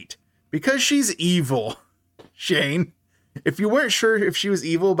bait. Because she's evil. Shane, if you weren't sure if she was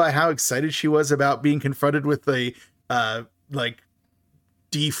evil by how excited she was about being confronted with a,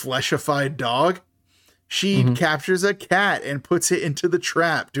 defleshified dog, she captures a cat and puts it into the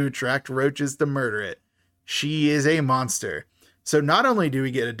trap to attract roaches to murder it. She is a monster. So not only do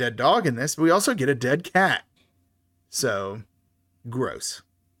we get a dead dog in this, but we also get a dead cat. So, gross.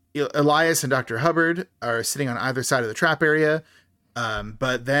 Elias and Dr. Hubbard are sitting on either side of the trap area.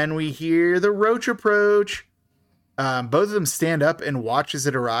 But then we hear the Roach approach. Both of them stand up and watch as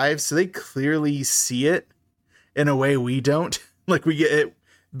it arrives. So they clearly see it in a way we don't. Like we get it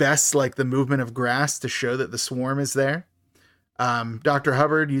best, like the movement of grass to show that the swarm is there. Dr.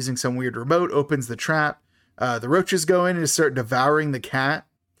 Hubbard, using some weird remote, opens the trap. The roaches go in and start devouring the cat.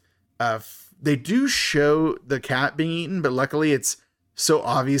 They do show the cat being eaten, but luckily it's so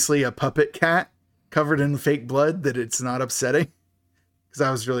obviously a puppet cat covered in fake blood that it's not upsetting. Because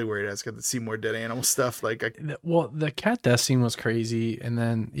I was really worried I was going to see more dead animal stuff. Well, the cat death scene was crazy, and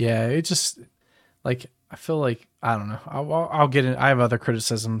then it just like I feel like I don't know. I'll get in. I have other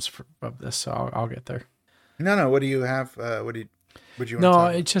criticisms of this, so I'll get there. No. What do you have? What do you want? No,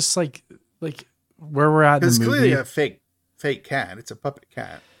 it's just like where we're at in the movie. It's clearly a fake cat. It's a puppet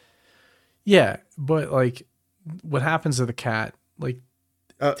cat. Yeah, but like what happens to the cat? Like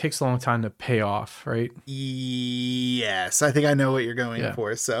it takes a long time to pay off, right? Yes, I think I know what you're going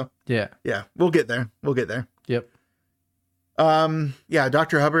for. So yeah, we'll get there. Yep.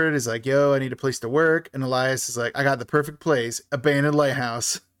 Dr. Hubbard is like, yo, I need a place to work. And Elias is like, I got the perfect place, abandoned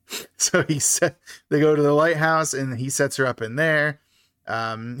lighthouse. So they go to the lighthouse and he sets her up in there.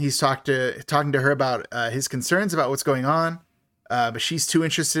 He's talking to her about his concerns about what's going on. But she's too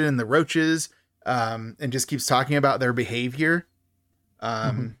interested in the roaches and just keeps talking about their behavior.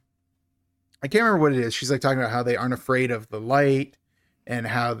 I can't remember what it is. She's like talking about how they aren't afraid of the light and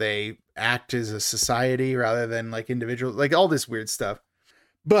how they act as a society rather than like individuals, like all this weird stuff.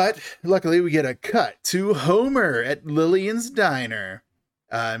 But luckily we get a cut to Homer at Lillian's diner.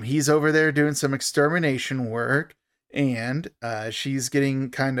 He's over there doing some extermination work and she's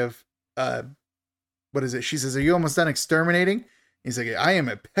getting kind of, what is it? She says, are you almost done exterminating? He's like, I am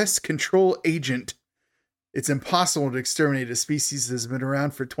a pest control agent. It's impossible to exterminate a species that's been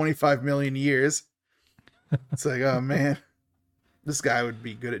around for 25 million years. It's like, oh man, this guy would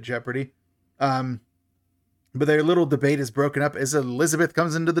be good at Jeopardy. But their little debate is broken up as Elizabeth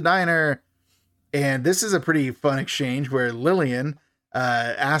comes into the diner. And this is a pretty fun exchange where Lillian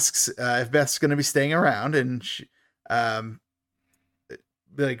asks if Beth's going to be staying around. And she, Beth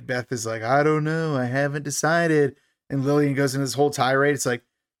is like, I don't know. I haven't decided. And Lillian goes into this whole tirade. It's like,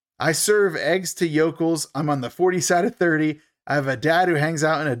 I serve eggs to yokels. I'm on the 40 side of 30. I have a dad who hangs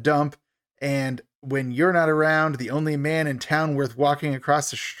out in a dump. And when you're not around, the only man in town worth walking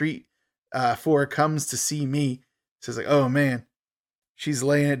across the street for comes to see me. So it's like, oh man, she's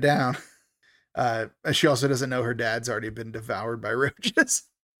laying it down. She also doesn't know her dad's already been devoured by roaches.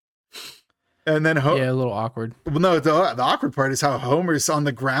 And then yeah, a little awkward. Well, no, the awkward part is how Homer's on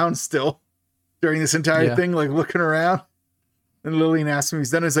the ground still during this entire thing, like looking around. And Lillian asks him if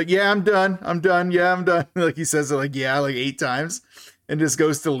he's done. He's like, yeah, I'm done. Yeah, I'm done. Like he says it like, yeah, like 8 times and just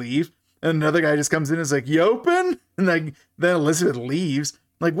goes to leave. And another guy just comes in and is like, you open? And like, then Elizabeth leaves.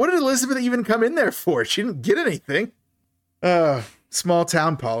 Like, what did Elizabeth even come in there for? She didn't get anything. Small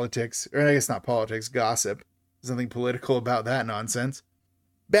town politics, or I guess not politics, gossip. There's nothing political about that nonsense.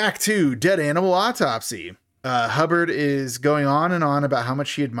 Back to Dead Animal Autopsy. Hubbard is going on and on about how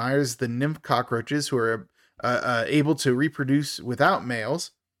much he admires the nymph cockroaches who are able to reproduce without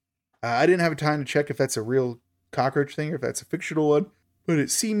males. I didn't have time to check if that's a real cockroach thing or if that's a fictional one, but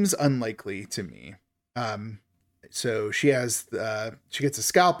it seems unlikely to me. So she gets a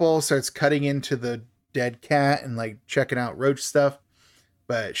scalpel, starts cutting into the dead cat and like checking out roach stuff.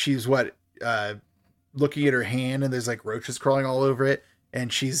 But she's looking at her hand and there's like roaches crawling all over it.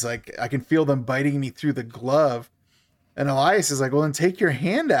 And she's like, I can feel them biting me through the glove. And Elias is like, well, then take your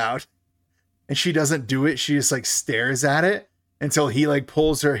hand out. And she doesn't do it. She just like stares at it until he like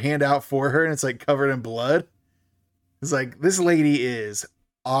pulls her hand out for her and it's like covered in blood. It's like, this lady is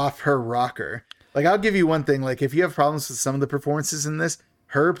off her rocker. Like, I'll give you one thing. Like, if you have problems with some of the performances in this,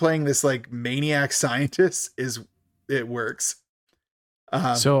 her playing this like maniac scientist it works.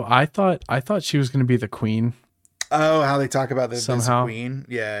 So I thought she was going to be the queen. Oh, how they talk about this somehow. Queen.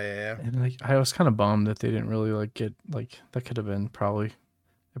 Yeah. And like, I was kind of bummed that they didn't really like get like, that could have been probably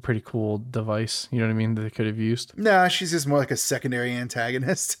a pretty cool device. You know what I mean? That they could have used. No, she's just more like a secondary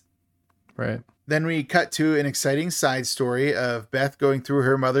antagonist. Right. Then we cut to an exciting side story of Beth going through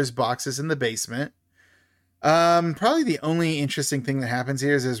her mother's boxes in the basement. Probably the only interesting thing that happens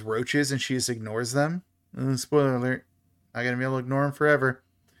here is there's roaches and she just ignores them. Spoiler alert. I'm going to be able to ignore them forever.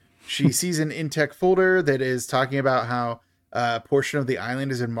 She sees an Intech folder that is talking about how a portion of the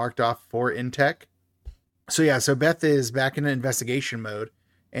island has been marked off for Intech. So Beth is back in investigation mode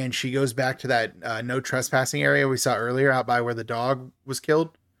and she goes back to that no trespassing area we saw earlier out by where the dog was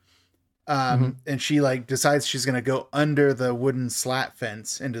killed. And she like decides she's going to go under the wooden slat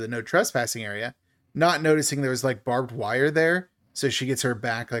fence into the no trespassing area, not noticing there was like barbed wire there. So she gets her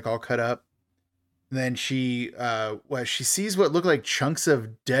back like all cut up. And then she sees what look like chunks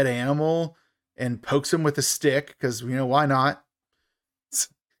of dead animal and pokes them with a stick. Cause why not? It's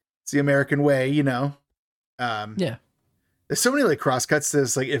the American way, Yeah. There's so many like crosscuts to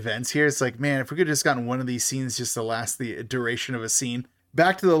this like events here. It's like, man, if we could have just gotten one of these scenes just to last the duration of a scene.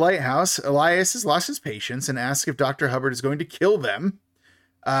 Back to the lighthouse, Elias has lost his patience and asks if Dr. Hubbard is going to kill them.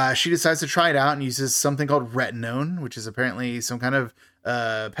 She decides to try it out and uses something called retinone, which is apparently some kind of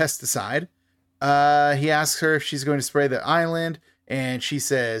pesticide. He asks her if she's going to spray the island, and she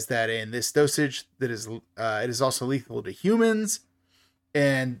says that in this dosage, it is also lethal to humans.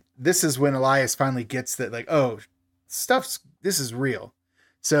 And this is when Elias finally gets that, like, oh, this is real.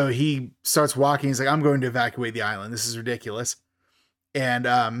 So he starts walking. He's like, I'm going to evacuate the island. This is ridiculous.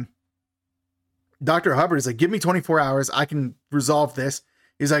 And Dr. Hubbard is like, give me 24 hours. I can resolve this.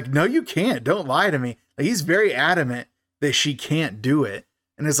 He's like, no, you can't. Don't lie to me. Like, he's very adamant that she can't do it.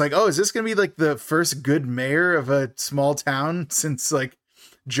 And it's like, oh, is this going to be like the first good mayor of a small town since like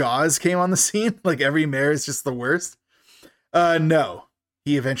Jaws came on the scene? Like every mayor is just the worst. No,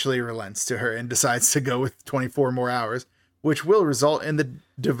 he eventually relents to her and decides to go with 24 more hours, which will result in the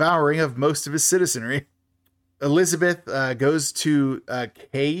devouring of most of his citizenry. Elizabeth goes to a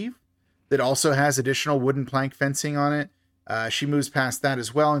cave that also has additional wooden plank fencing on it. She moves past that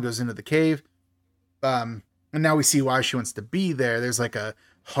as well and goes into the cave. And now we see why she wants to be there. There's like a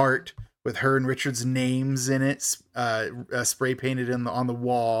heart with her and Richard's names in it, spray painted on the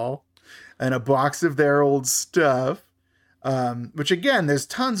wall, and a box of their old stuff. Which again, there's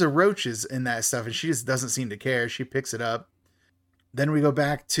tons of roaches in that stuff, and she just doesn't seem to care. She picks it up. Then we go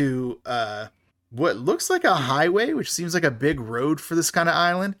back to what looks like a highway, which seems like a big road for this kind of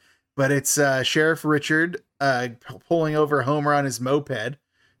island, but it's Sheriff Richard pulling over Homer on his moped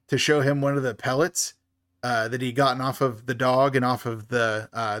to show him one of the pellets that he'd gotten off of the dog and off of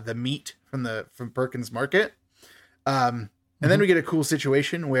the meat from Perkins Market. And then we get a cool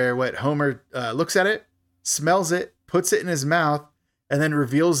situation where Homer looks at it, smells it, puts it in his mouth, and then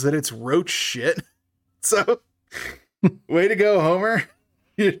reveals that it's roach shit. So way to go, Homer.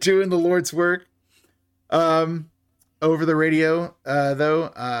 You're doing the Lord's work. Over the radio,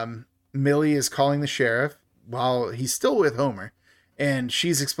 though, Millie is calling the sheriff while he's still with Homer, and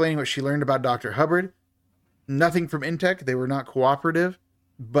she's explaining what she learned about Dr. Hubbard. Nothing from Intech. They were not cooperative,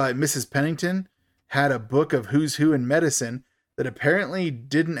 but Mrs. Pennington had a book of who's who in medicine that apparently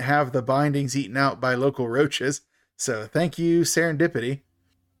didn't have the bindings eaten out by local roaches. So thank you, serendipity,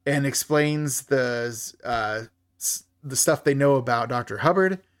 and explains the stuff they know about Dr.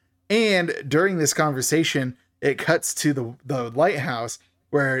 Hubbard. And during this conversation, it cuts to the lighthouse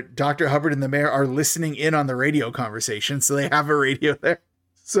where Dr. Hubbard and the mayor are listening in on the radio conversation. So they have a radio there.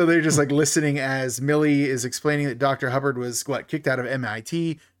 So they're just like listening as Millie is explaining that Dr. Hubbard was kicked out of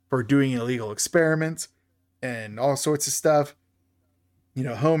MIT for doing illegal experiments and all sorts of stuff. You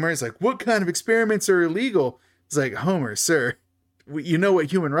know, Homer is like, what kind of experiments are illegal? It's like, Homer, sir, you know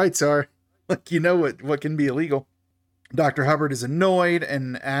what human rights are. Like, you know what can be illegal. Dr. Hubbard is annoyed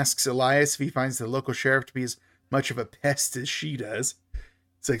and asks Elias if he finds the local sheriff to be as much of a pest as she does.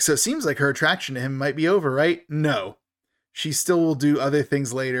 It's like, so it seems like her attraction to him might be over, right? No. She still will do other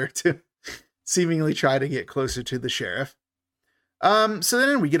things later to seemingly try to get closer to the sheriff. So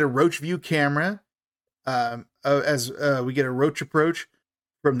then we get a Roach view camera as we get a Roach approach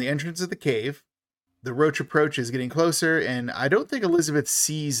from the entrance of the cave. The Roach approach is getting closer, and I don't think Elizabeth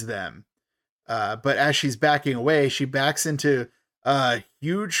sees them. But as she's backing away, she backs into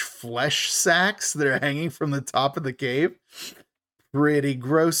huge flesh sacks that are hanging from the top of the cave. Pretty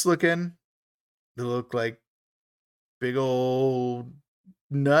gross looking. They look like big old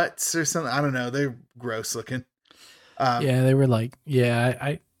nuts or something. I don't know. They're gross looking. Yeah, they were like,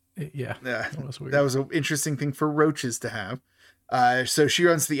 yeah. That was weird. That was an interesting thing for roaches to have. So she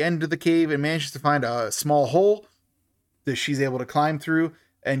runs to the end of the cave and manages to find a small hole that she's able to climb through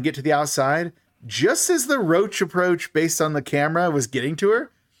and get to the outside. Just as the Roach approach based on the camera was getting to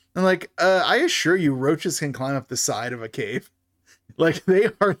her. I'm like, I assure you roaches can climb up the side of a cave. Like, they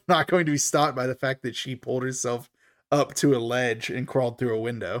are not going to be stopped by the fact that she pulled herself up to a ledge and crawled through a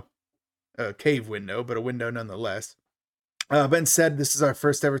window. A cave window, but a window nonetheless. But instead, this is our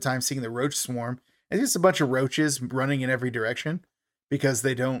first ever time seeing the Roach swarm. It's just a bunch of roaches running in every direction because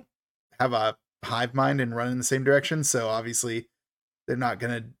they don't have a hive mind and run in the same direction. So obviously they're not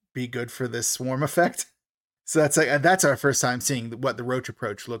going to be good for this swarm effect. So that's our first time seeing what the Roach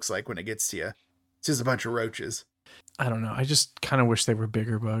approach looks like when it gets to you. It's just a bunch of roaches. I don't know. I just kind of wish they were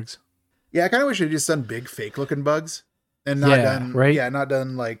bigger bugs. Yeah, I kind of wish they'd just done big fake looking bugs and not done, right? Yeah, not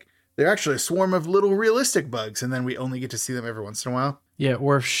done like they're actually a swarm of little realistic bugs. And then we only get to see them every once in a while. Yeah.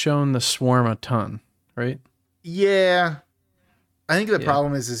 Or have shown the swarm a ton, right? Yeah. I think the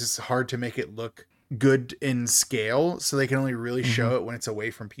problem is it's hard to make it look good in scale. So they can only really show it when it's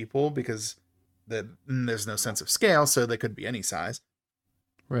away from people because there's no sense of scale. So they could be any size.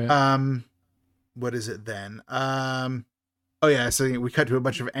 Right. What is it then? Oh yeah, so we cut to a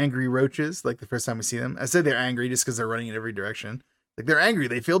bunch of angry roaches, like the first time we see them. I said they're angry just because they're running in every direction. Like they're angry,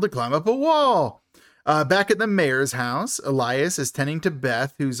 they failed to climb up a wall. Back at the mayor's house, Elias is tending to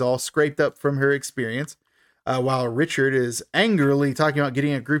Beth, who's all scraped up from her experience, while Richard is angrily talking about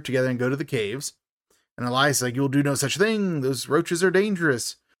getting a group together and go to the caves. And Elias is like, you'll do no such thing. Those roaches are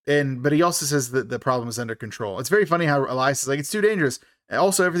dangerous. But he also says that the problem is under control. It's very funny how Elias is like, it's too dangerous. And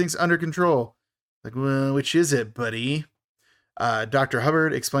also everything's under control. Like, well, which is it, buddy? Dr.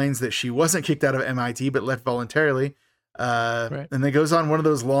 Hubbard explains that she wasn't kicked out of MIT, but left voluntarily. Right. And then goes on one of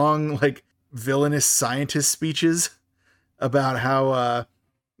those long, like, villainous scientist speeches about how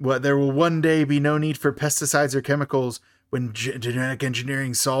there will one day be no need for pesticides or chemicals when genetic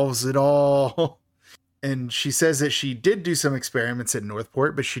engineering solves it all. And she says that she did do some experiments at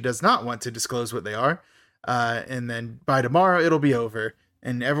Northport, but she does not want to disclose what they are. And then by tomorrow, it'll be over,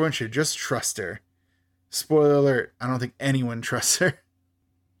 and everyone should just trust her. Spoiler alert, I don't think anyone trusts her.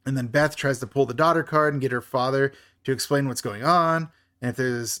 And then Beth tries to pull the daughter card and get her father to explain what's going on. And if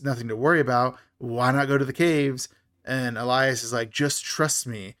there's nothing to worry about, why not go to the caves? And Elias is like, just trust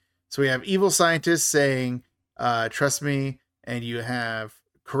me. So we have evil scientists saying, trust me. And you have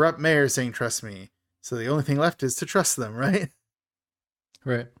corrupt mayor saying, trust me. So the only thing left is to trust them, right?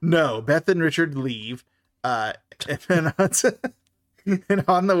 Right. No, Beth and Richard leave. And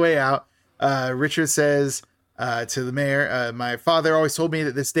on the way out, Richard says to the mayor, my father always told me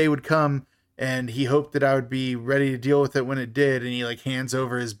that this day would come and he hoped that I would be ready to deal with it when it did. And he like hands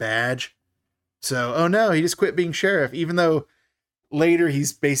over his badge. So, oh no, he just quit being sheriff, even though later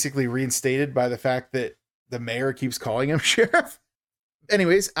he's basically reinstated by the fact that the mayor keeps calling him sheriff.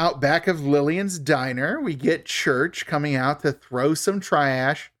 Anyways, out back of Lillian's diner, we get Church coming out to throw some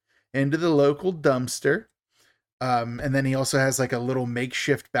trash into the local dumpster. And then he also has like a little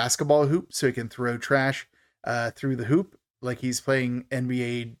makeshift basketball hoop so he can throw trash through the hoop like he's playing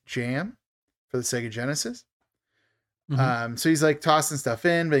NBA Jam for the Sega Genesis. So he's like tossing stuff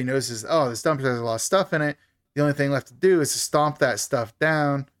in, but he notices, oh, this dumpster has a lot of stuff in it. The only thing left to do is to stomp that stuff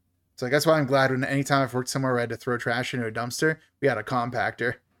down. So like, that's why I'm glad when anytime I've worked somewhere where I had to throw trash into a dumpster, we had a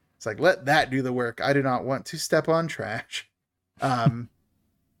compactor. It's like, let that do the work. I do not want to step on trash. But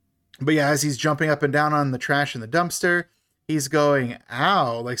yeah, as he's jumping up and down on the trash in the dumpster, he's going,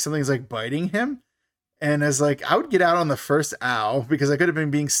 ow, like something's like biting him. And as like, I would get out on the first ow because I could have been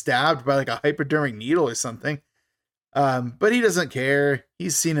being stabbed by like a hypodermic needle or something. But he doesn't care.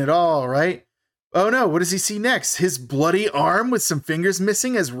 He's seen it all, right? Oh no, what does he see next? His bloody arm with some fingers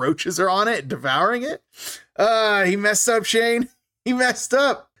missing as roaches are on it, devouring it. He messed up, Shane. He messed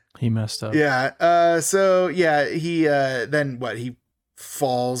up. Yeah. So yeah, he then what? He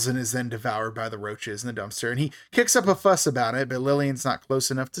falls and is then devoured by the roaches in the dumpster, and he kicks up a fuss about it, but Lillian's not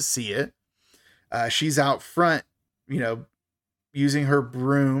close enough to see it. She's out front, using her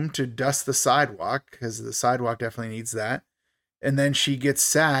broom to dust the sidewalk because the sidewalk definitely needs that. And then she gets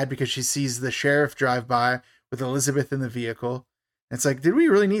sad because she sees the sheriff drive by with Elizabeth in the vehicle. And it's like, did we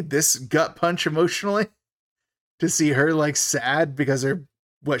really need this gut punch emotionally to see her like sad because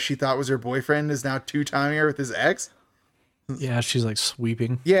what she thought was her boyfriend is now two-timing her with his ex? Yeah, she's like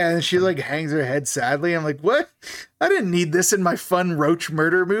sweeping. Yeah, and she like hangs her head sadly. I'm like, what? I didn't need this in my fun Roach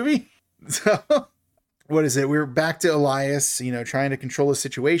murder movie. So what is it? We're back to Elias, trying to control the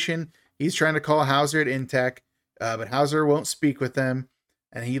situation. He's trying to call Hauser at Intech. But Hauser won't speak with them,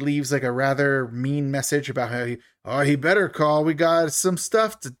 and he leaves like a rather mean message about how he better call. We got some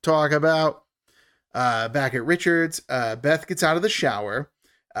stuff to talk about. Back at Richard's, Beth gets out of the shower.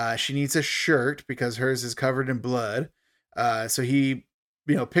 She needs a shirt because hers is covered in blood. So he,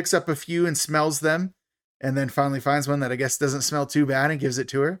 picks up a few and smells them, and then finally finds one that I guess doesn't smell too bad and gives it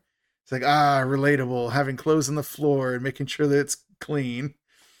to her. It's like, relatable, having clothes on the floor and making sure that it's clean.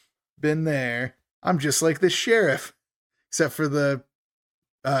 Been there. I'm just like the sheriff, except for the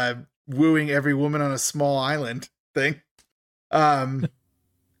wooing every woman on a small island thing. And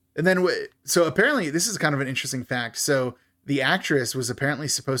then, so apparently this is kind of an interesting fact. So the actress was apparently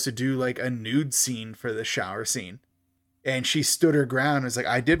supposed to do like a nude scene for the shower scene. And she stood her ground and was like,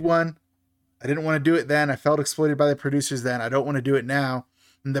 I did one. I didn't want to do it then. I felt exploited by the producers then. I don't want to do it now.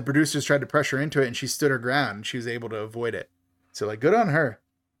 And the producers tried to pressure into it and she stood her ground and she was able to avoid it. So like, good on her.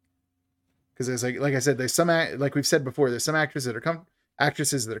 Because there's like I said, there's some, like we've said before, there's some actresses that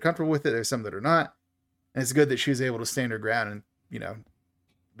are comfortable with it. There's some that are not. And it's good that she was able to stand her ground and,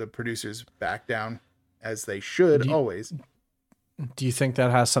 the producers back down as they should always. Do you think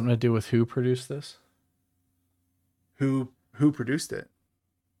that has something to do with who produced this? Who produced it?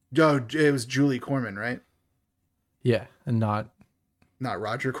 Oh, it was Julie Corman, right? Yeah. And not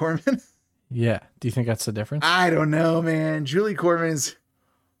Roger Corman. Yeah. Do you think that's the difference? I don't know, man. Julie Corman's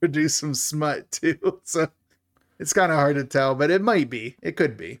produce some smut too, so it's kind of hard to tell, but it might be. It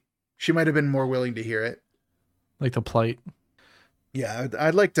could be. She might have been more willing to hear it, like The Plight. Yeah,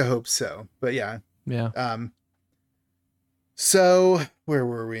 I'd like to hope so, but yeah. So where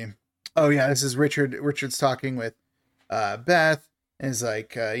were we? Oh yeah, this is Richard's talking with Beth, and is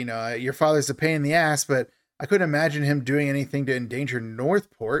like, your father's a pain in the ass, but I couldn't imagine him doing anything to endanger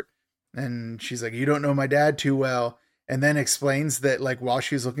Northport. And she's like, you don't know my dad too well. And then explains that like while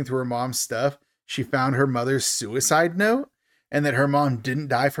she was looking through her mom's stuff, she found her mother's suicide note and that her mom didn't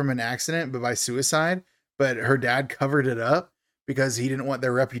die from an accident, but by suicide, but her dad covered it up because he didn't want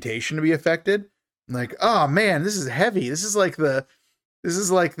their reputation to be affected. I'm like, oh man, this is heavy. This is like the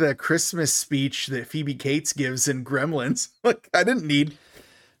Christmas speech that Phoebe Cates gives in Gremlins. Like I didn't need,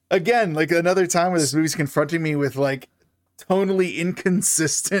 again, like another time where this movie's confronting me with like tonally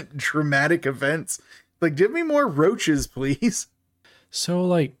inconsistent dramatic events. Like, give me more roaches, please. So,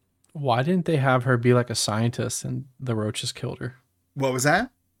 like, why didn't they have her be like a scientist and the roaches killed her? What was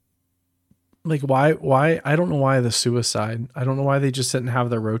that? Like, why? I don't know why the suicide. I don't know why they just didn't have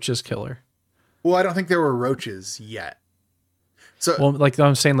the roaches kill her. Well, I don't think there were roaches yet. So, well, like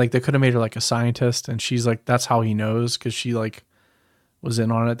I'm saying, like they could have made her like a scientist, and she's like, that's how he knows because she like was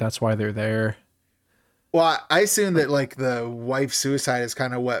in on it. That's why they're there. Well, I assume that like the wife's suicide is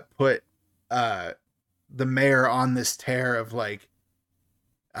kind of what put the mayor on this tear of like,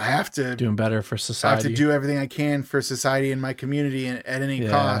 I have to doing better for society. I have to do everything I can for society and my community at any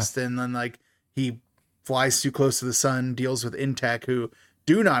cost. And then like he flies too close to the sun, deals with Intech, who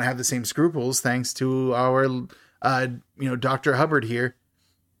do not have the same scruples, thanks to our Dr. Hubbard here.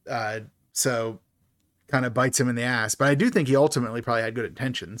 So kind of bites him in the ass. But I do think he ultimately probably had good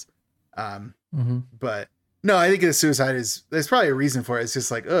intentions. But no, I think the suicide there's probably a reason for it. It's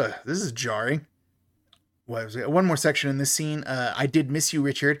just like, this is jarring. what was it? One more section in this scene. I did miss you,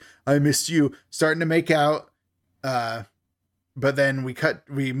 Richard. I missed you. Starting to make out. But then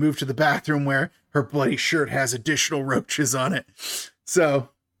we move to the bathroom where her bloody shirt has additional roaches on it. So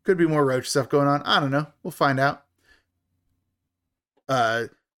could be more roach stuff going on. I don't know. We'll find out.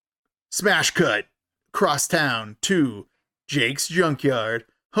 Smash cut. Cross town to Jake's junkyard.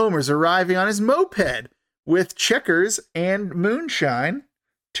 Homer's arriving on his moped with checkers and moonshine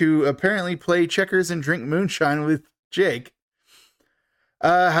to apparently play checkers and drink moonshine with Jake.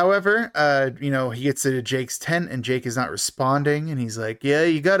 However, he gets to Jake's tent and Jake is not responding. And he's like, yeah,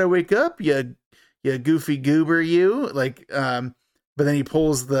 you got to wake up, you goofy goober, you. But then he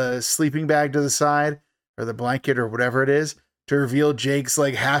pulls the sleeping bag to the side or the blanket or whatever it is to reveal Jake's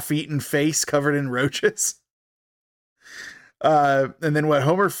half-eaten face covered in roaches. And then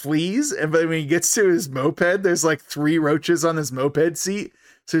Homer flees. But when he gets to his moped, there's 3 roaches on his moped seat.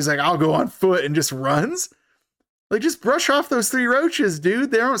 So he's like, I'll go on foot, and just runs. Just brush off those 3 roaches, dude.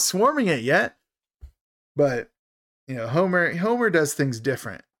 They aren't swarming it yet. But, Homer does things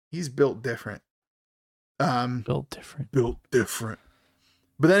different. He's built different. Built different.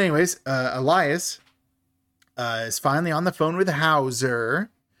 But then anyways, Elias is finally on the phone with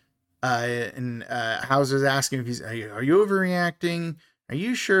Hauser. And Hauser's asking if are you overreacting? Are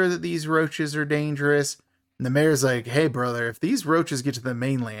you sure that these roaches are dangerous? And the mayor's like, hey, brother, if these roaches get to the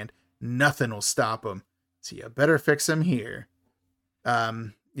mainland, nothing will stop them. So you better fix them here.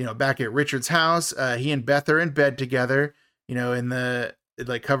 Back at Richard's house, he and Beth are in bed together, in the,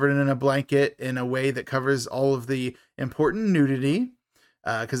 covered in a blanket in a way that covers all of the important nudity,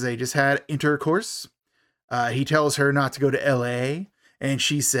 because they just had intercourse. He tells her not to go to LA, and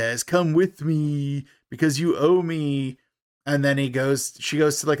she says, come with me because you owe me. And then she goes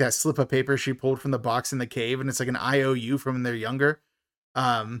to that slip of paper she pulled from the box in the cave, and it's an IOU from when they're younger.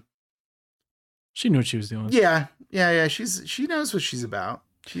 She knew what she was doing. Yeah. She knows what she's about.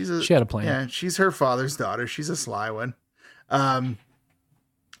 She had a plan. Yeah, she's her father's daughter. She's a sly one. And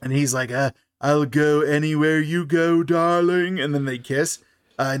he's like, I'll go anywhere you go, darling. And then they kiss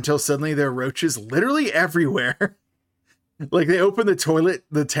until suddenly there are roaches literally everywhere. They open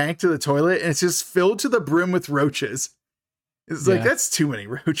the tank to the toilet, and it's just filled to the brim with roaches. It's that's too many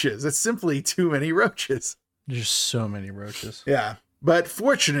roaches. That's simply too many roaches. There's so many roaches. Yeah. But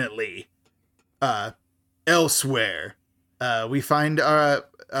fortunately, elsewhere, we find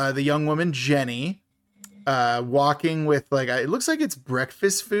the young woman, Jenny, walking with it looks like it's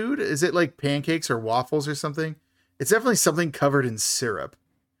breakfast food. Is it pancakes or waffles or something? It's definitely something covered in syrup,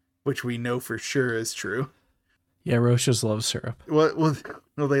 which we know for sure is true. Yeah, roaches love syrup. Well,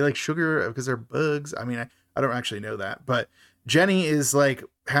 they like sugar because they're bugs. I mean, I don't actually know that, but Jenny is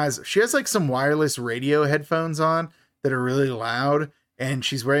has some wireless radio headphones on that are really loud, and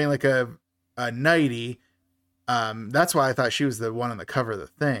she's wearing a nightie. That's why I thought she was the one on the cover of the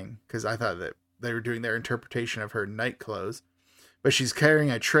thing, because I thought that they were doing their interpretation of her night clothes. But she's carrying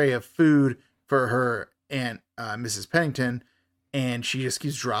a tray of food for her aunt, Mrs. Pennington, and she just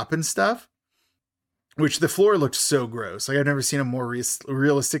keeps dropping stuff. Which the floor looked so gross. I've never seen a more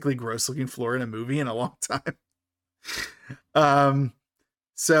realistically gross looking floor in a movie in a long time.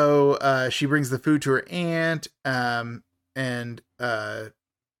 So she brings the food to her aunt. And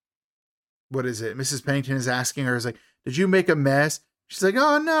what is it? Mrs. Pennington is asking her, did you make a mess? She's like,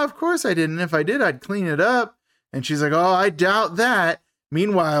 oh no, of course I didn't. If I did, I'd clean it up. And she's like, oh, I doubt that.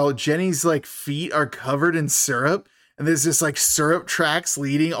 Meanwhile, Jenny's feet are covered in syrup, and there's this syrup tracks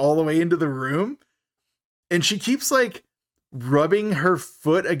leading all the way into the room. And she keeps rubbing her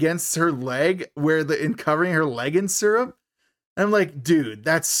foot against her leg and covering her leg in syrup. And I'm like, dude,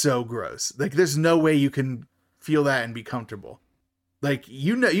 that's so gross. There's no way you can feel that and be comfortable.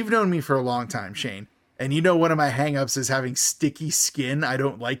 You've known me for a long time, Shane. And one of my hangups is having sticky skin. I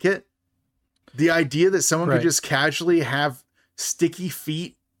don't like it. The idea that someone could just casually have sticky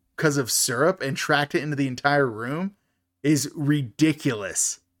feet because of syrup and tracked it into the entire room is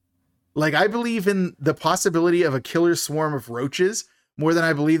ridiculous. I believe in the possibility of a killer swarm of roaches more than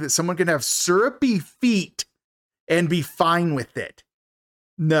I believe that someone can have syrupy feet and be fine with it.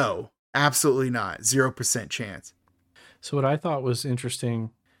 No, absolutely not. 0% chance. So what I thought was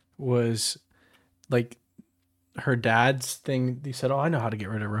interesting was her dad's thing. He said, oh, I know how to get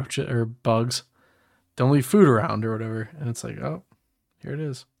rid of roaches or bugs. Don't leave food around or whatever. And it's oh, here it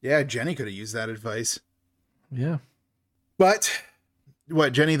is. Yeah, Jenny could have used that advice. Yeah. But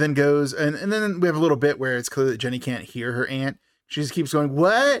what Jenny then goes, and then we have a little bit where it's clear that Jenny can't hear her aunt. She just keeps going,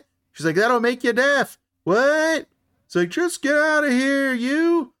 what? She's like, that'll make you deaf. What? It's just get out of here,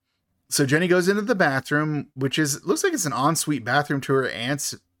 you. So Jenny goes into the bathroom, which looks like it's an ensuite bathroom to her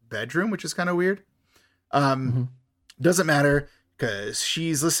aunt's bedroom, which is kind of weird. Mhm. Doesn't matter because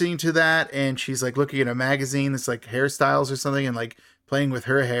she's listening to that and she's like looking at a magazine that's like hairstyles or something and like playing with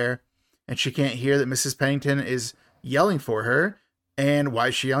her hair. And she can't hear that Mrs. Pennington is yelling for her. And why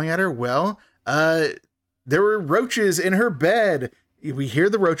is she yelling at her? Well, there were roaches in her bed. We hear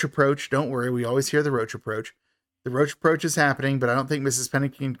the roach approach. Don't worry. We always hear the roach approach. The roach approach is happening, but I don't think Mrs.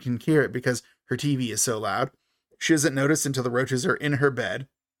 Pennington can hear it because her TV is so loud. She doesn't notice until the roaches are in her bed.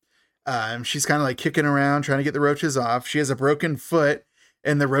 She's kind of like kicking around, trying to get the roaches off. She has a broken foot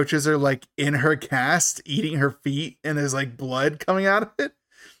and the roaches are like in her cast, eating her feet. And there's like blood coming out of it,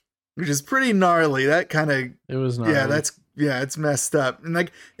 which is pretty gnarly. That kind of, It was gnarly. it's messed up.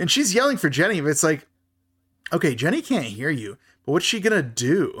 And she's yelling for Jenny, but it's like, okay, Jenny can't hear you, but what's she going to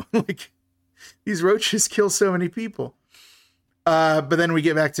do? Like, these roaches kill so many people. But then we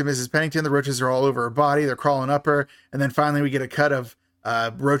get back to Mrs. Pennington. The roaches are all over her body. They're crawling up her. And then finally we get a cut of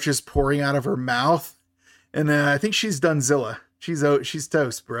roaches pouring out of her mouth. And I think she's Dunezilla. She's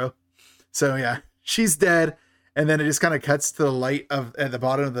toast, bro. So yeah, she's dead. And then it just kind of cuts to the light at the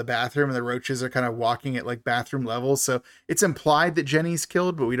bottom of the bathroom, and the roaches are kind of walking at like bathroom levels. So it's implied that Jenny's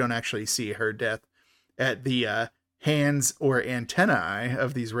killed, but we don't actually see her death at the hands or antennae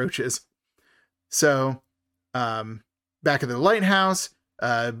of these roaches. So back at the lighthouse,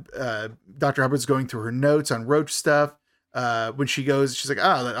 Dr. Hubbard's going through her notes on roach stuff. When she goes, she's like,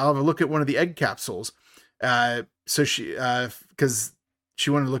 I'll have a look at one of the egg capsules. So she, because she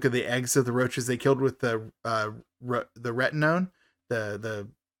wanted to look at the eggs of the roaches they killed with the retinone, the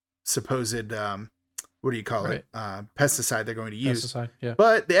supposed, what do you call it? Pesticide they're going to use. Pesticide, yeah.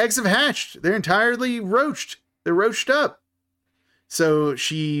 But the eggs have hatched. They're entirely roached. They're roached up. So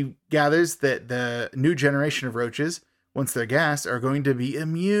she gathers that the new generation of roaches, once they're gassed, are going to be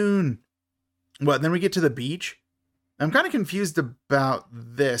immune. Well, then we get to the beach. I'm kind of confused about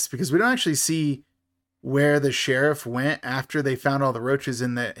this because we don't actually see where the sheriff went after they found all the roaches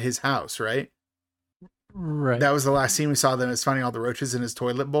in his house, right? Right. That was the last scene we saw them, is finding all the roaches in his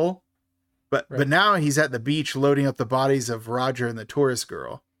toilet bowl. But now he's at the beach loading up the bodies of Roger and the tourist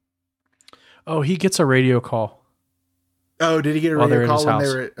girl. Oh, he gets a radio call. Oh, did he get a radio call when they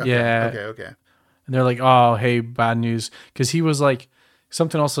were? Okay, yeah. Okay. And they're like, oh, hey, bad news. Because he was like,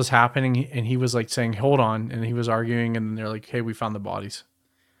 something else was happening. And he was like saying, hold on. And he was arguing. And they're like, hey, we found the bodies.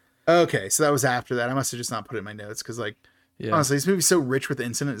 Okay. So that was after that. I must have just not put it in my notes. Because honestly, this movie's so rich with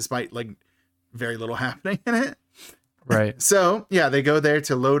incident despite like very little happening in it. Right. So yeah, they go there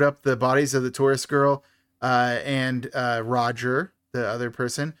to load up the bodies of the tourist girl and Roger, the other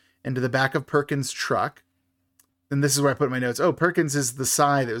person, into the back of Perkins' truck. And this is where I put in my notes. Oh, Perkins is the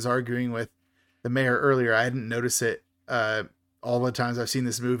Psy that was arguing with the mayor earlier. I didn't notice it all the times I've seen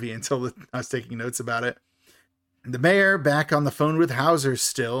this movie until I was taking notes about it. The mayor back on the phone with Hauser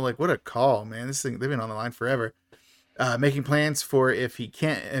still. Like, what a call, man. This thing, they've been on the line forever. Making plans for if he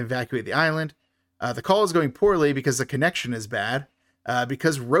can't evacuate the island. The call is going poorly because the connection is bad.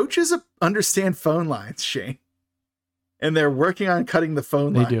 Because roaches understand phone lines, Shane. And they're working on cutting the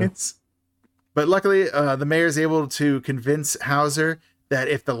phone lines. But luckily, the mayor is able to convince Hauser that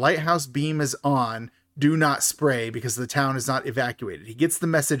if the lighthouse beam is on, do not spray because the town is not evacuated. He gets the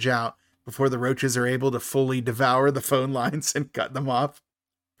message out before the roaches are able to fully devour the phone lines and cut them off.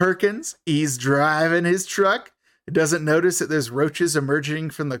 Perkins, he's driving his truck. Doesn't notice that there's roaches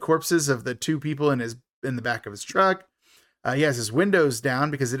emerging from the corpses of the two people in the back of his truck. He has his windows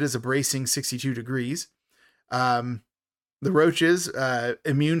down because it is a bracing 62 degrees. The roaches,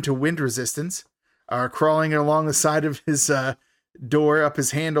 immune to wind resistance, are crawling along the side of his door up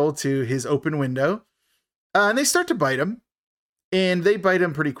his handle to his open window. And they start to bite him. And they bite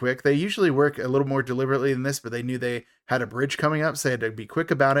him pretty quick. They usually work a little more deliberately than this, but they knew they had a bridge coming up, so they had to be quick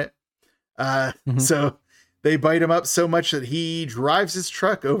about it. So they bite him up so much that he drives his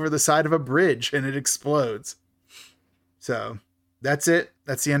truck over the side of a bridge and it explodes. So that's it.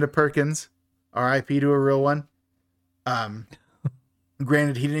 That's the end of Perkins. R.I.P. to a real one.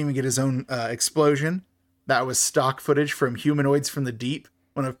 Granted, he didn't even get his own explosion. That was stock footage from Humanoids from the Deep,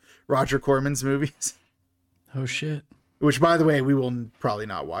 one of Roger Corman's movies. Oh, shit. Which, by the way, we will probably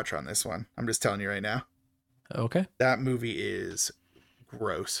not watch on this one. I'm just telling you right now. Okay. That movie is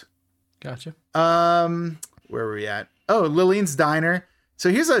gross. Gotcha. Where were we at? Oh, Lillian's Diner.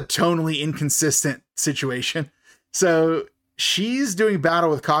 So here's a tonally inconsistent situation. So she's doing battle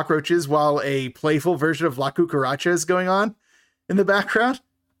with cockroaches while a playful version of La Cucaracha is going on in the background.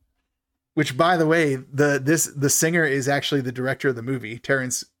 Which, by the way, the singer is actually the director of the movie,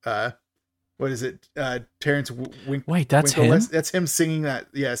 Terrence. What is it? Terrence Wait, that's him? That's him singing that.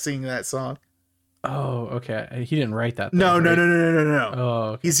 Yeah, singing that song. Oh, okay. He didn't write that. No, though, no, right? no, no, no, no, no. Oh,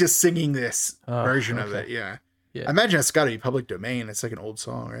 okay. He's just singing this Oh, version of okay. it. Yeah. Yeah. I imagine it's got to be public domain. It's like an old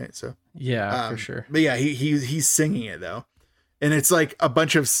song, right? So Yeah, for sure. But yeah, he's singing it though, and it's like a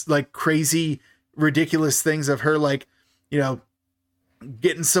bunch of like crazy, ridiculous things of her, like, you know,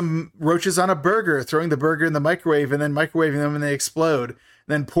 getting some roaches on a burger, throwing the burger in the microwave, and then microwaving them and they explode.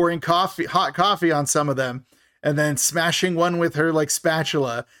 Then pouring hot coffee on some of them, and then smashing one with her like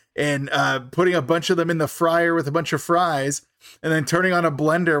spatula, and putting a bunch of them in the fryer with a bunch of fries, and then turning on a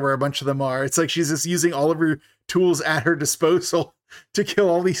blender where a bunch of them are. It's like she's just using all of her tools at her disposal to kill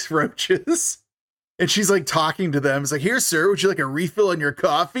all these roaches. And she's like talking to them. It's like, here, sir, would you like a refill on your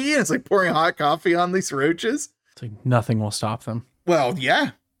coffee? And it's like pouring hot coffee on these roaches. It's like nothing will stop them. Well,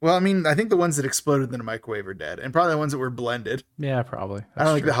 yeah. Well, I mean, I think the ones that exploded in the microwave are dead, and probably the ones that were blended. Yeah, probably. I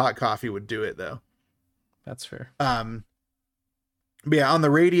don't think the hot coffee would do it though. That's fair. But yeah, on the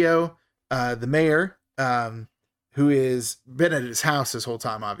radio, the mayor, who has been at his house this whole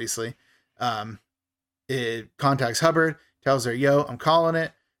time, obviously, it contacts Hubbard, tells her, yo, I'm calling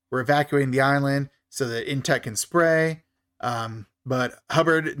it. We're evacuating the island so that Intech can spray. But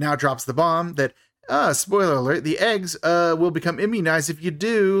Hubbard now drops the bomb that, spoiler alert, the eggs will become immunized if you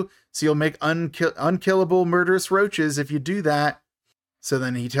do. So you'll make unkillable murderous roaches if you do that. So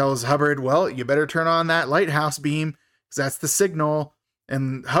then he tells Hubbard, well, you better turn on that lighthouse beam because that's the signal.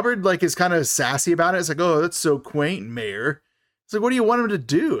 And Hubbard like is kind of sassy about it. It's like, oh, that's so quaint, Mayor. It's like, what do you want him to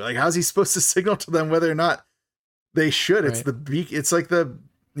do? Like, how's he supposed to signal to them whether or not they should? Right. It's the beak. It's like the,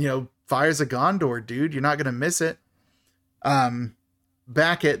 Fires of Gondor, dude. You're not going to miss it.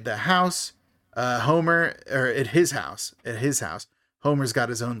 Back at the house, Homer, or at his house, Homer's got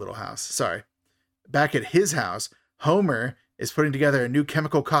his own little house. Sorry. Back at his house, Homer is putting together a new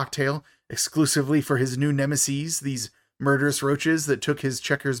chemical cocktail exclusively for his new nemesis, these murderous roaches that took his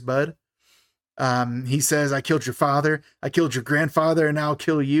Checkers bud. He says, I killed your father, I killed your grandfather, and now I'll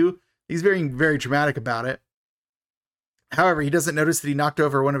kill you. He's very, very dramatic about it. However, he doesn't notice that he knocked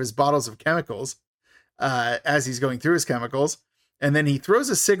over one of his bottles of chemicals as he's going through his chemicals. And then he throws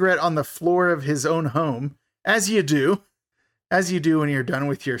a cigarette on the floor of his own home, as you do when you're done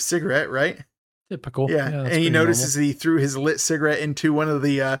with your cigarette, right? Typical. Yeah. And he notices that he threw his lit cigarette into one of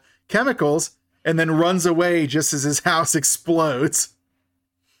the chemicals and then runs away just as his house explodes.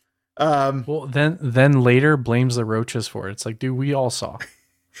 Well, then later blames the roaches for it. It's like, dude, we all saw.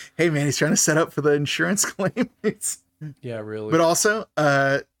 Hey, man, he's trying to set up for the insurance claim. Yeah, really. But also,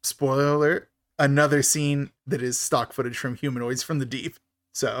 spoiler alert, another scene that is stock footage from Humanoids from the Deep.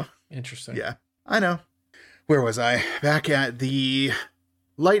 So interesting. Yeah, I know. Where was I? Back at the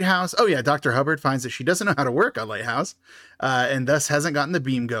lighthouse. Oh yeah, Dr. Hubbard finds that she doesn't know how to work a lighthouse, and thus hasn't gotten the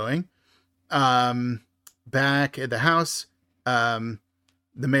beam going. Back at the house, the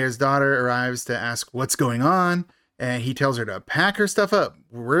mayor's daughter arrives to ask what's going on, and he tells her to pack her stuff up.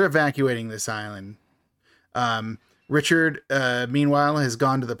 We're evacuating this island. Richard, meanwhile, has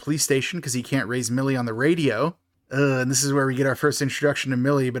gone to the police station because he can't raise Millie on the radio. And this is where we get our first introduction to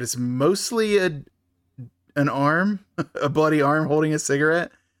Millie, but it's mostly an arm, a bloody arm holding a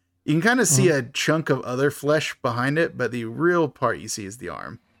cigarette. You can kind of see a chunk of other flesh behind it, but the real part you see is the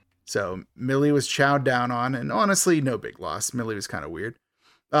arm. So Millie was chowed down on, and honestly, no big loss. Millie was kind of weird.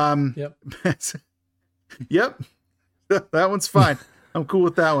 Yep. Yep. That one's fine. I'm cool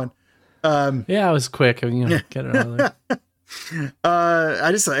with that one. Yeah, it was quick. Get it out of there.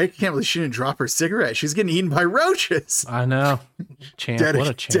 I can't believe she didn't drop her cigarette. She's getting eaten by roaches. I know. Champ, what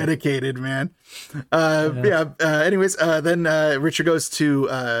a champ. Dedicated, man. Anyways, then Richard goes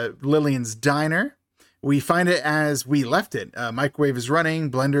to Lillian's diner. We find it as we left it. Microwave is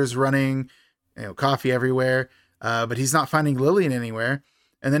running, blender's running, coffee everywhere. But he's not finding Lillian anywhere.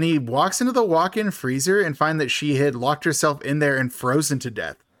 And then he walks into the walk-in freezer and find that she had locked herself in there and frozen to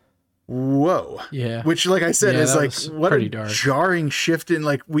death. Whoa. Yeah. Which, like I said, is like what a dark. Jarring shift in,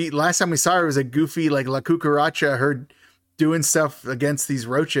 like, last time we saw her was a goofy, like, La Cucaracha, her doing stuff against these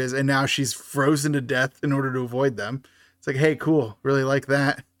roaches, and now she's frozen to death in order to avoid them. It's like, hey, cool. Really like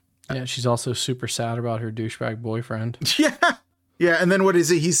that. Yeah, she's also super sad about her douchebag boyfriend. Yeah. Yeah, and then what is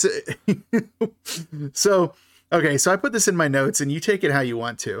it? He's so I put this in my notes, and you take it how you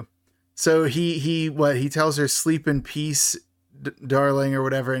want to. So he tells her sleep in peace, darling, or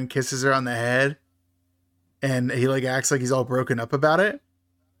whatever, and kisses her on the head, and he like acts like he's all broken up about it.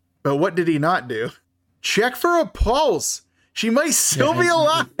 But what did he not do? Check for a pulse. She might still be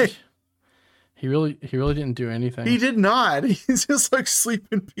alive. He really didn't do anything. He did not. He's just like sleep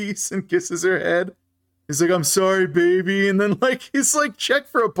in peace and kisses her head. He's like, I'm sorry, baby. And then like, he's like, check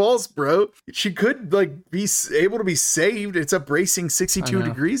for a pulse, bro. She could like be able to be saved. It's a bracing 62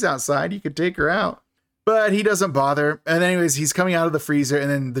 degrees outside. You could take her out. But he doesn't bother. And anyways, he's coming out of the freezer and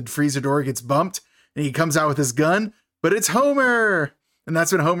then the freezer door gets bumped and he comes out with his gun, but it's Homer. And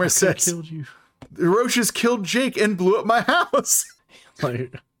that's when Homer says, killed you. The roaches killed Jake and blew up my house.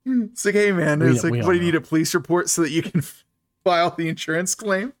 Like, it's like, hey man, it's like, what do you need, a police report so that you can file the insurance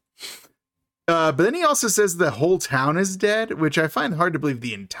claim? But then he also says the whole town is dead, which I find hard to believe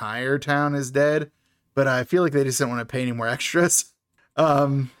the entire town is dead. But I feel like they just don't want to pay any more extras.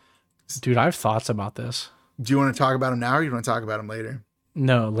 Dude, I have thoughts about this. Do you want to talk about them now or do you want to talk about them later?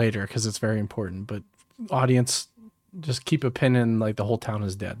 No, later, because it's very important. But audience, just keep a pin in like the whole town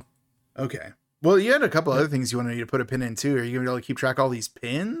is dead. Okay. Well, you had a couple other things you wanted me to put a pin in too. Are you going to be able to keep track of all these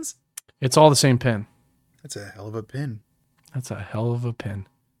pins? It's all the same pin. That's a hell of a pin. That's a hell of a pin.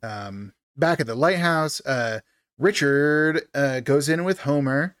 Back at the lighthouse, Richard goes in with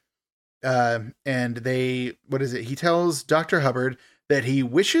Homer. And he tells Dr. Hubbard that he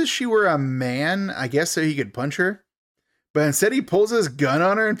wishes she were a man, I guess, so he could punch her. But instead he pulls his gun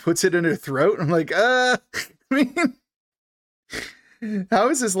on her and puts it in her throat. I'm like, I mean, how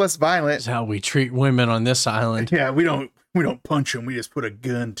is this less violent? This is how we treat women on this island. Yeah, we don't punch them. We just put a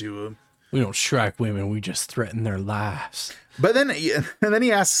gun to them. We don't strike women. We just threaten their lives. But then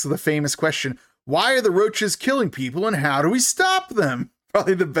he asks the famous question, why are the roaches killing people and how do we stop them?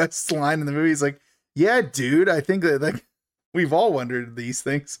 Probably the best line in the movie. He's like, yeah, dude, I think that like we've all wondered these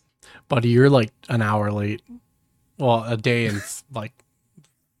things. Buddy, you're like an hour late. Well, a day and like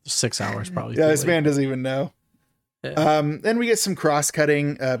 6 hours probably. Yeah, this man doesn't even know. Yeah. Then we get some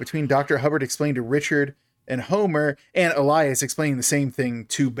cross-cutting between Dr. Hubbard explaining to Richard and Homer and Elias explaining the same thing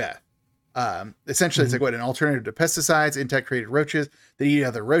to Beth. Essentially, it's like an alternative to pesticides. Intact created roaches that eat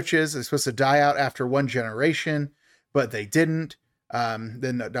other roaches. They're supposed to die out after one generation, but they didn't.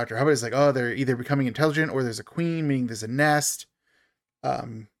 Then Dr. Hubbard is like, oh, they're either becoming intelligent or there's a queen, meaning there's a nest.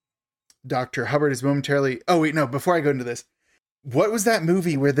 Dr. Hubbard is momentarily... Oh, wait, no, before I go into this, what was that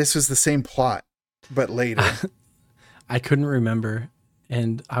movie where this was the same plot, but later? I couldn't remember,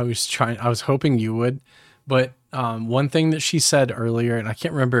 and I was hoping you would, but one thing that she said earlier, and I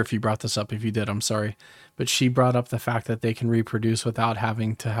can't remember if you brought this up. If you did, I'm sorry, but she brought up the fact that they can reproduce without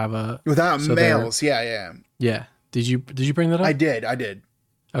having to have males. Yeah. Did you bring that up? I did.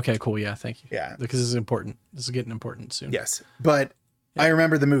 Okay, cool. Yeah, thank you. Yeah, because this is important. This is getting important soon. Yes, but I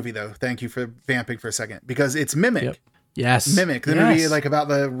remember the movie though. Thank you for vamping for a second because it's Mimic. Yep. Yes, Mimic. The movie like about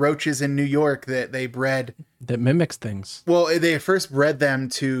the roaches in New York that they bred that mimics things. Well, they first bred them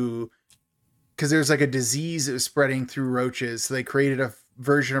because there's like a disease that was spreading through roaches. So they created a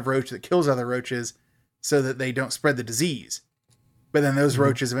version of roach that kills other roaches so that they don't spread the disease. But then those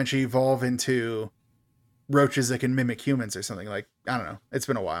roaches eventually evolve into roaches that can mimic humans or something. Like, I don't know. It's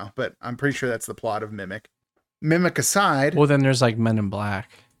been a while, but I'm pretty sure that's the plot of Mimic. Mimic aside. Well, then there's like Men in Black.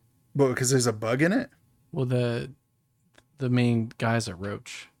 Well, because there's a bug in it? Well, the main guy's a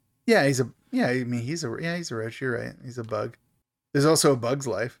roach. Yeah, he's a roach. You're right. He's a bug. There's also A Bug's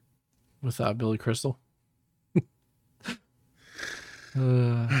Life. With Billy Crystal.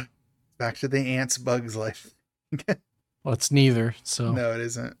 Back to the Ants Bug's Life. Well, it's neither. So no, it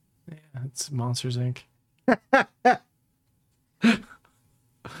isn't. Yeah, it's Monsters Inc.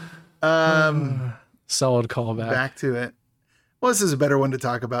 Solid callback. Back to it. Well, this is a better one to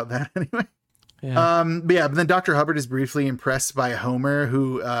talk about that anyway. Yeah. But then Dr. Hubbard is briefly impressed by Homer,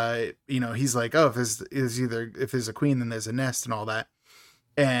 who, he's like, oh, if there's a queen, then there's a nest and all that.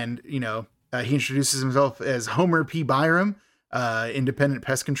 And, he introduces himself as Homer P. Byram, independent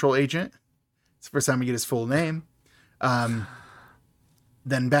pest control agent. It's the first time we get his full name.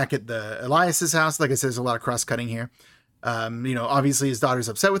 Then back at the Elias's house, like I said, there's a lot of cross cutting here. Obviously his daughter's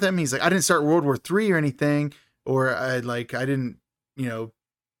upset with him. He's like, I didn't start World War III or anything, or I didn't,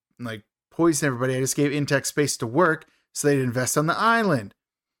 poison everybody. I just gave Intech space to work so they'd invest on the island.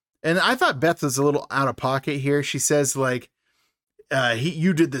 And I thought Beth was a little out of pocket here. She says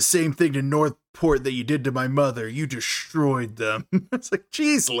you did the same thing to Northport that you did to my mother. You destroyed them. It's like,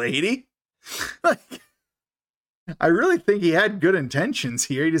 geez, lady. I really think he had good intentions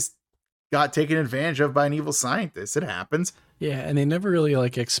here. He just got taken advantage of by an evil scientist. It happens. Yeah, and they never really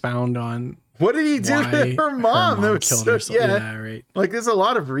expound on what did he do to her mom. That was killed so, herself. Yeah, right. There's a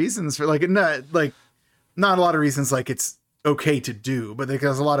lot of reasons for not a lot of reasons it's okay to do, but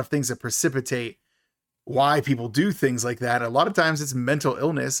there's a lot of things that precipitate why people do things like that. A lot of times it's mental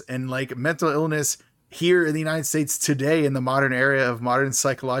illness, and mental illness here in the United States today in the modern era of modern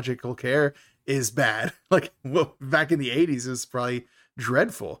psychological care is bad. Back in the 80s, it was probably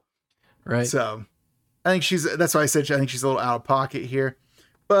dreadful. Right. So that's why I said I think she's a little out of pocket here.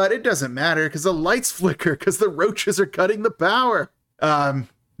 But it doesn't matter because the lights flicker because the roaches are cutting the power. Don't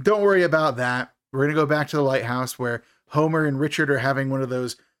worry about that. We're going to go back to the lighthouse where Homer and Richard are having one of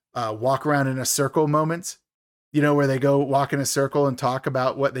those walk around in a circle moments. You know, where they go walk in a circle and talk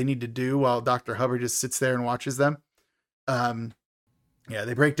about what they need to do while Dr. Hubbard just sits there and watches them.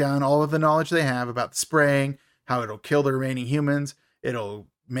 They break down all of the knowledge they have about the spraying, how it'll kill the remaining humans. It'll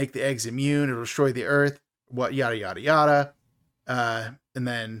make the eggs immune. It'll destroy the earth, what yada, yada, yada. And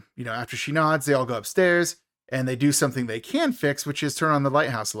then, after she nods, they all go upstairs and they do something they can fix, which is turn on the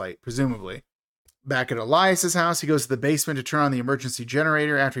lighthouse light, presumably. Back at Elias's house, he goes to the basement to turn on the emergency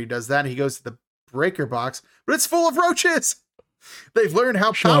generator. After he does that, he goes to the breaker box, but it's full of roaches. They've learned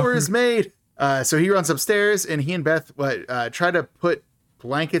how power is made. So he runs upstairs and he and Beth try to put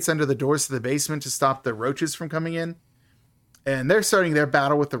blankets under the doors to the basement to stop the roaches from coming in. And they're starting their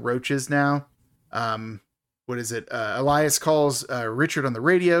battle with the roaches now. Elias calls Richard on the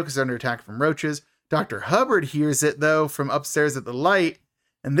radio because they're under attack from roaches. Dr. Hubbard hears it, though, from upstairs at the light.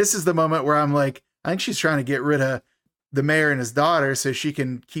 And this is the moment where I'm like, I think she's trying to get rid of the mayor and his daughter so she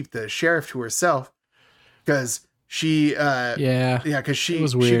can keep the sheriff to herself. Because she goes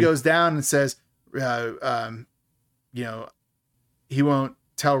down and says, he won't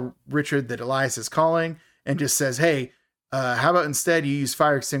tell Richard that Elias is calling and just says, hey, how about instead you use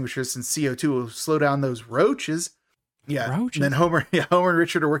fire extinguishers since CO2 will slow down those roaches. Yeah. Roaches? And then Homer and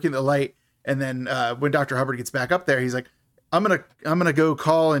Richard are working the light. And then when Dr. Hubbard gets back up there, he's like, I'm gonna go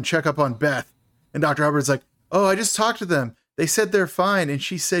call and check up on Beth. And Dr. Hubbard's like, oh, I just talked to them. They said they're fine. And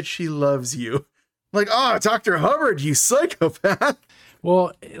she said she loves you. I'm like, oh, Dr. Hubbard, you psychopath.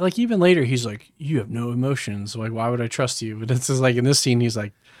 Well, like even later, he's like, you have no emotions. Like, why would I trust you? But it's just like in this scene, he's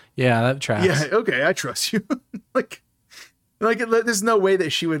like, yeah, that tracks. Yeah, okay, I trust you. like there's no way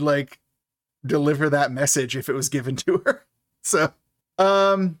that she would like deliver that message if it was given to her. So,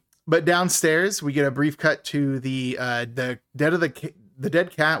 but downstairs we get a brief cut to the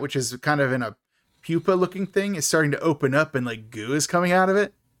dead cat, which is kind of in a pupa looking thing, is starting to open up and like goo is coming out of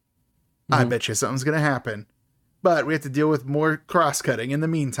it. Mm-hmm. I bet you something's going to happen. But we have to deal with more cross-cutting in the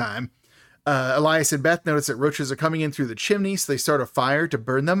meantime. Elias and Beth notice that roaches are coming in through the chimney, so they start a fire to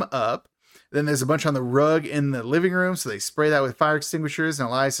burn them up. Then there's a bunch on the rug in the living room, so they spray that with fire extinguishers, and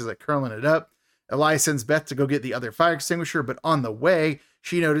Elias is like curling it up. Elias sends Beth to go get the other fire extinguisher, but on the way,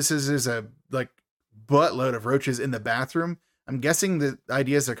 she notices there's a like buttload of roaches in the bathroom. I'm guessing the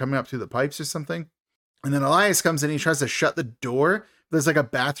idea is they're coming up through the pipes or something. And then Elias comes in, he tries to shut the door. There's like a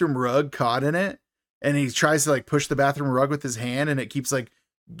bathroom rug caught in it. And he tries to like push the bathroom rug with his hand and it keeps like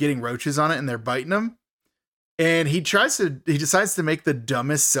getting roaches on it and they're biting him. And he decides to make the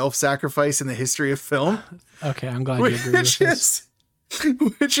dumbest self-sacrifice in the history of film. Okay, I'm glad you agree with this.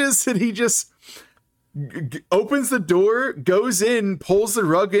 Which is that he just opens the door, goes in, pulls the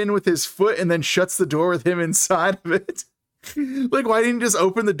rug in with his foot, and then shuts the door with him inside of it. Like, why didn't he just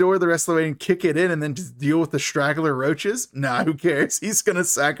open the door the rest of the way and kick it in and then just deal with the straggler roaches? Nah, who cares? He's going to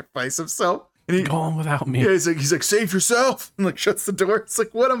sacrifice himself. And go on without me. Yeah, he's like, save yourself. And like shuts the door. It's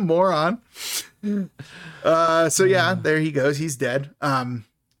like, what a moron. So yeah, there he goes. He's dead.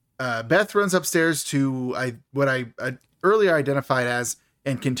 Beth runs upstairs to what I earlier identified as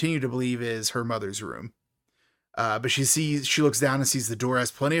and continue to believe is her mother's room. But she looks down and sees the door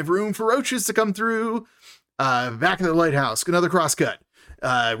has plenty of room for roaches to come through. Back in the lighthouse, another crosscut.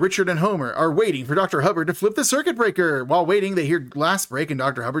 Richard and Homer are waiting for Dr. Hubbard to flip the circuit breaker. While waiting, they hear glass break and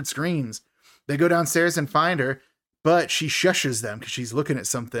Dr. Hubbard screams. They go downstairs and find her, but she shushes them because she's looking at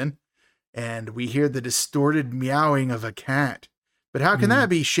something. And we hear the distorted meowing of a cat. But how can that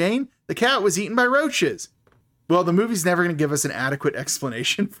be, Shane? The cat was eaten by roaches. Well, the movie's never going to give us an adequate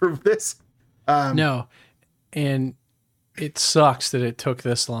explanation for this. No. And it sucks that it took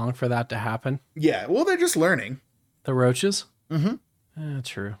this long for that to happen. Yeah, well, they're just learning. The roaches? Mm-hmm.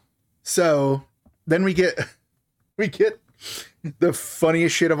 True. So then we get the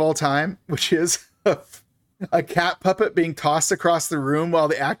funniest shit of all time, which is a cat puppet being tossed across the room while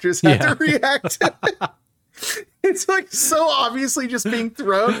the actors have to react to it. It's like so obviously just being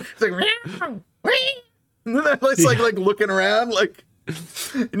thrown. It's like, and then it's like looking around, like,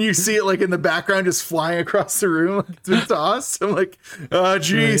 and you see it like in the background just flying across the room like it's been tossed. I'm like, oh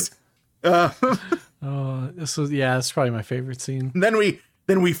geez. Right. That's probably my favorite scene. And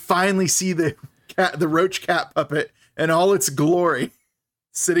then we finally see the roach cat puppet and all its glory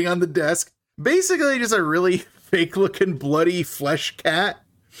sitting on the desk. Basically just a really fake looking bloody flesh cat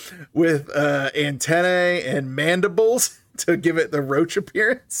with antennae and mandibles to give it the roach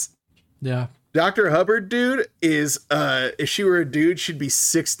appearance. Yeah. Dr. Hubbard, dude, is if she were a dude, she'd be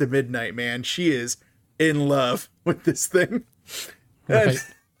 6 to midnight, man. She is in love with this thing. Right. And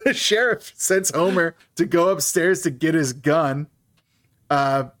the sheriff sends Homer to go upstairs to get his gun.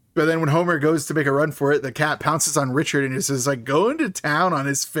 But then when Homer goes to make a run for it, the cat pounces on Richard and is just like going to town on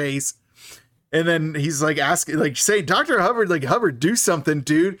his face. And then he's like asking, like saying, Dr. Hubbard, like, Hubbard, do something,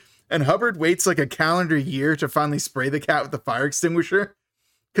 dude. And Hubbard waits like a calendar year to finally spray the cat with the fire extinguisher.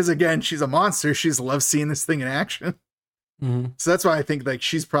 Because again, she's a monster. She just loves seeing this thing in action. Mm-hmm. So that's why I think like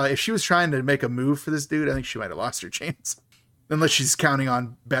she's probably, if she was trying to make a move for this dude, I think she might have lost her chance. Unless she's counting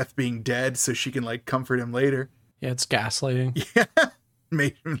on Beth being dead so she can like comfort him later. Yeah, it's gaslighting. Yeah.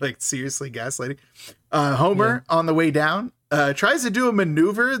 Maybe like seriously gaslighting. Homer on the way down tries to do a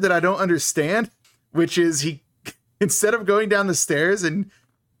maneuver that I don't understand, which is he, instead of going down the stairs and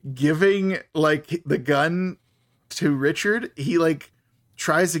giving like the gun to Richard, he like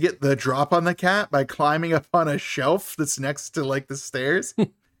tries to get the drop on the cat by climbing up on a shelf that's next to like the stairs.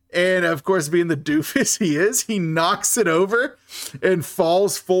 And of course, being the doofus he is, he knocks it over and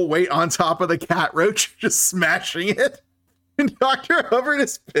falls full weight on top of the cat Roach, just smashing it. And Dr. Hubbard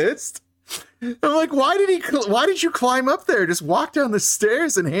is pissed. I'm like, why did you climb up there? Just walk down the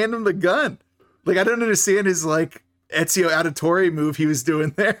stairs and hand him the gun. Like, I don't understand his like Ezio Auditore move he was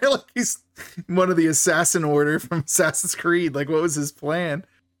doing there. Like he's one of the assassin order from Assassin's Creed. Like, what was his plan?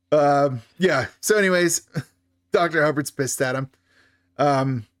 Yeah. So anyways, Dr. Hubbard's pissed at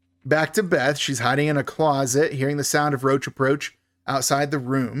him. Back to Beth. She's hiding in a closet, hearing the sound of Roach approach outside the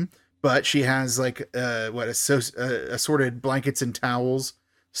room. But she has like assorted blankets and towels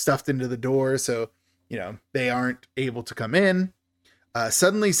stuffed into the door. So, you know, they aren't able to come in.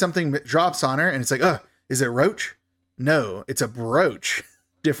 Suddenly something drops on her and it's like, is it Roach? No, it's a brooch.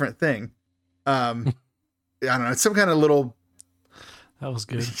 Different thing. I don't know. It's some kind of little. That was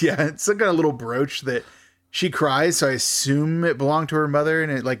good. Yeah, it's some kind of little brooch that she cries. So I assume it belonged to her mother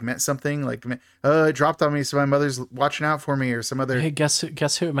and it like meant something like, it dropped on me. So my mother's watching out for me or some other. Hey, guess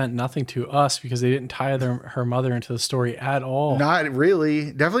who it meant nothing to us because they didn't tie her mother into the story at all. Not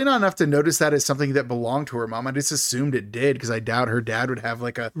really. Definitely not enough to notice that as something that belonged to her mom. I just assumed it did because I doubt her dad would have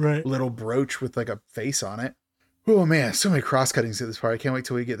like a little brooch with like a face on it. Oh man, so many cross cuttings at this part. I can't wait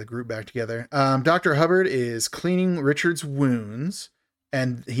till we get the group back together. Dr. Hubbard is cleaning Richard's wounds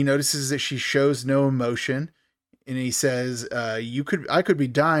and he notices that she shows no emotion. And he says, I could be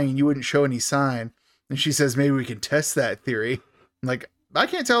dying and you wouldn't show any sign. And she says, maybe we can test that theory. I'm like, I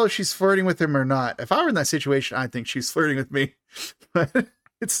can't tell if she's flirting with him or not. If I were in that situation, I think she's flirting with me. But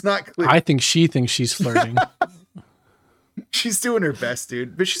it's not clear. I think she thinks she's flirting. She's doing her best,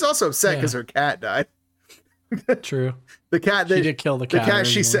 dude. But she's also upset because her cat died. True. The cat she did kill the cat. The cat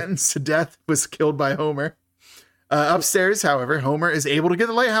she sentenced to death was killed by Homer. Upstairs, however, Homer is able to get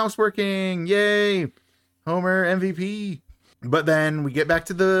the lighthouse working. Yay. Homer MVP. But then we get back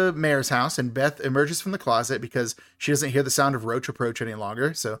to the mayor's house and Beth emerges from the closet because she doesn't hear the sound of Roach approach any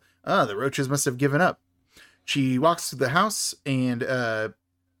longer. So, the Roaches must have given up. She walks through the house and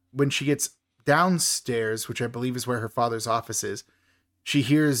when she gets downstairs, which I believe is where her father's office is, she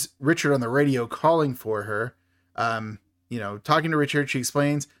hears Richard on the radio calling for her. Talking to Richard, she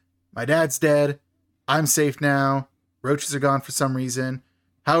explains, my dad's dead. I'm safe now. Roaches are gone for some reason.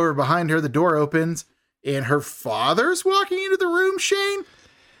 However, behind her, the door opens and her father's walking into the room, Shane.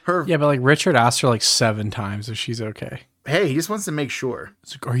 Yeah, but like Richard asked her like 7 times if she's okay. Hey, he just wants to make sure.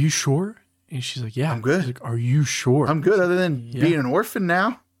 It's like, are you sure? And she's like, yeah. I'm good. He's like, are you sure? I'm good other than being an orphan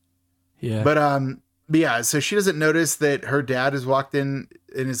now. Yeah. But yeah, so she doesn't notice that her dad has walked in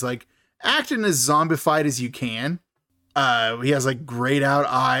and is like acting as zombified as you can. He has like grayed out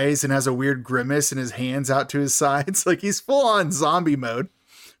eyes and has a weird grimace and his hands out to his sides. Like he's full on zombie mode.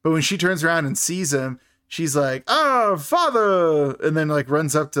 But when she turns around and sees him, she's like, oh, father. And then like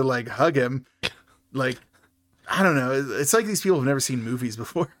runs up to like hug him. Like, I don't know. It's like these people have never seen movies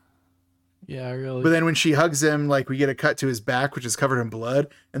before. Yeah, really. But then when she hugs him, like we get a cut to his back, which is covered in blood.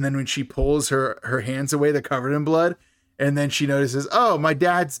 And then when she pulls her hands away, they're covered in blood. And then she notices, oh, my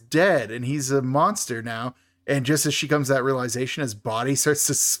dad's dead and he's a monster now. And just as she comes to that realization, his body starts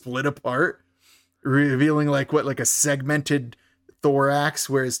to split apart, revealing like a segmented thorax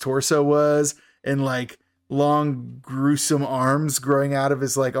where his torso was and like long, gruesome arms growing out of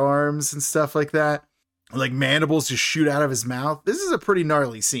his like arms and stuff like that. Like mandibles just shoot out of his mouth. This is a pretty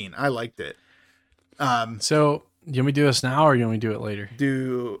gnarly scene. I liked it. So do you want me to do this now or do you want me to do it later?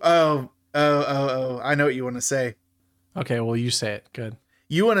 I know what you want to say. Okay, well, you say it. Good.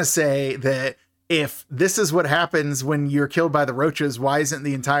 You want to say that if this is what happens when you're killed by the roaches, why isn't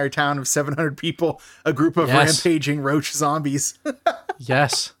the entire town of 700 people a group of rampaging roach zombies?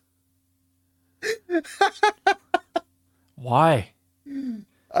 Yes. Why?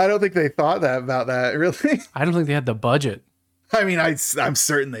 I don't think they thought that about that, really. I don't think they had the budget. I mean, I'm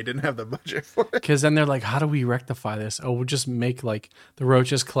certain they didn't have the budget for it. Because then they're like, how do we rectify this? Oh, we'll just make like the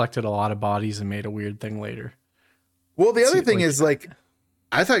roaches collected a lot of bodies and made a weird thing later. Well, the other thing is like,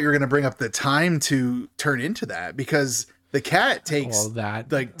 I thought you were going to bring up the time to turn into that because the cat takes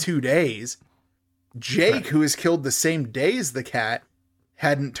like 2 days. Jake, who was killed the same day as the cat,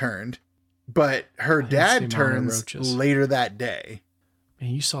 hadn't turned, but her dad turns later that day.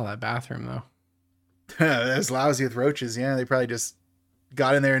 Man, you saw that bathroom though. That was lousy with roaches. Yeah, they probably just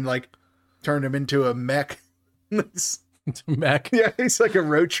got in there and like turned him into a mech. Mech? Yeah, he's like a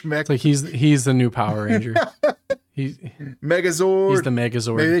roach mech. It's like he's the new Power Ranger. Megazord. He's the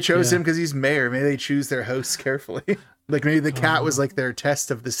Megazord. Maybe they chose him because he's mayor. Maybe they choose their hosts carefully. Like maybe the cat was like their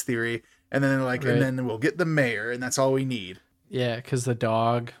test of this theory, and then they're like, and then we'll get the mayor, and that's all we need. Yeah, because the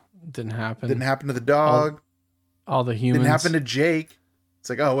dog didn't happen. Didn't happen to the dog. All the humans. Didn't happen to Jake. It's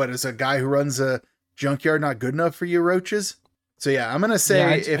like, oh, what is a guy who runs a junkyard not good enough for you, roaches? So yeah, I'm gonna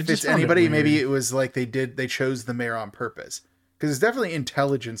say if it's anybody, maybe it was like they chose the mayor on purpose because it's definitely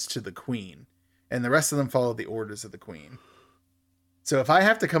intelligence to the queen, and the rest of them follow the orders of the queen. So if I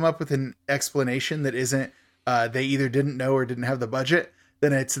have to come up with an explanation that isn't they either didn't know or didn't have the budget,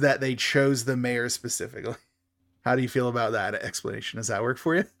 then it's that they chose the mayor specifically. How do you feel about that explanation? Does that work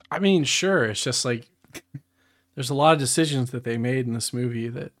for you? I mean, sure. It's just like there's a lot of decisions that they made in this movie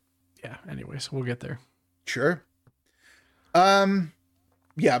that, yeah. Anyways, we'll get there. Sure.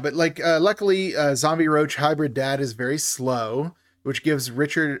 Yeah, but like luckily, zombie roach hybrid dad is very slow, which gives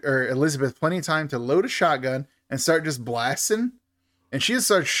Richard or Elizabeth plenty of time to load a shotgun and start just blasting. And she just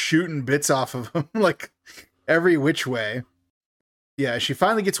starts shooting bits off of him like every which way. Yeah, she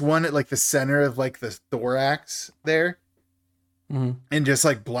finally gets one at like the center of like the thorax there, and just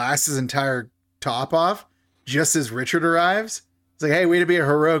like blasts his entire top off just as Richard arrives. It's like, hey, way to be a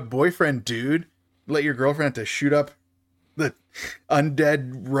heroic boyfriend, dude. Let your girlfriend have to shoot up the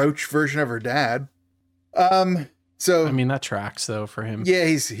undead roach version of her dad. So I mean that tracks though for him. Yeah,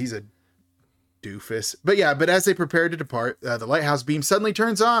 he's a doofus. But yeah, but as they prepare to depart, the lighthouse beam suddenly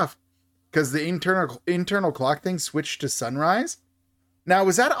turns off because the internal clock thing switched to sunrise. Now,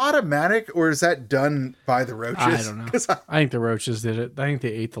 was that automatic or is that done by the roaches? I don't know. I think the roaches did it. I think they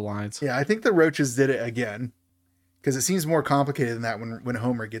ate the lines. Yeah, I think the roaches did it again because it seems more complicated than that when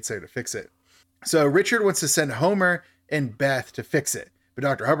Homer gets there to fix it. So Richard wants to send Homer and Beth to fix it. But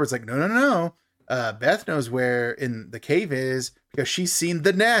Dr. Hubbard's like, no. Beth knows where in the cave is because she's seen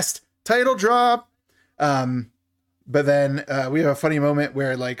the nest. Title drop. But then we have a funny moment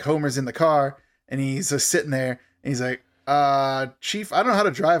where like Homer's in the car and he's just sitting there and he's like, Chief, I don't know how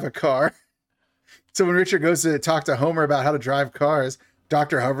to drive a car. So when Richard goes to talk to Homer about how to drive cars,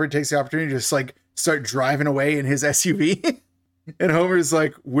 Dr. Hubbard takes the opportunity to just like start driving away in his SUV. And Homer's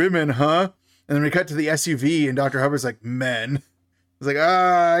like, women, huh? And then we cut to the SUV and Dr. Hubbard's like, men. It's like,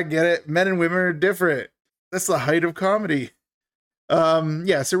 I get it. Men and women are different. That's the height of comedy.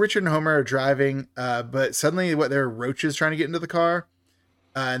 Yeah, so Richard and Homer are driving, but suddenly there are roaches trying to get into the car.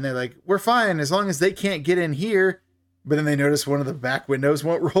 And they're like, we're fine as long as they can't get in here. But then they notice one of the back windows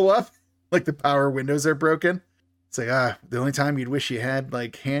won't roll up. Like the power windows are broken. It's like, the only time you'd wish you had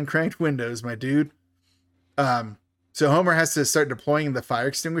like hand cranked windows, my dude. So Homer has to start deploying the fire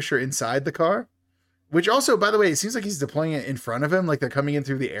extinguisher inside the car, which also, by the way, it seems like he's deploying it in front of him. Like they're coming in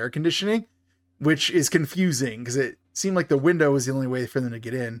through the air conditioning, which is confusing because it seemed like the window was the only way for them to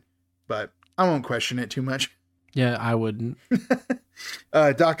get in, but I won't question it too much. Yeah, I wouldn't.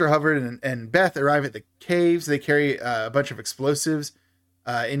 Dr. Hubbard and Beth arrive at the caves. They carry a bunch of explosives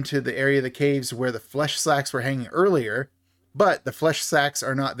into the area of the caves where the flesh sacks were hanging earlier, but the flesh sacks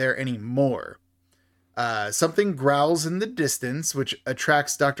are not there anymore. Something growls in the distance, which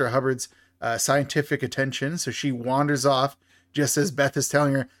attracts Dr. Hubbard's scientific attention. So she wanders off just as Beth is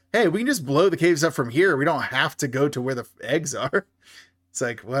telling her, hey, we can just blow the caves up from here. We don't have to go to where the eggs are. It's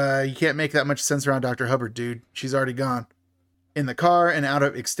like, well, you can't make that much sense around Dr. Hubbard, dude. She's already gone. In the car and out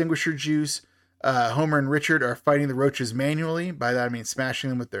of extinguisher juice, Homer and Richard are fighting the roaches manually. By that, I mean smashing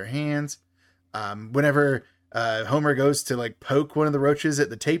them with their hands. Whenever Homer goes to like poke one of the roaches at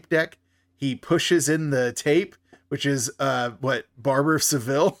the tape deck, he pushes in the tape, which is Barber of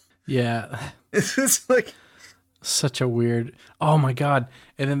Seville. Yeah. It's like such a weird. Oh my God.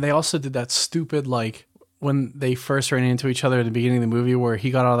 And then they also did that stupid, like when they first ran into each other at the beginning of the movie where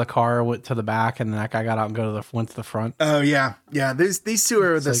he got out of the car, went to the back, and then that guy got out and went to the front. Oh yeah. Yeah. These two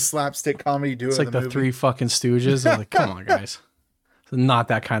are the slapstick comedy duo. It's like the three fucking Stooges. I was like, come on, guys. It's not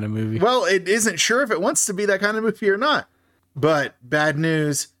that kind of movie. Well, it isn't sure if it wants to be that kind of movie or not. But bad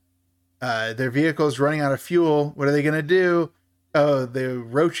news. Their vehicle is running out of fuel. What are they going to do? oh, the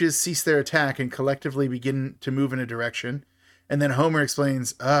roaches cease their attack and collectively begin to move in a direction. And then Homer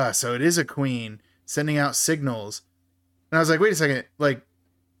explains, so it is a queen sending out signals. And I was like, wait a second. Like,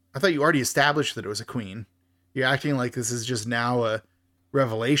 I thought you already established that it was a queen. You're acting like this is just now a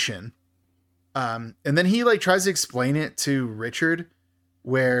revelation. And then he like tries to explain it to Richard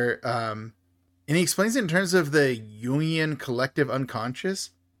where, and he explains it in terms of the Jungian collective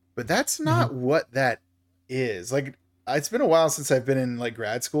unconscious, but that's not what that is. Like, it's been a while since I've been in like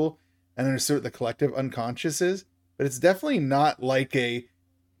grad school and understood what the collective unconscious is, but it's definitely not like a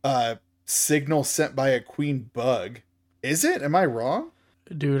signal sent by a queen bug. Is it? Am I wrong?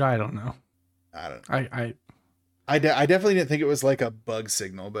 Dude, I don't know. I don't know. I definitely didn't think it was like a bug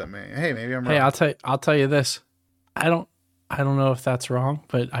signal, but maybe I'm wrong. Hey, I'll tell you this. I don't know if that's wrong,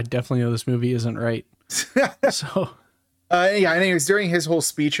 but I definitely know this movie isn't right. So anyways, during his whole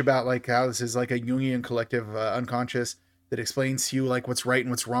speech about like how this is like a Jungian collective unconscious that explains to you like what's right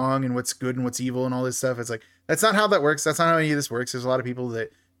and what's wrong and what's good and what's evil and all this stuff, it's like that's not how that works. That's not how any of this works. There's a lot of people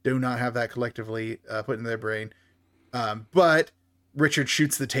that do not have that collectively put in their brain. But Richard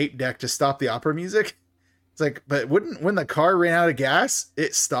shoots the tape deck to stop the opera music. It's like, but when the car ran out of gas,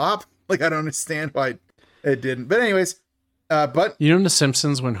 it stopped? Like, I don't understand why it didn't. But anyways, but you know in The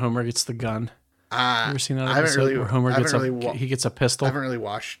Simpsons when Homer gets the gun? You ever seen that episode where Homer gets he gets a pistol? I haven't really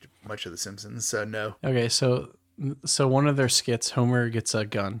watched much of The Simpsons, so no. Okay, so one of their skits, Homer gets a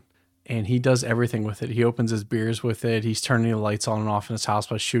gun, and he does everything with it. He opens his beers with it. He's turning the lights on and off in his house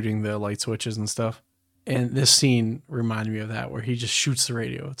by shooting the light switches and stuff. And this scene reminded me of that, where he just shoots the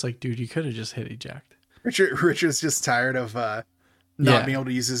radio. It's like, dude, you could have just hit eject. Richard's just tired of not being able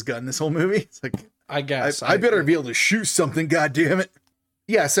to use his gun this whole movie. It's like, I guess I better be able to shoot something, God damn it.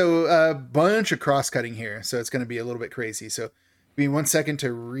 Yeah, so a bunch of cross-cutting here, so it's going to be a little bit crazy. So give me 1 second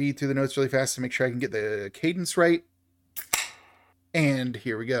to read through the notes really fast to make sure I can get the cadence right. And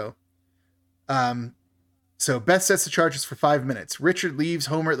here we go. So Beth sets the charges for 5 minutes. Richard leaves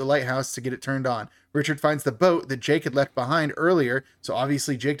Homer at the lighthouse to get it turned on. Richard finds the boat that Jake had left behind earlier, so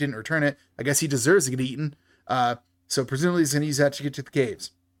obviously Jake didn't return it. I guess he deserves to get eaten. So presumably he's going to use that to get to the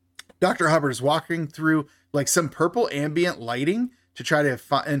caves. Dr. Hubbard is walking through like some purple ambient lighting to try to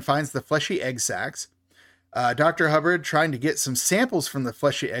and finds the fleshy egg sacs. Dr. Hubbard, trying to get some samples from the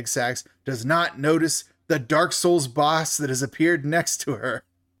fleshy egg sacs, does not notice the Dark Souls boss that has appeared next to her.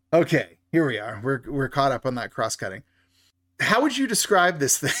 Okay, here we are. We're caught up on that cross-cutting. How would you describe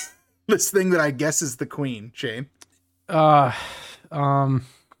this thing? This thing that I guess is the queen, Shane? I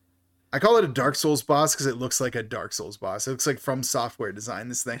call it a Dark Souls boss because it looks like a Dark Souls boss. It looks like From Software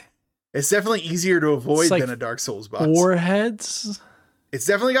designed this thing. It's definitely easier to avoid than a Dark Souls boss. 4 heads? It's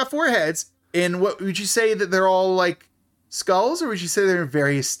definitely got 4 heads. And what would you say that they're all like skulls, or would you say they're in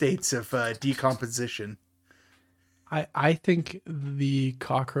various states of decomposition? I think the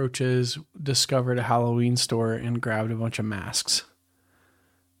cockroaches discovered a Halloween store and grabbed a bunch of masks.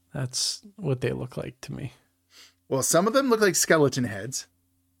 That's what they look like to me. Well, some of them look like skeleton heads.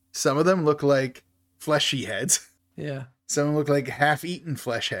 Some of them look like fleshy heads. Yeah. Some of them look like half-eaten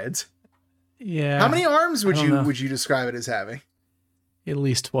flesh heads. Yeah. How many arms would you describe it as having? At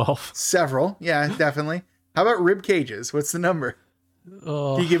least 12. Several. Yeah, definitely. How about rib cages? What's the number?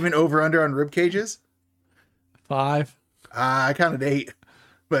 Can you give me an over-under on rib cages? 5. I counted 8.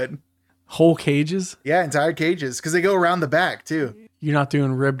 But whole cages? Yeah, entire cages. Because they go around the back, too. You're not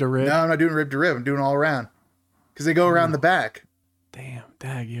doing rib to rib? No, I'm not doing rib to rib. I'm doing all around. Because they go around the back. Damn,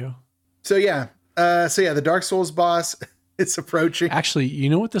 dag you. So yeah, the Dark Souls boss is approaching. Actually, you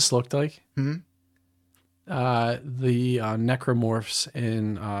know what this looked like? The necromorphs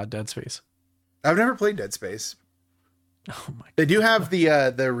in Dead Space. I've never played Dead Space. Oh my God. They do have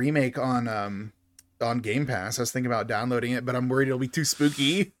the remake on Game Pass. I was thinking about downloading it, but I'm worried it'll be too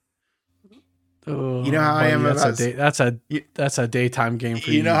spooky. Oh, you know how I am about that's a daytime game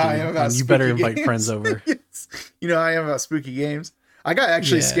for you. You know how I am about you better invite games. friends over. Yes. You know how I am about spooky games. I got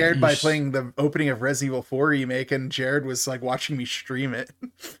actually scared by playing the opening of Resident Evil 4 remake, and Jared was like watching me stream it.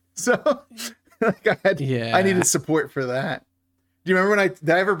 So like I needed support for that. Do you remember did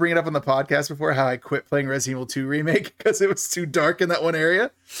I ever bring it up on the podcast before how I quit playing Resident Evil 2 remake because it was too dark in that one area,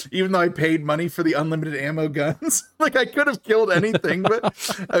 even though I paid money for the unlimited ammo guns? Like I could have killed anything,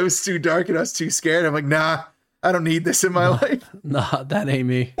 but I was too dark and I was too scared. I'm like, nah, I don't need this in my life. Nah, that ain't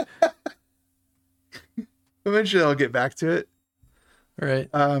me. Eventually I'll get back to it. All right.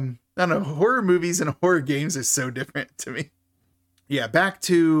 I don't know. Horror movies and horror games is so different to me. Yeah, back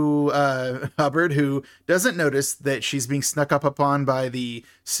to Hubbard, who doesn't notice that she's being snuck up upon by the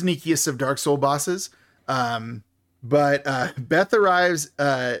sneakiest of Dark Soul bosses. But Beth arrives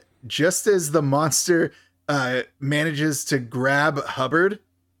just as the monster manages to grab Hubbard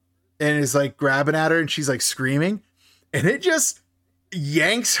and is like grabbing at her, and she's like screaming, and it just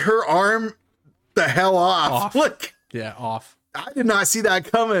yanks her arm the hell off. Like, yeah, off. I did not see that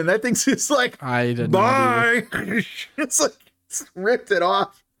coming. That thing's just like, I did bye. It's like, it's ripped it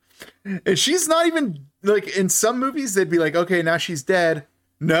off. And she's not even like, in some movies, they'd be like, okay, now she's dead.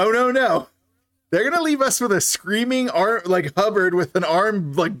 No. They're going to leave us with a screaming arm, like Hubbard with an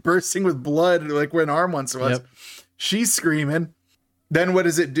arm like bursting with blood, like where an arm once was. Yep. She's screaming. Then what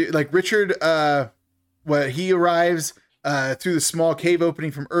does it do? Like Richard, he arrives through the small cave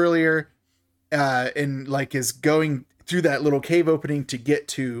opening from earlier, and like is going through that little cave opening to get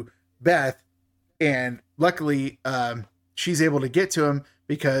to Beth. And luckily, she's able to get to him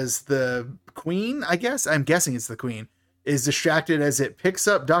because the queen, I'm guessing it's the queen, is distracted as it picks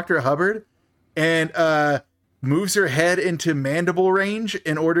up Dr. Hubbard and moves her head into mandible range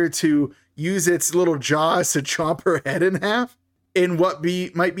in order to use its little jaws to chomp her head in half in what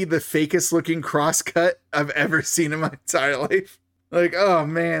might be the fakest looking crosscut I've ever seen in my entire life. Like, oh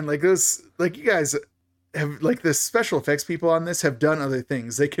man, like those, like you guys have, like the special effects people on this have done other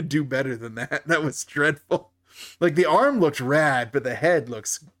things. They could do better than that. That was dreadful. Like the arm looked rad, but the head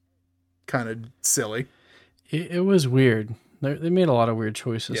looks kind of silly. It was weird. They made a lot of weird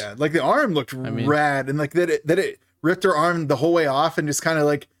choices. Yeah, like the arm looked rad, and like that it ripped her arm the whole way off and just kind of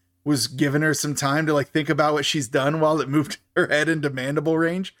like was giving her some time to like think about what she's done while it moved her head into mandible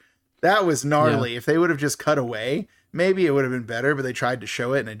range. That was gnarly. Yeah. If they would have just cut away, maybe it would have been better, but they tried to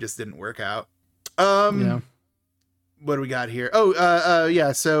show it and it just didn't work out. What do we got here?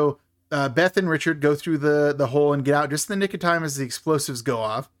 So Beth and Richard go through the hole and get out just in the nick of time as the explosives go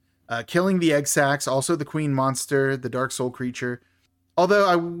off, killing the egg sacs, also the queen monster, the dark soul creature. Although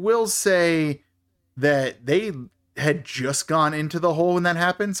I will say that they had just gone into the hole when that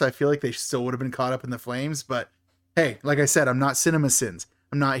happened, so I feel like they still would have been caught up in the flames. But hey, like I said, I'm not CinemaSins.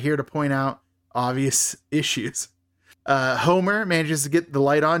 I'm not here to point out obvious issues. Homer manages to get the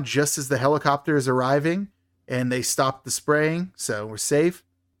light on just as the helicopter is arriving, and they stop the spraying, so we're safe.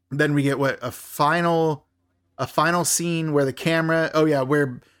 Then we get a final scene where the camera,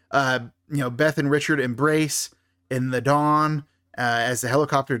 where Beth and Richard embrace in the dawn as the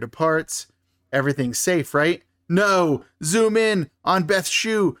helicopter departs. Everything's safe, right? No, zoom in on Beth's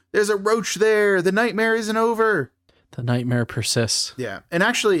shoe. There's a roach there. The nightmare isn't over. The nightmare persists. Yeah, and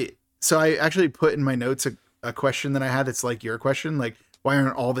actually, so I actually put in my notes a question that I had that's like your question, like why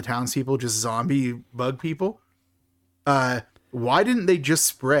aren't all the townspeople just zombie bug people? Why didn't they just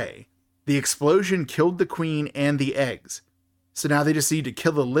spray? The explosion killed the queen and the eggs. So now they just need to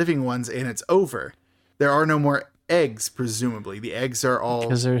kill the living ones and it's over. There are no more eggs, presumably. The eggs are all...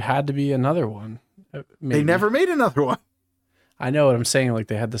 Because there had to be another one. Maybe. They never made another one. I know what I'm saying. Like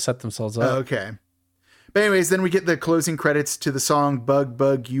they had to set themselves up. Okay. But anyways, then we get the closing credits to the song Bug,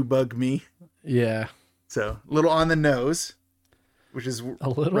 Bug, You Bug Me. Yeah. So a little on the nose, which is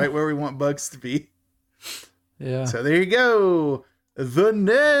right where we want bugs to be. Yeah. So there you go. The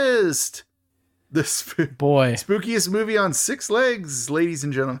Nest. The spookiest movie on 6 legs, ladies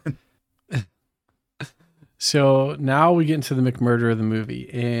and gentlemen. So now we get into the McMurder of the movie,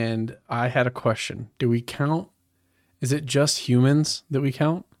 and I had a question. Do we count? Is it just humans that we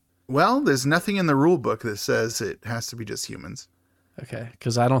count? Well, there's nothing in the rule book that says it has to be just humans. Okay,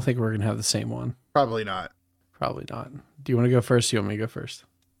 because I don't think we're going to have the same one. Probably not. Probably not. Do you want to go first? Do you want me to go first?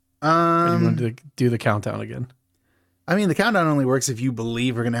 Or do you want to do the countdown again? I mean, the countdown only works if you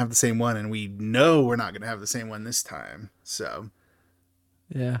believe we're going to have the same one, and we know we're not going to have the same one this time. So,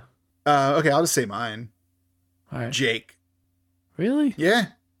 yeah. Okay, I'll just say mine. All right. Jake. Really? Yeah.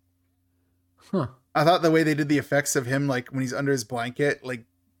 Huh. I thought the way they did the effects of him, like when he's under his blanket, like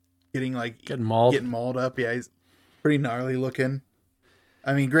getting mauled up. Yeah, he's pretty gnarly looking.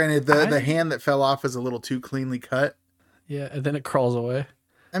 I mean, granted, the hand that fell off is a little too cleanly cut. Yeah, and then it crawls away.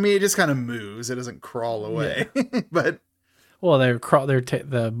 I mean, it just kind of moves. It doesn't crawl away. Yeah. But well,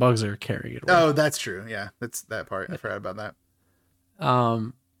 the bugs are carrying it away. Oh, that's true. Yeah, that's that part. I forgot about that.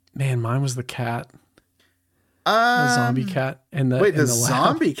 Man, mine was the cat. The zombie cat in the the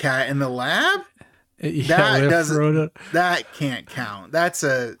zombie cat in the lab. That can't count.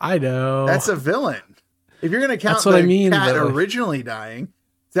 I know that's a villain. If you're gonna count cat originally dying,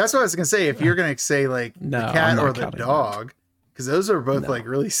 that's what I was gonna say. If you're gonna say like the cat or the dog, because those are both like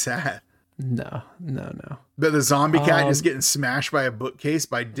really sad. No. But the zombie cat just getting smashed by a bookcase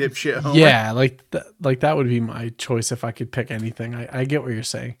by dipshit Homer. Yeah, like that would be my choice if I could pick anything. I get what you're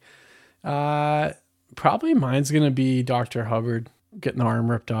saying. Probably mine's gonna be Dr. Hubbard getting the arm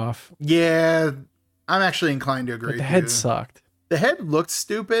ripped off. Yeah, I'm actually inclined to agree. But the head sucked. The head looked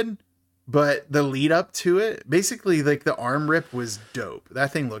stupid, but the lead up to it, basically like the arm rip was dope.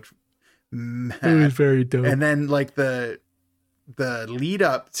 That thing looked mad. It was very dope. And then like the lead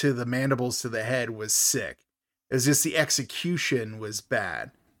up to the mandibles to the head was sick. It was just the execution was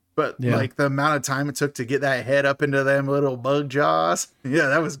bad. But like the amount of time it took to get that head up into them little bug jaws. Yeah,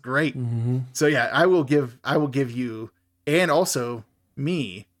 that was great. Mm-hmm. So yeah, I will give you, and also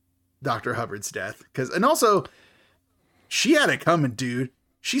me, Dr. Hubbard's death. And also she had it coming, dude.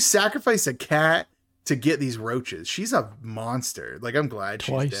 She sacrificed a cat to get these roaches. She's a monster. Like, I'm glad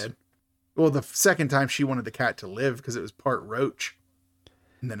she's dead. Well, the second time she wanted the cat to live because it was part roach.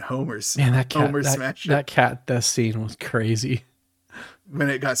 And then Homer smashed it. That cat death scene was crazy. When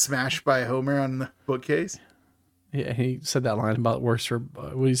it got smashed by Homer on the bookcase. Yeah, he said that line about works for,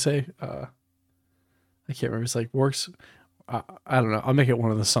 what do you say? I can't remember. It's like works. I don't know. I'll make it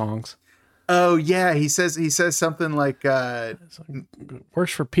one of the songs. Oh yeah. He says something like,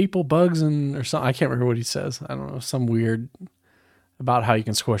 works for people, bugs, or something. I can't remember what he says. I don't know. Some weird about how you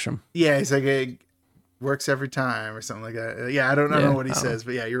can squish them. Yeah. He's like, it works every time or something like that. Yeah. I don't know what he says,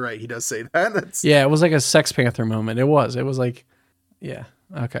 but yeah, you're right. He does say that. Yeah. It was like a Sex Panther moment. It was like, yeah.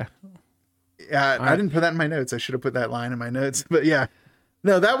 Okay. Yeah, I didn't put that in my notes. I should have put that line in my notes. But yeah,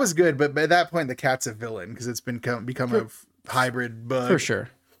 no, that was good. But by that point, the cat's a villain because it's become a hybrid bug. For sure.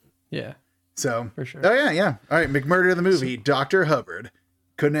 Yeah. So. For sure. Oh yeah. All right, McMurder the movie. Dr. Hubbard.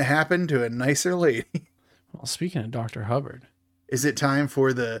 Couldn't have happened to a nicer lady. Well, speaking of Dr. Hubbard. Is it time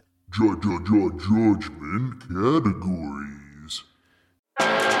for the judgment categories?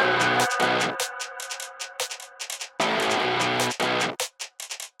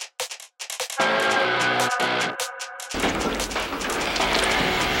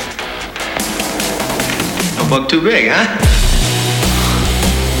 Bug too big, huh?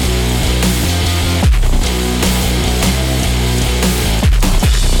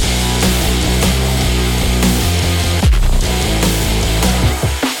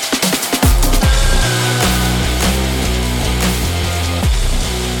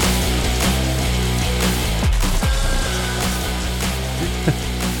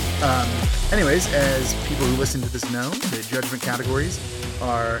 Anyways, as people who listen to this know, the judgment categories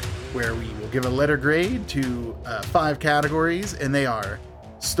are where we will give a letter grade to 5 categories, and they are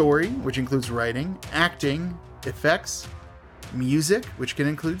story, which includes writing, acting, effects, music, which can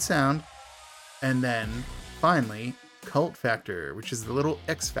include sound, and then finally, cult factor, which is the little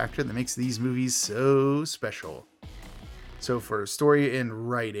X factor that makes these movies so special. So for story and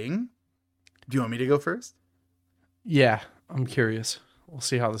writing, do you want me to go first? Yeah, I'm curious. We'll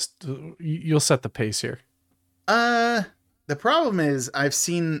see how this. You'll set the pace here. The problem is I've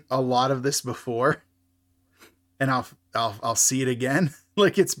seen a lot of this before, and I'll see it again.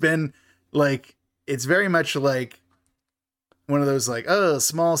 Like it's been like it's very much like one of those like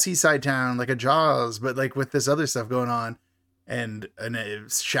small seaside town like a Jaws, but like with this other stuff going on, and a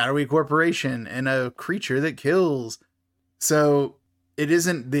shadowy corporation and a creature that kills. So it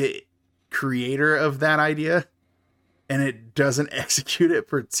isn't the creator of that idea. And it doesn't execute it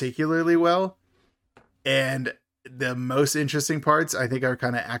particularly well. And the most interesting parts, I think, are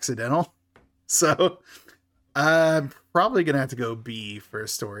kind of accidental. So I'm probably going to have to go B for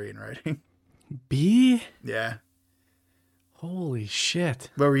story and writing. B? Yeah. Holy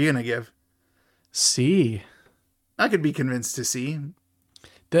shit. What were you going to give? C. I could be convinced to C.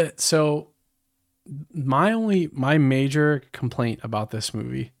 So my major complaint about this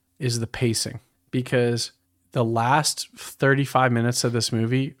movie is the pacing. Because the last 35 minutes of this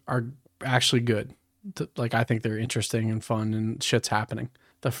movie are actually good. Like, I think they're interesting and fun and shit's happening.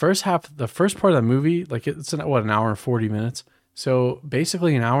 The first part of the movie, like it's an hour and 40 minutes. So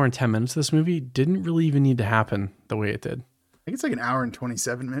basically an hour and 10 minutes of this movie didn't really even need to happen the way it did. I think it's like an hour and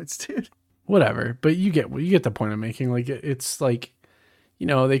 27 minutes, dude. Whatever. But you get the point I'm making. Like, it's like,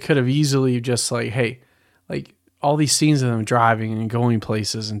 they could have easily just like, hey, like, all these scenes of them driving and going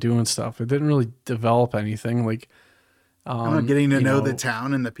places and doing stuff. It didn't really develop anything. Like, getting to know the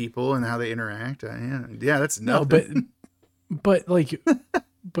town and the people and how they interact. Yeah, that's nothing. No, but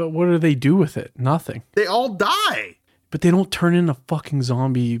what do they do with it? Nothing. They all die. But they don't turn into fucking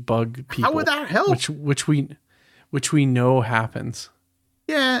zombie bug people. How would that help? Which we know happens.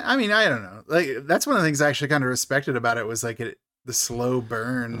 Yeah, I mean, I don't know. Like, that's one of the things I actually kind of respected about it was like the slow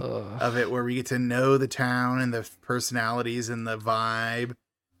burn of it, where we get to know the town and the personalities and the vibe.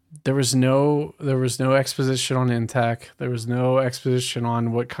 There was no exposition on Intech. There was no exposition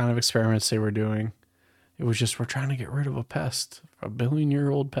on what kind of experiments they were doing. It was just, we're trying to get rid of a pest, a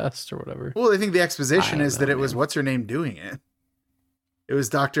billion-year-old pest or whatever. Well, I think the exposition is that it was what's her name doing it. It was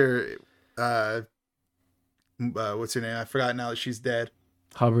Dr. What's her name? I forgot now that she's dead.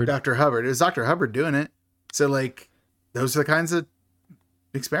 Hubbard. Dr. Hubbard. It was Dr. Hubbard doing it. So like, those are the kinds of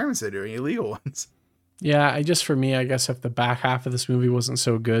experiments they're doing, illegal ones. Yeah, for me, I guess if the back half of this movie wasn't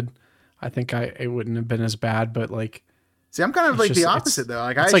so good, I think it wouldn't have been as bad. But like, see, I'm kind of like the opposite though.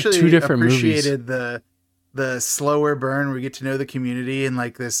 Like I like actually two different appreciated the slower burn where we get to know the community and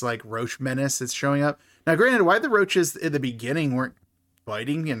like this like roach menace that's showing up. Now, granted, why the roaches at the beginning weren't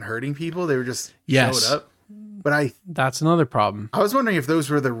biting and hurting people? They were just showed up. But that's another problem. I was wondering if those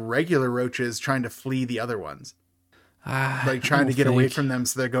were the regular roaches trying to flee the other ones. Like trying to get away from them,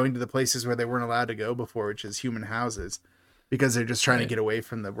 so they're going to the places where they weren't allowed to go before, which is human houses, because they're just trying to get away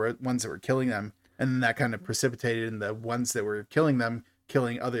from the ones that were killing them, and then that kind of precipitated in the ones that were killing them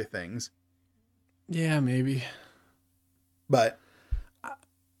killing other things. Yeah, maybe. But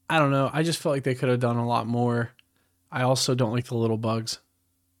I don't know. I just felt like they could have done a lot more. I also don't like the little bugs.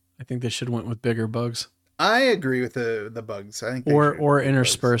 I think they should have went with bigger bugs. I agree with the bugs. I think or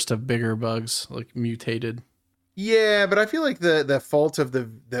interspersed of bigger bugs, like mutated. Yeah, but I feel like the fault of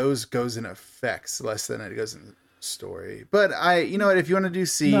those goes in effects less than it goes in story. But you know what? If you want to do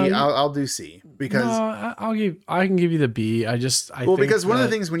C, I'll do C because I can give you the B. Because one of the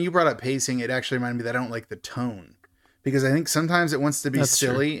things when you brought up pacing, it actually reminded me that I don't like the tone, because I think sometimes it wants to be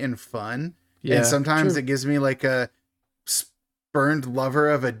silly and fun, and sometimes it gives me like a spurned lover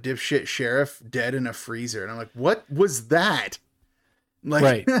of a dipshit sheriff dead in a freezer, and I'm like, what was that? Like,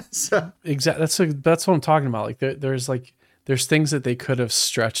 right. So exactly. That's what I'm talking about. Like there's things that they could have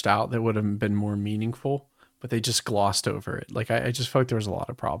stretched out that would have been more meaningful, but they just glossed over it. Like I just felt like there was a lot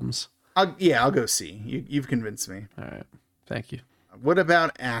of problems. I'll go C. You've convinced me. All right. Thank you. What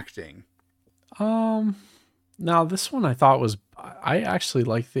about acting? Now this one I thought I actually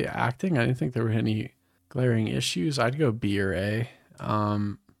liked the acting. I didn't think there were any glaring issues. I'd go B or A.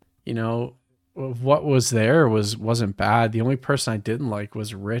 You know, what was there wasn't bad. The only person I didn't like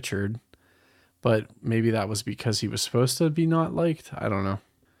was Richard, but maybe that was because he was supposed to be not liked. I don't know.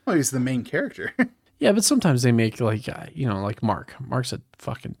 Well, he's the main character. Yeah, but sometimes they make like like Mark. Mark's a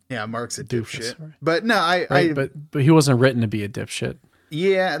fucking Mark's a doofus. dipshit. But no, but he wasn't written to be a dipshit.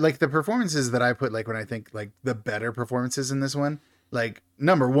 Yeah, like the performances that I put, like when I think like the better performances in this one, like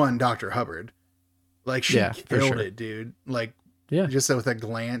number one, Dr. Hubbard, like she killed it, dude. Like. Yeah, just so with a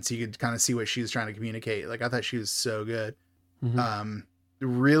glance, you could kind of see what she was trying to communicate. Like I thought she was so good. Mm-hmm.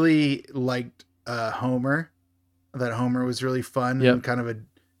 Really liked Homer. I thought Homer was really fun and kind of a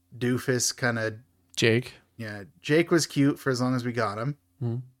doofus kind of. Jake. Yeah, Jake was cute for as long as we got him.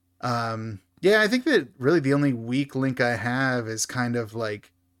 Mm-hmm. Yeah, I think that really the only weak link I have is kind of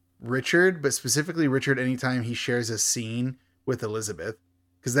like Richard, but specifically Richard anytime he shares a scene with Elizabeth,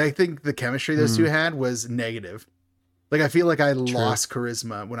 because I think the chemistry those two had was negative. Like, I feel like I lost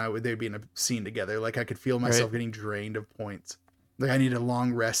charisma when they'd be in a scene together. Like, I could feel myself getting drained of points. Like, I need a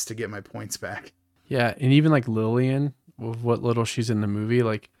long rest to get my points back. Yeah, and even, like, Lillian, with what little she's in the movie,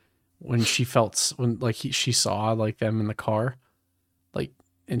 like, when she she saw, like, them in the car, like,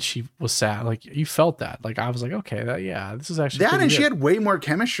 and she was sad. Like, you felt that. Like, I was like, okay, this is actually that, and good. she had way more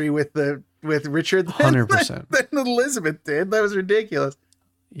chemistry with Richard than 100%. than Elizabeth did. That was ridiculous.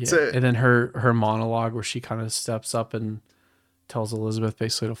 Yeah, so, and then her monologue where she kind of steps up and tells Elizabeth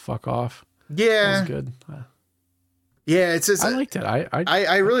basically to fuck off. Yeah, that was good. Yeah, it's just I liked it.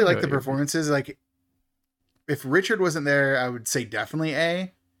 I really like the performances. Like, if Richard wasn't there, I would say definitely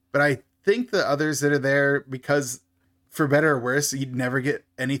A. But I think the others that are there, because for better or worse, you'd never get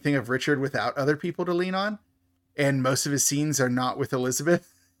anything of Richard without other people to lean on, and most of his scenes are not with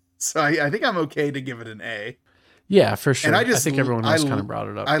Elizabeth. So I think I'm okay to give it an A. Yeah, for sure. And I think everyone else kind of brought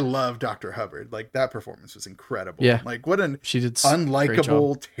it up. I love Dr. Hubbard. Like, that performance was incredible. Yeah. Like, what an she did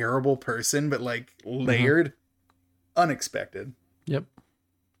unlikable, terrible person, but like layered, unexpected. Yep.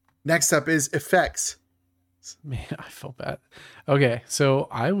 Next up is effects. Man, I feel bad. Okay, so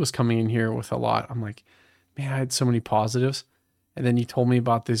I was coming in here with a lot. I'm like, man, I had so many positives. And then you told me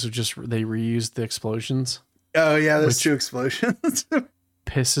about this, they reused the explosions. Oh, yeah, those two explosions.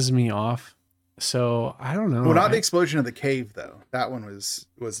 Pisses me off. So I don't know. Well, not the explosion of the cave though. That one was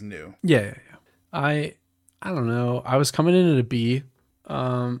new. Yeah. I don't know. I was coming in at a B.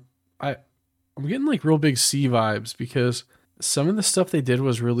 I'm getting like real big C vibes because some of the stuff they did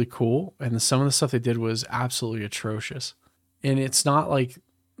was really cool, and some of the stuff they did was absolutely atrocious. And it's not like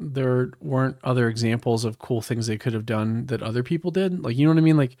there weren't other examples of cool things they could have done that other people did. Like, you know what I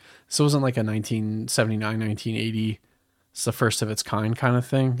mean? Like, this wasn't like a 1979, 1980. It's the first of its kind of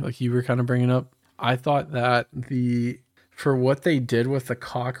thing, like you were kind of bringing up. I thought that for what they did with the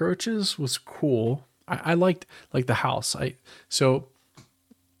cockroaches was cool. I liked like the house.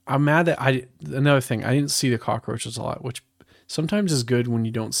 I'm mad that another thing, I didn't see the cockroaches a lot, which sometimes is good when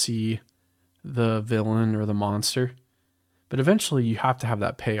you don't see the villain or the monster, but eventually you have to have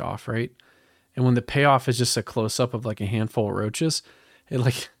that payoff, right? And when the payoff is just a close up of like a handful of roaches, it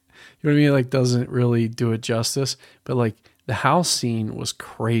like, you know what I mean? Like doesn't really do it justice, but like the house scene was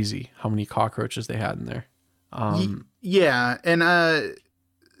crazy how many cockroaches they had in there. Yeah. And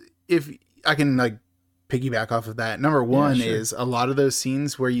if I can like piggyback off of that, number one is a lot of those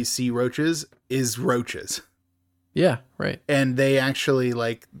scenes where you see roaches is roaches. Yeah, right. And they actually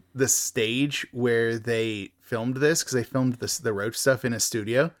like the stage where they filmed this, because they filmed the roach stuff in a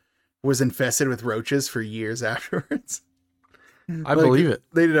studio, was infested with roaches for years afterwards. I believe it.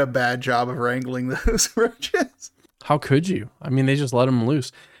 They did a bad job of wrangling those roaches. How could you? I mean, they just let them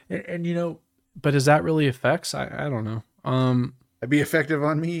loose. And you know, but is that really effects? I don't know. It'd be effective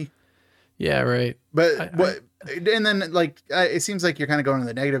on me. Yeah, right. But and then like, it seems like you're kind of going to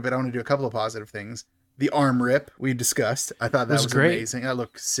the negative, but I want to do a couple of positive things. The arm rip we discussed. I thought that was great. Amazing. That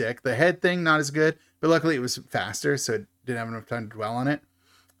looked sick. The head thing, not as good, but luckily it was faster, so it didn't have enough time to dwell on it.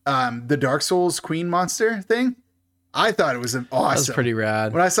 The Dark Souls Queen monster thing, I thought it was awesome. That was pretty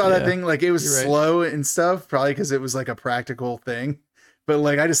rad. When I saw that thing, like it was slow and stuff, probably because it was like a practical thing. But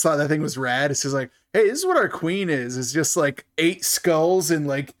like, I just thought that thing was rad. It's just like, hey, this is what our queen is. It's just like 8 skulls and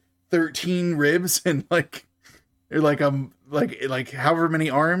like 13 ribs and like however many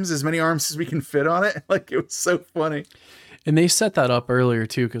arms, as many arms as we can fit on it. Like, it was so funny. And they set that up earlier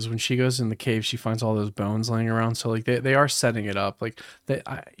too, because when she goes in the cave, she finds all those bones laying around. So like they are setting it up. Like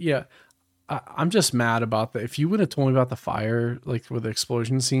I'm just mad about that. If you would have told me about the fire, like with the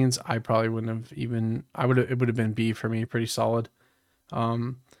explosion scenes, I probably wouldn't have even. It would have been B for me, pretty solid.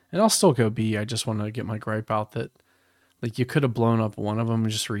 And I'll still go B. I just want to get my gripe out that like you could have blown up one of them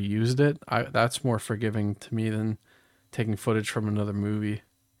and just reused it. That's more forgiving to me than taking footage from another movie.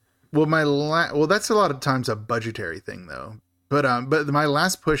 Well, well, that's a lot of times a budgetary thing though. But my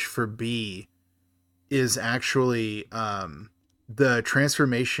last push for B is actually the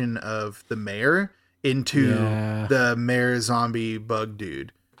transformation of the mayor into the mayor zombie bug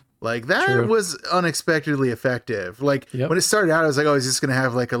dude. Like that was unexpectedly effective. Like when it started out, I was like, oh, he's just going to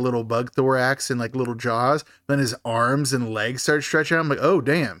have like a little bug thorax and like little jaws. Then his arms and legs start stretching out. I'm like, oh,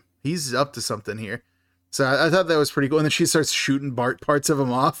 damn, he's up to something here. So I thought that was pretty cool. And then she starts shooting parts of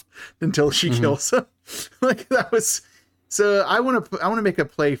him off until she kills him. Like that was, so I want to make a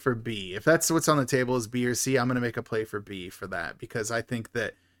play for B. If that's what's on the table is B or C, I'm going to make a play for B for that, because I think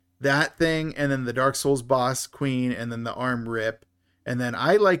that thing, and then the Dark Souls boss queen, and then the arm rip. And then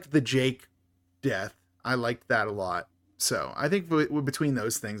I like the Jake death. I liked that a lot. So I think between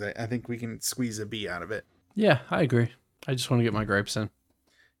those things, I think we can squeeze a B out of it. Yeah, I agree. I just want to get my gripes in.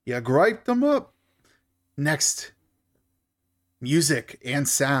 Yeah, gripe them up. Next, music and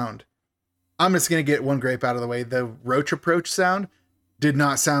sound. I'm just going to get one gripe out of the way. The Roach Approach sound did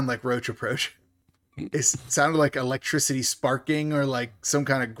not sound like Roach Approach. It sounded like electricity sparking or like some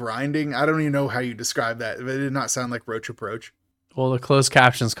kind of grinding. I don't even know how you describe that, but it did not sound like Roach Approach. Well, the closed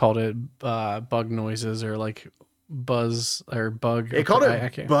captions called it bug noises or like buzz or bug. They called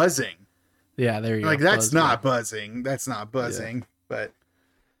it buzzing. Yeah, there you go. Like that's not buzzing. That's not buzzing. Yeah. But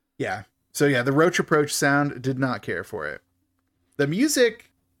yeah. So yeah, the Roach Approach sound, did not care for it. The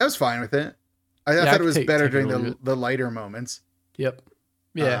music, I was fine with it. I thought it was better during the lighter moments. Yep.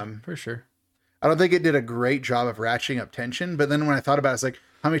 Yeah, for sure. I don't think it did a great job of ratcheting up tension, but then when I thought about it, it's like,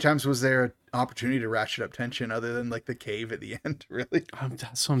 how many times was there an opportunity to ratchet up tension other than like the cave at the end, really?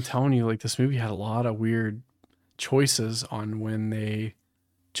 That's what I'm telling you. Like this movie had a lot of weird choices on when they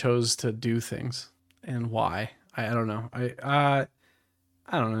chose to do things and why. I don't know. I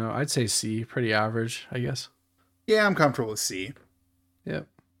don't know. I'd say C, pretty average, I guess. Yeah, I'm comfortable with C. Yep.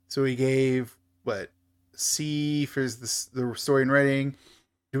 So we gave C for the story and writing.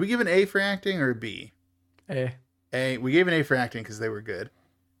 Did we give an A for acting or a B? A. We gave an A for acting because they were good.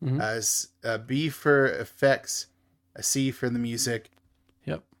 Mm-hmm. A B for effects, a C for the music.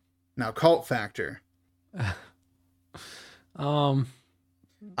 Yep. Now cult factor. I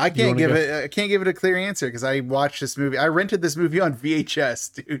can't give it a clear answer because I watched this movie. I rented this movie on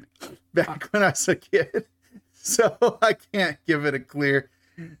VHS, dude, back when I was a kid. So I can't give it a clear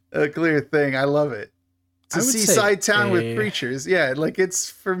thing. I love it. It's a seaside town with preachers. Yeah, like it's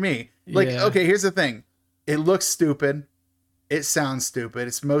for me. Like, okay, here's the thing. It looks stupid. It sounds stupid.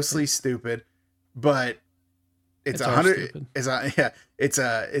 It's mostly stupid, but it's 100.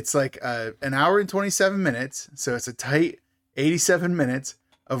 It's like an hour and 27 minutes. So it's a tight 87 minutes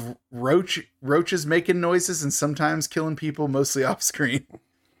of roaches making noises and sometimes killing people, mostly off screen.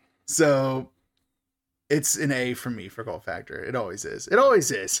 So it's an A for me for cult factor. It always is.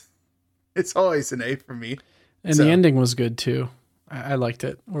 It's always an A for me. And the ending was good too. I liked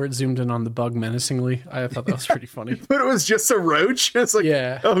it, where it zoomed in on the bug menacingly. I thought that was pretty funny. But it was just a roach. It's like,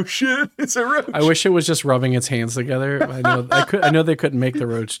 yeah. Oh shit, it's a roach. I wish it was just rubbing its hands together. I know they couldn't make the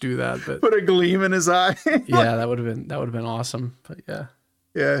roach do that, but put a gleam in his eye. yeah, that would have been awesome. But yeah.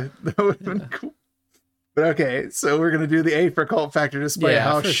 Yeah, that would have been cool. But okay, so we're gonna do the A for cult factor, despite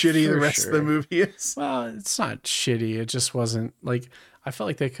how shitty the rest of the movie is. Well, it's not shitty. It just wasn't like, I felt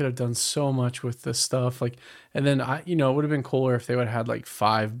like they could have done so much with this stuff. Like, and then it would have been cooler if they would have had like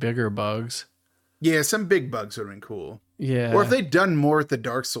 5 bigger bugs. Yeah, some big bugs would have been cool. Yeah. Or if they'd done more with the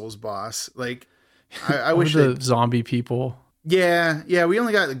Dark Souls boss. Like, I wish the zombie people. Yeah, we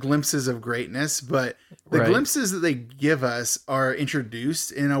only got glimpses of greatness, but the glimpses that they give us are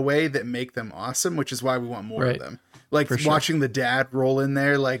introduced in a way that make them awesome, which is why we want more of them. Like watching the dad roll in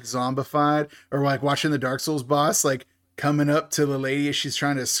there like zombified, or like watching the Dark Souls boss like coming up to the lady as she's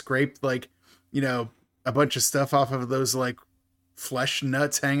trying to scrape like, a bunch of stuff off of those like flesh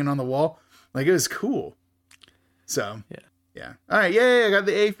nuts hanging on the wall. Like, it was cool. So yeah. All right, yay! I got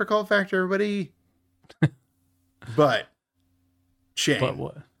the A for cult factor, everybody. But Shane. But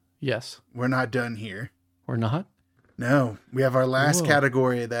what? Yes. We're not done here. We're not? No. We have our last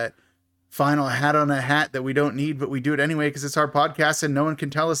category, that final hat on a hat that we don't need, but we do it anyway because it's our podcast and no one can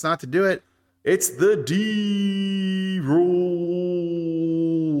tell us not to do it. It's the D roll.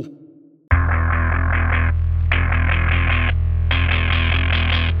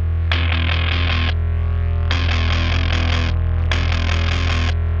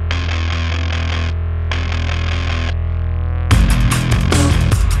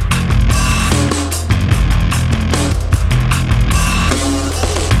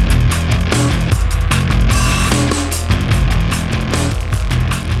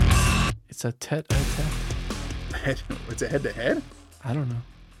 It's a tete-a-tete. What's it, head to head? I don't know.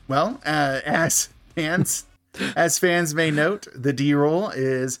 Well, as fans may note, the D roll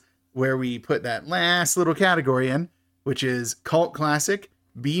is where we put that last little category in, which is cult classic,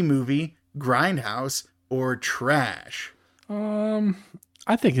 B movie, grindhouse, or trash. I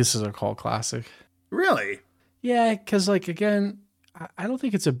think this is a cult classic. Really? Yeah, because like, again, I don't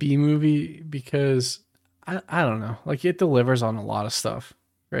think it's a B movie because I don't know. Like, it delivers on a lot of stuff,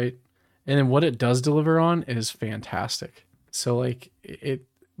 right? And then what it does deliver on is fantastic. So like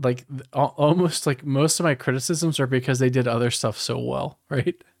almost like most of my criticisms are because they did other stuff so well,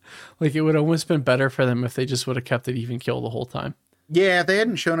 right? Like, it would almost been better for them if they just would have kept it even keel the whole time. Yeah, if they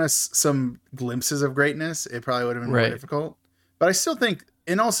hadn't shown us some glimpses of greatness, it probably would have been more difficult. But I still think,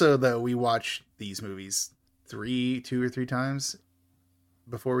 and also though, we watch these movies 2 or 3 times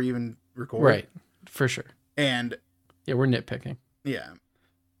before we even record. Right, for sure. And yeah, we're nitpicking. Yeah.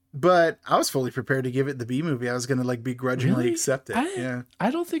 But I was fully prepared to give it the B movie. I was going to like begrudgingly accept it. I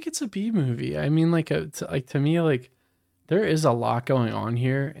don't think it's a B movie. I mean, to me, like, there is a lot going on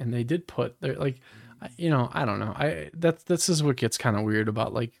here, and they did put there, like, I don't know. This is what gets kind of weird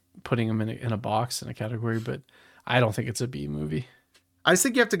about like putting them in a box in a category, but I don't think it's a B movie. I just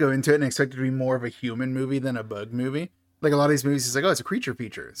think you have to go into it and expect it to be more of a human movie than a bug movie. Like, a lot of these movies, it's like, oh, it's a creature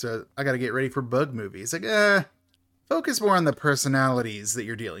feature, so I got to get ready for bug movies. Like, focus more on the personalities that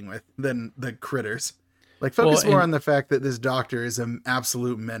you're dealing with than the critters. Like, focus more on the fact that this doctor is an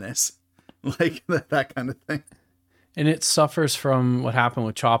absolute menace. Like, that kind of thing. And it suffers from what happened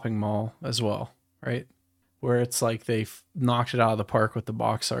with Chopping Mall as well, right? Where it's like they knocked it out of the park with the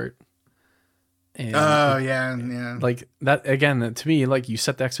box art. And yeah. Like, that, again, to me, like, you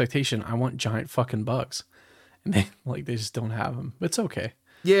set the expectation, I want giant fucking bugs. And they just don't have them. It's okay.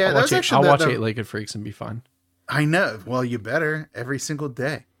 Yeah, I'll watch 8-Legged Freaks and be fine. I know. Well, you better every single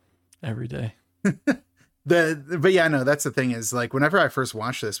day. Every day. But yeah, no, that's the thing is, like, whenever I first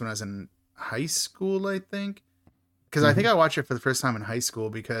watched this when I was in high school, I think, because I think I watched it for the first time in high school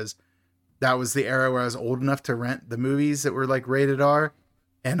because that was the era where I was old enough to rent the movies that were like rated R.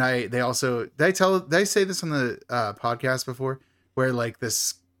 And did I say this on the podcast before, where like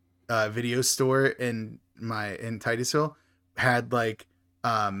this video store in Titusville had like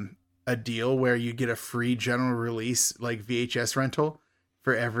a deal where you get a free general release like VHS rental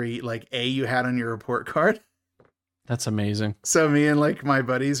for every like A you had on your report card. That's amazing. So me and like my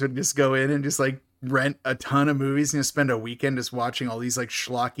buddies would just go in and just like rent a ton of movies and just spend a weekend just watching all these like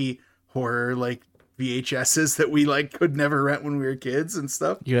schlocky horror like VHSs that we like could never rent when we were kids and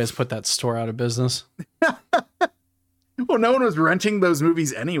stuff. You guys put that store out of business? Well, no one was renting those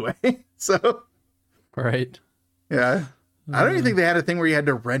movies anyway. So right. Yeah. I don't even think they had a thing where you had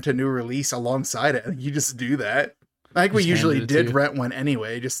to rent a new release alongside it. You just do that. I think we usually did rent one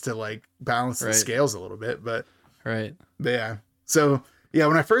anyway, just to like balance the scales a little bit. But yeah. So Yeah,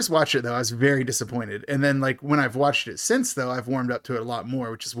 when I first watched it though, I was very disappointed. And then like when I've watched it since though, I've warmed up to it a lot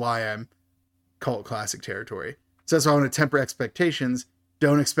more, which is why I'm cult classic territory. So that's why I want to temper expectations.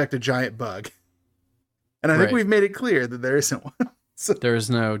 Don't expect a giant bug. And I think we've made it clear that there isn't one. So, There is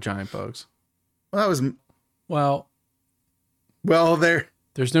no giant bugs. well, that was Well, there.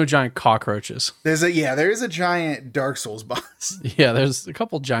 there's no giant cockroaches. There is a giant Dark Souls boss. Yeah, there's a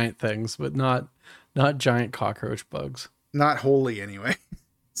couple giant things, but not giant cockroach bugs. Not wholly anyway.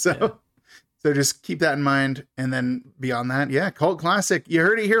 So just keep that in mind. And then beyond that, cult classic. You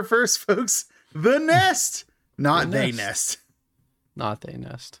heard it here first, folks. The Nest. Not They Nest. Not They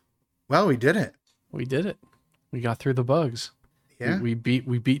Nest. Well, we did it. We did it. We got through the bugs. Yeah. We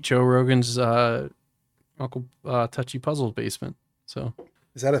beat Joe Rogan's Uncle Touchy Puzzles basement. So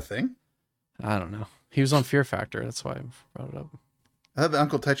Is that a thing? I don't know. He was on Fear Factor. That's why I brought it up. I thought the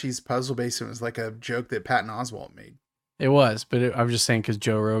Uncle Touchy's puzzle basement was like a joke that Patton Oswalt made. It was, but I was just saying because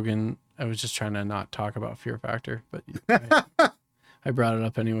Joe Rogan, I was just trying to not talk about Fear Factor, but I brought it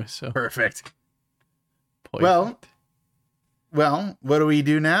up anyway. So Perfect. Perfect. Well, what do we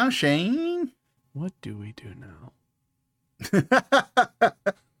do now, Shane? What do we do now?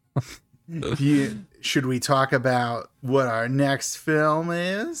 Should we talk about what our next film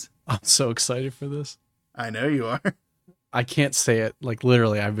is? I'm so excited for this. I know you are. I can't say it. Like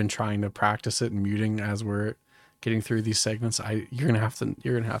literally, I've been trying to practice it and muting as we're getting through these segments. You're gonna have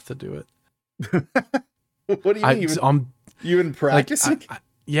to do it. What do you mean? You been practicing? Like,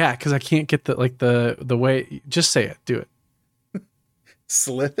 yeah, because I can't get the way. Just say it. Do it.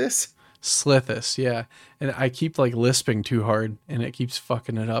 Slithis? Slithis, yeah. And I keep like lisping too hard, and it keeps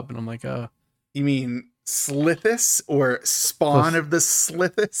fucking it up. And I'm like, You mean Slithis or Spawn of the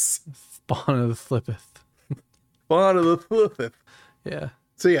Slithis? Spawn of the Flippeth. Spawn of the Slithith. Yeah.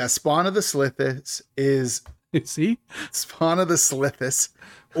 So yeah, Spawn of the Slithis is See? Spawn of the Slithis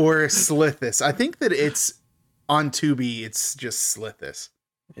or Slithis. I think that it's on Tubi, it's just Slithis.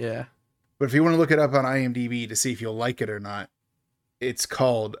 Yeah. But if you want to look it up on IMDb to see if you'll like it or not, it's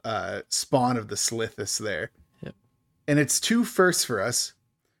called Spawn of the Slithis there. Yep. And it's two firsts for us.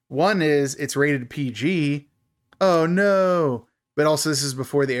 One is it's rated PG. Oh no. But also this is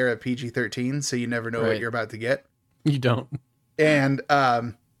before the era of PG-13, so you never know what you're about to get. You don't. And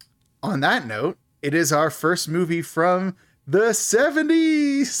on that note, it is our first movie from the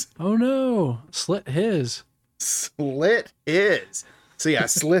 70s. Oh no. Slit his. Slit is. So yeah,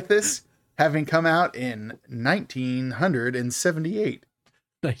 Slithis having come out in 1978.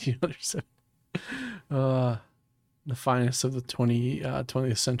 1907. The finest of the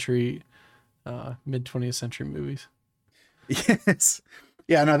 20th century, mid 20th century movies. Yes.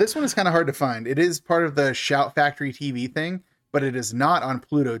 Yeah, no, this one is kind of hard to find. It is part of the Shout Factory TV thing, but it is not on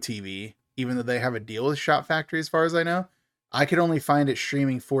Pluto TV, even though they have a deal with Shout Factory as far as I know. I could only find it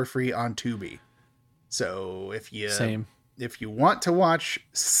streaming for free on Tubi. So if you want to watch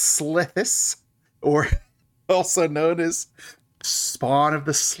Slithis, or also known as Spawn of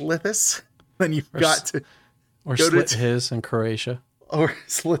the Slithis, then you've got to or go Slit His in Croatia. Or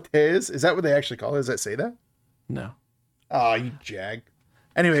Slit His. Is that what they actually call it? Does that say that? No. Oh, you jag.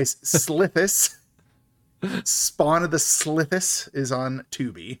 Anyways, Slithis. Spawn of the Slithis is on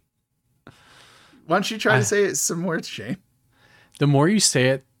Tubi. Why don't you try to say it some more, Shane? The more you say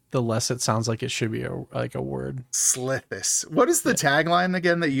it, the less it sounds like it should be a word. Slithis. What is the tagline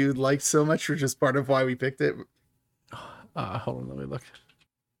again that you liked so much, or just part of why we picked it? Hold on, let me look.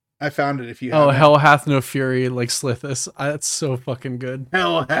 I found it if you haven't. Hell hath no fury like Slithis. That's so fucking good.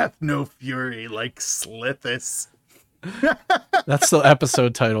 Hell hath no fury like Slithis. That's the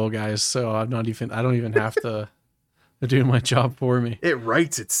episode title, guys. So I don't even have to do my job for me. It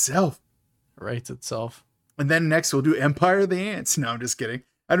writes itself. And then next we'll do Empire of the Ants. No, I'm just kidding.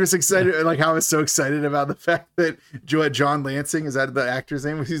 I'm just excited, like how I was so excited about the fact that John Lansing, is that the actor's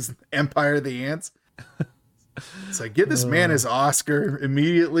name? He's Empire of the Ants. It's like, get this man his Oscar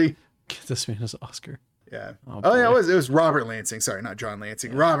immediately. Get this man his Oscar. Yeah. Oh yeah, it was Robert Lansing. Sorry, not John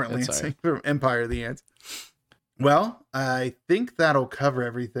Lansing. Yeah, Robert Lansing from Empire of the Ants. Well, I think that'll cover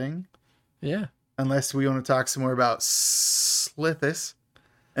everything. Yeah. Unless we want to talk some more about Slithis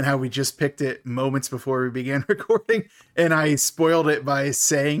and how we just picked it moments before we began recording. And I spoiled it by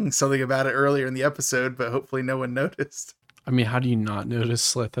saying something about it earlier in the episode, but hopefully no one noticed. I mean, how do you not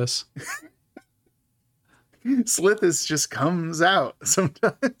notice Slithis? Slithis just comes out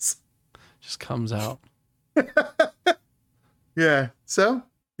sometimes. Just comes out. Yeah. So,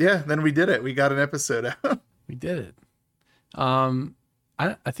 yeah, then we did it. We got an episode out. We did it.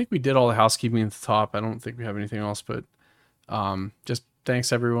 I think we did all the housekeeping at the top. I don't think we have anything else, but just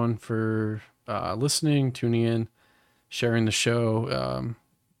thanks everyone for listening, tuning in. sharing the show.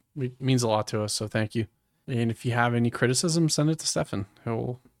 It means a lot to us, so thank you. And if you have any criticism, send it to Stefan.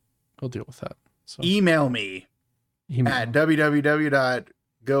 He'll deal with that. So Email me email at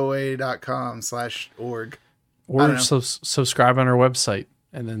www.goaway.com/org. or subscribe on our website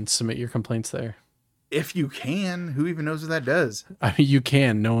and then submit your complaints there. If you can, who even knows what that does? I mean, you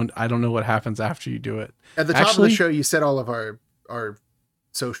can. No one. I don't know what happens after you do it. At the top of the show, you said all of our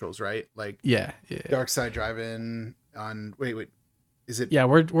socials, right? Like Yeah. Dark Side Drive-In on. Wait. Is it? Yeah,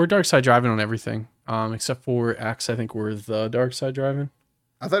 we're Dark Side Driving on everything, except for X. I think we're the Dark Side Driving.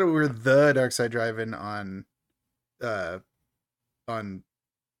 I thought we were the Dark Side Drive-In on. No,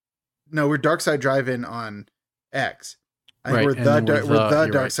 we're Dark Side Drive-In on X. I think we're the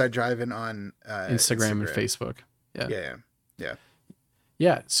Dark Side Drive-In on Instagram and Facebook.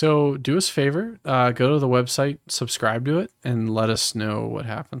 Yeah. So do us a favor, go to the website, subscribe to it, and let us know what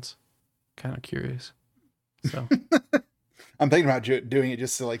happens. Kind of curious. So I'm thinking about doing it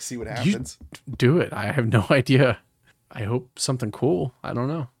just to like see what happens. Do it. I have no idea. I hope something cool. I don't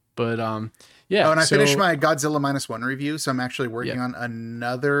know, but yeah. Oh, and I finished my Godzilla -1 review, so I'm actually working on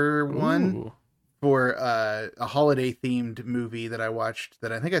another one. Ooh. For a holiday themed movie that I watched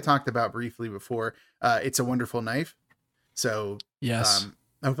that I think I talked about briefly before. It's a Wonderful Knife. So yes,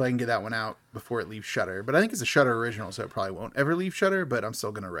 hopefully I can get that one out before it leaves Shudder. But I think it's a Shudder original, so it probably won't ever leave Shudder, but I'm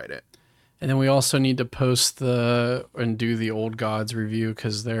still going to write it. And then we also need to post and do the Old Gods review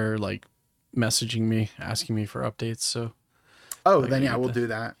because they're like messaging me, asking me for updates. So we'll do that. Yeah, we'll do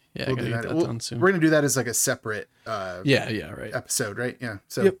that done soon. We're going to do that as like a separate right episode, right? Yeah.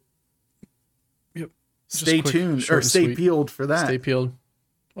 So Yep. Stay tuned or stay peeled for that. Stay peeled.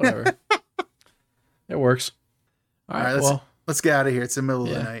 Whatever. It works. All right. Let's get out of here. It's the middle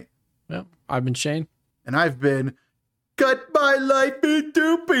of the night. Well, I've been Shane. And I've been cut my life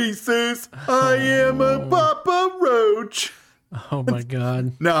into pieces. I am a Papa Roach. Oh my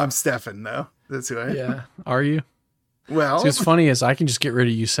God. No, I'm Stefan though. That's who I am. Yeah. Are you? Well, see, what's funny is I can just get rid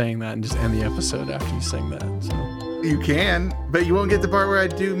of you saying that and just end the episode after you sing that. So you can, but you won't get the part where I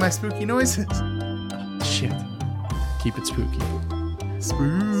do my spooky noises. Shit. Keep it spooky.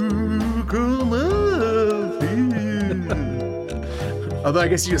 Although I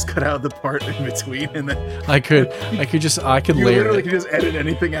guess you just cut out the part in between, and then I could you layer literally it. can just edit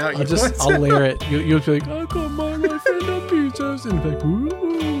anything out. I'll layer it. You'll be like, I got my life into pieces, and be like,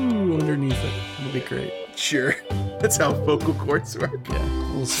 ooh, underneath it. It'll be great. Sure, that's how vocal cords work.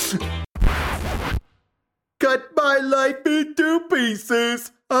 Yeah, we'll see. Cut my life into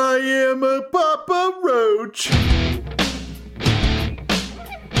pieces. I am a Papa Roach.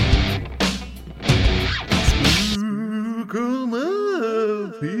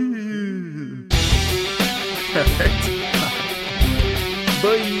 Perfect.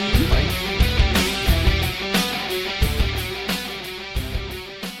 Bye.